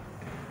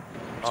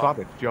 Oh. Swap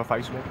it. Do you have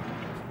fire smoke?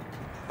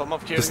 Come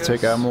up here, Just guys.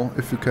 take ammo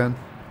if you can.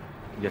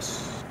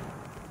 Yes.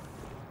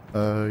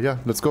 Yeah,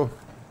 let's go.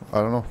 I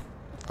don't know.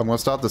 I'm gonna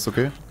start this,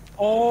 okay?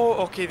 Oh,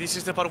 okay, this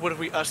is the part where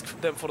we ask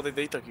them for the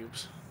data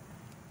cubes.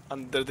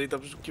 And the data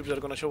cubes are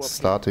gonna show up.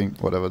 Starting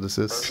whatever this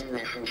is. Ocean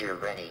messenger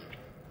ready.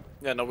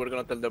 Yeah, now we're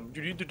gonna tell them,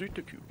 you need the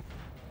data cube.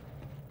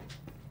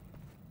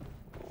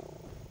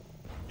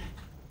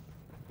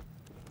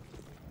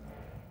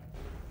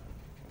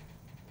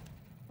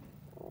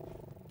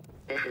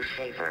 This is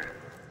Schaefer.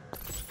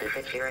 The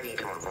security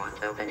door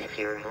won't open if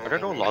you're Are there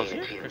no holding logs the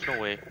here? data There's cube.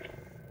 no way.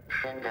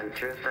 Send them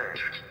through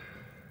first.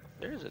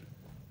 There isn't.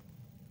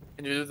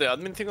 Can you do the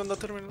admin thing on that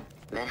terminal?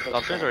 Message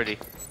Downstairs sent. already.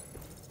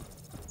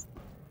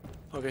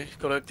 Okay,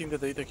 collecting the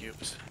data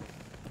cubes.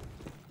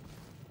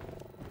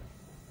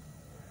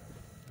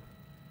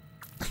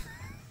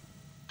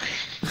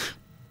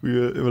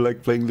 We're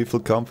like playing Lethal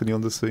Company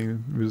on this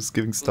thing. We're just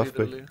giving stuff back.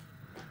 Literally.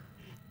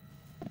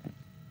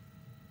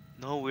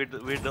 No, we're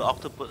the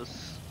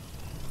octopus.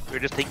 We're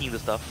just taking the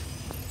stuff.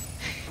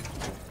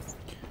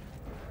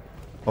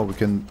 Oh, we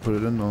can put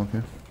it in? Oh,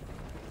 okay.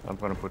 I'm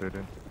gonna put it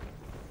in.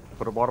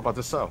 But what about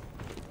the cell?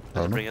 I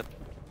don't know. Bring it.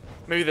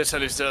 Maybe the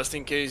cell is just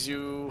in case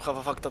you have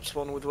a fucked up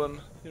spawn with one,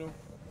 you know?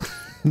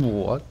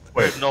 What?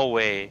 There's no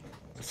way.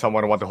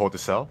 Someone want to hold the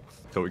cell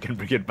so we can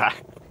bring it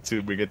back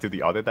to bring it to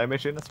the other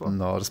dimension as well.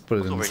 No, just put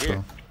it in over the here?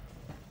 cell.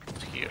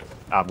 It's here.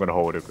 I'm gonna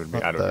hold it with me.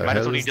 What I don't the know. Might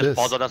as hell well is just this?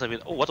 pause on us and be,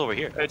 oh, what's over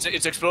here?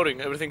 It's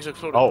exploding. Everything's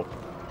exploding. Oh.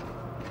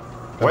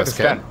 Where's the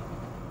scan?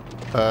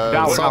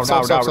 Down, south, down,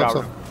 south, down, south,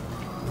 down. south.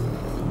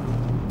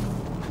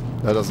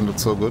 That doesn't look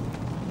so good.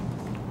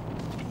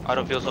 I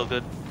don't feel so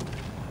good.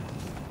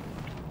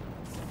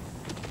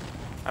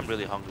 I'm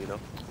really hungry though.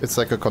 It's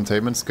like a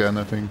containment scan,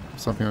 I think.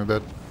 Something like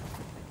that.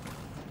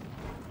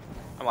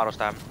 I'm out of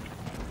stamina.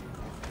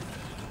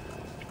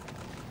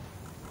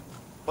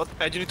 What?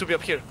 You need to be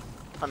up here.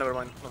 Ah, never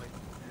mind. Nothing.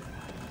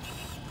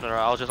 No,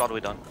 I was just all the way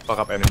done. Fuck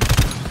up enemy.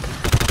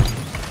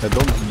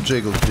 Don't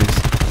jiggle, please.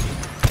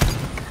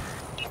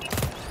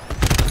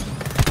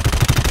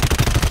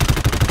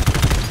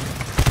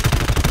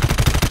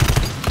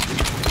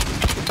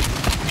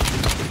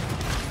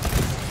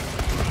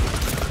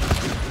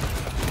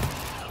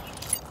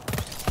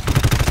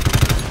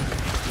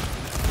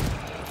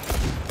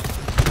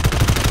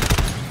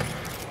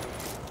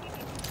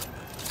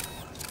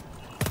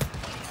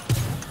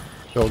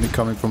 They're only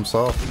coming from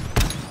south.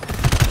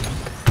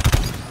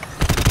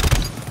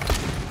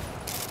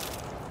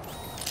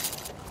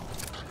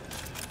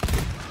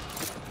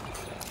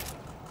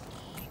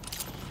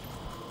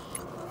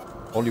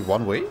 Only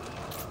one way?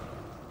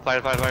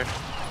 Fire, fire, fire.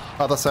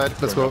 Other side,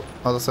 let's go.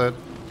 Other side.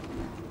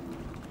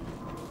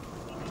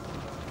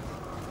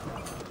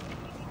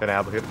 Can I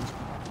have a hit?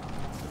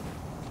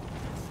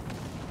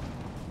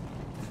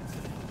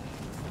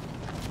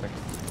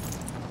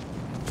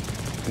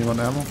 Anyone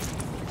ammo?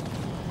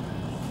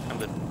 I'm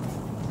good.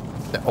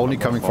 They're only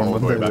coming from all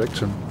one the way back.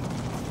 direction.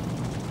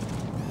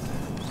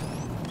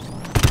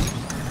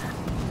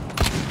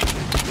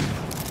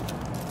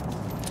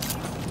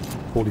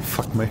 Holy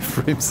fuck, my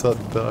frames are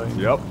dying.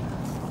 Yep.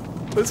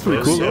 That's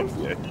pretty cool, though.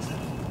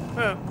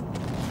 Yeah.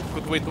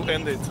 Good way to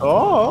end it.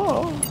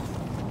 Oh.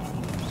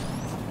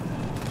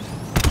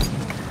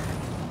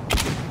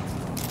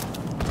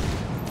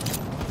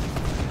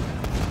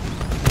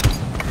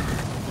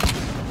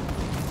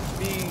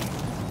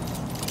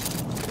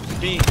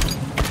 Me.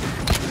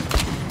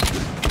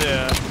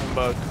 Yeah, I'm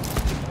back.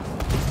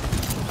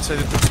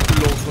 Decided to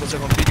explode for a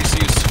second.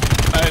 BBCs.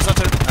 It's not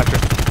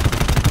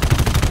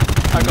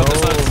I got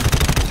this last.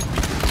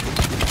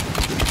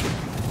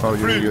 Oh,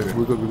 you're good.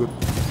 We're good, we're good.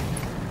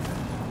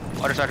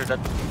 Other side are dead.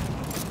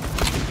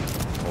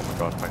 Oh my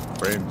god, my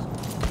frames.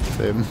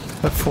 Same.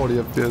 40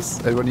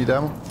 FPS. Anyone need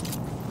ammo?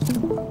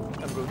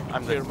 I'm good.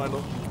 I'm here, my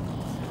lord.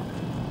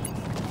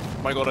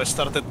 My god, I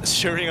started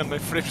sharing and my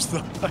frames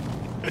died.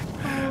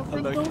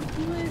 I'm like, Don't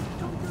do it.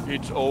 Don't do it.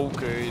 it's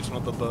okay, it's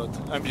not that bad.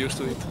 I'm used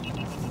to it.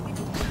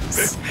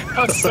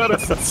 As sad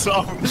as it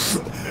sounds.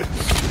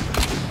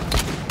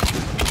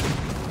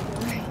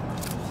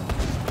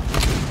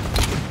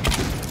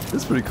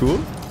 It's pretty cool.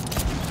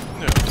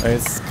 Yeah. And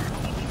it's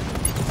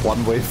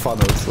one-way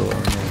funnel, so I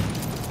don't know.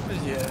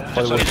 Yeah. I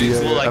thought it would be,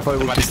 Cool, like, I thought it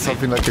would be dramatically.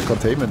 something like a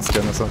containment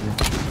scan or something.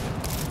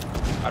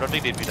 I don't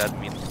think they'd be that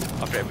mean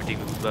after everything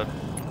we've done.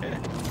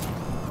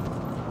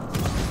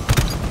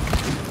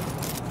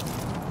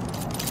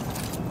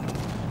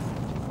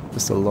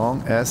 Just a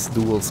long-ass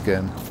dual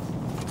scan.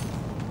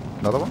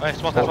 Another one? Alright,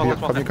 small Oh, small here,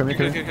 small come here, come here,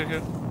 come here.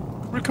 Okay.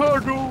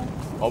 Ricardo!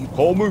 I'm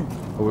coming.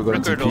 Oh, we're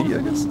going to Ricardo. TP,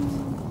 I guess.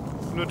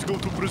 Let's go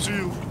to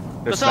Brazil.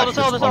 The cell, the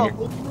cell, the cell.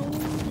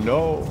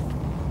 No.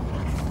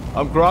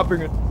 I'm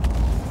grabbing it.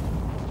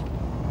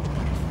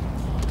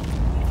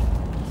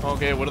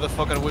 Okay, where the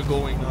fuck are we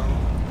going now?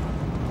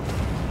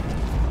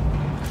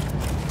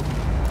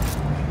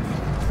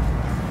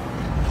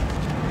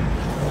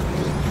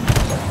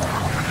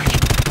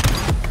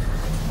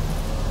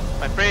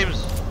 My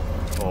frames.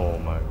 Oh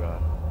my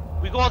god.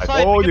 We go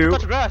outside. told We get you. to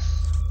touch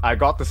grass. I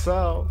got the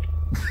cell.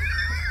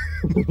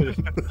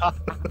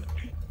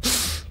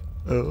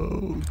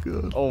 Oh,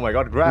 god. Oh my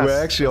god, grass.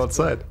 We're actually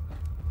outside.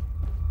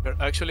 We're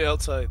actually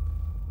outside.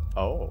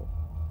 Oh.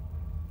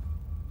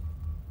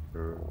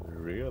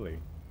 Really?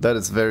 That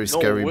is very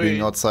scary way.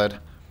 being outside.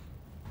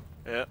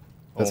 Yeah.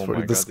 That's Oh probably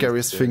my the God, this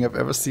scariest is thing I've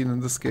ever seen in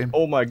this game.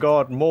 Oh my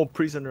god, more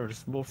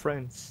prisoners, more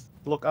friends.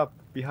 Look up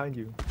behind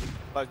you.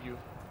 Fuck you.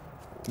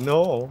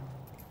 No.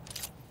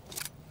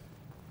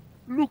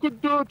 Look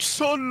at that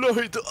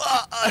sunlight!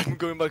 Ah, I'm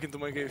going back into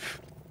my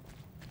cave.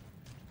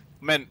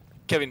 Man,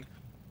 Kevin.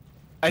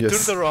 I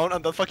Yes. turned around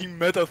and that fucking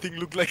metal thing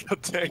looked like a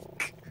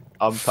tank.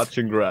 I'm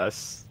touching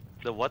grass.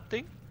 The what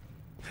thing?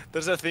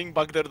 There's a thing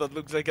back there that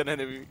looks like an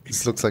enemy.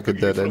 This looks like a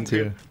Looking dead from end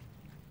here.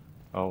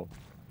 Oh.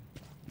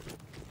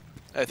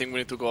 I think we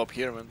need to go up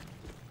here, man.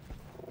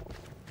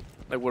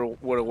 Like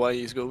where Y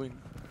is going.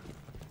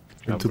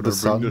 Into I'm the gonna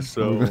sun. bring the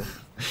cell.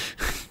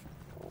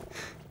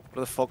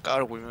 Where the fuck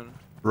are we, man?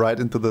 Right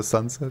into the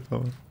sunset.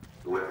 Oh.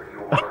 Whoever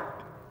you are,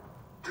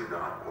 do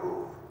not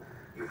move.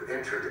 You've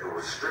entered a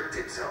restricted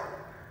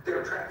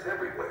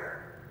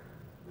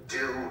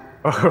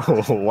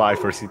Oh, why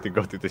force you to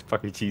go to this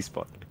fucking cheese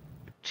spot?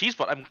 Cheese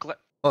spot. I'm glad.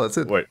 Oh, that's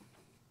it. Wait.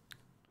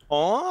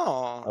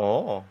 Oh.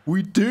 Oh.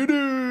 We did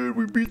it!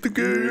 We beat the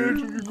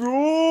game!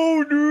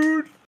 Go,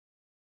 dude!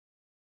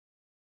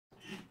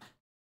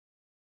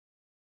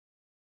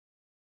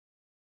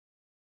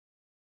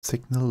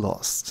 Signal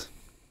lost.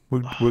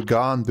 We're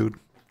gone, dude.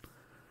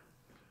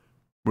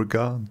 We're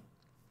gone.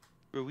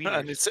 We're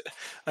And wieners.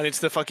 it's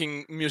the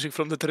fucking music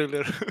from the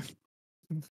trailer.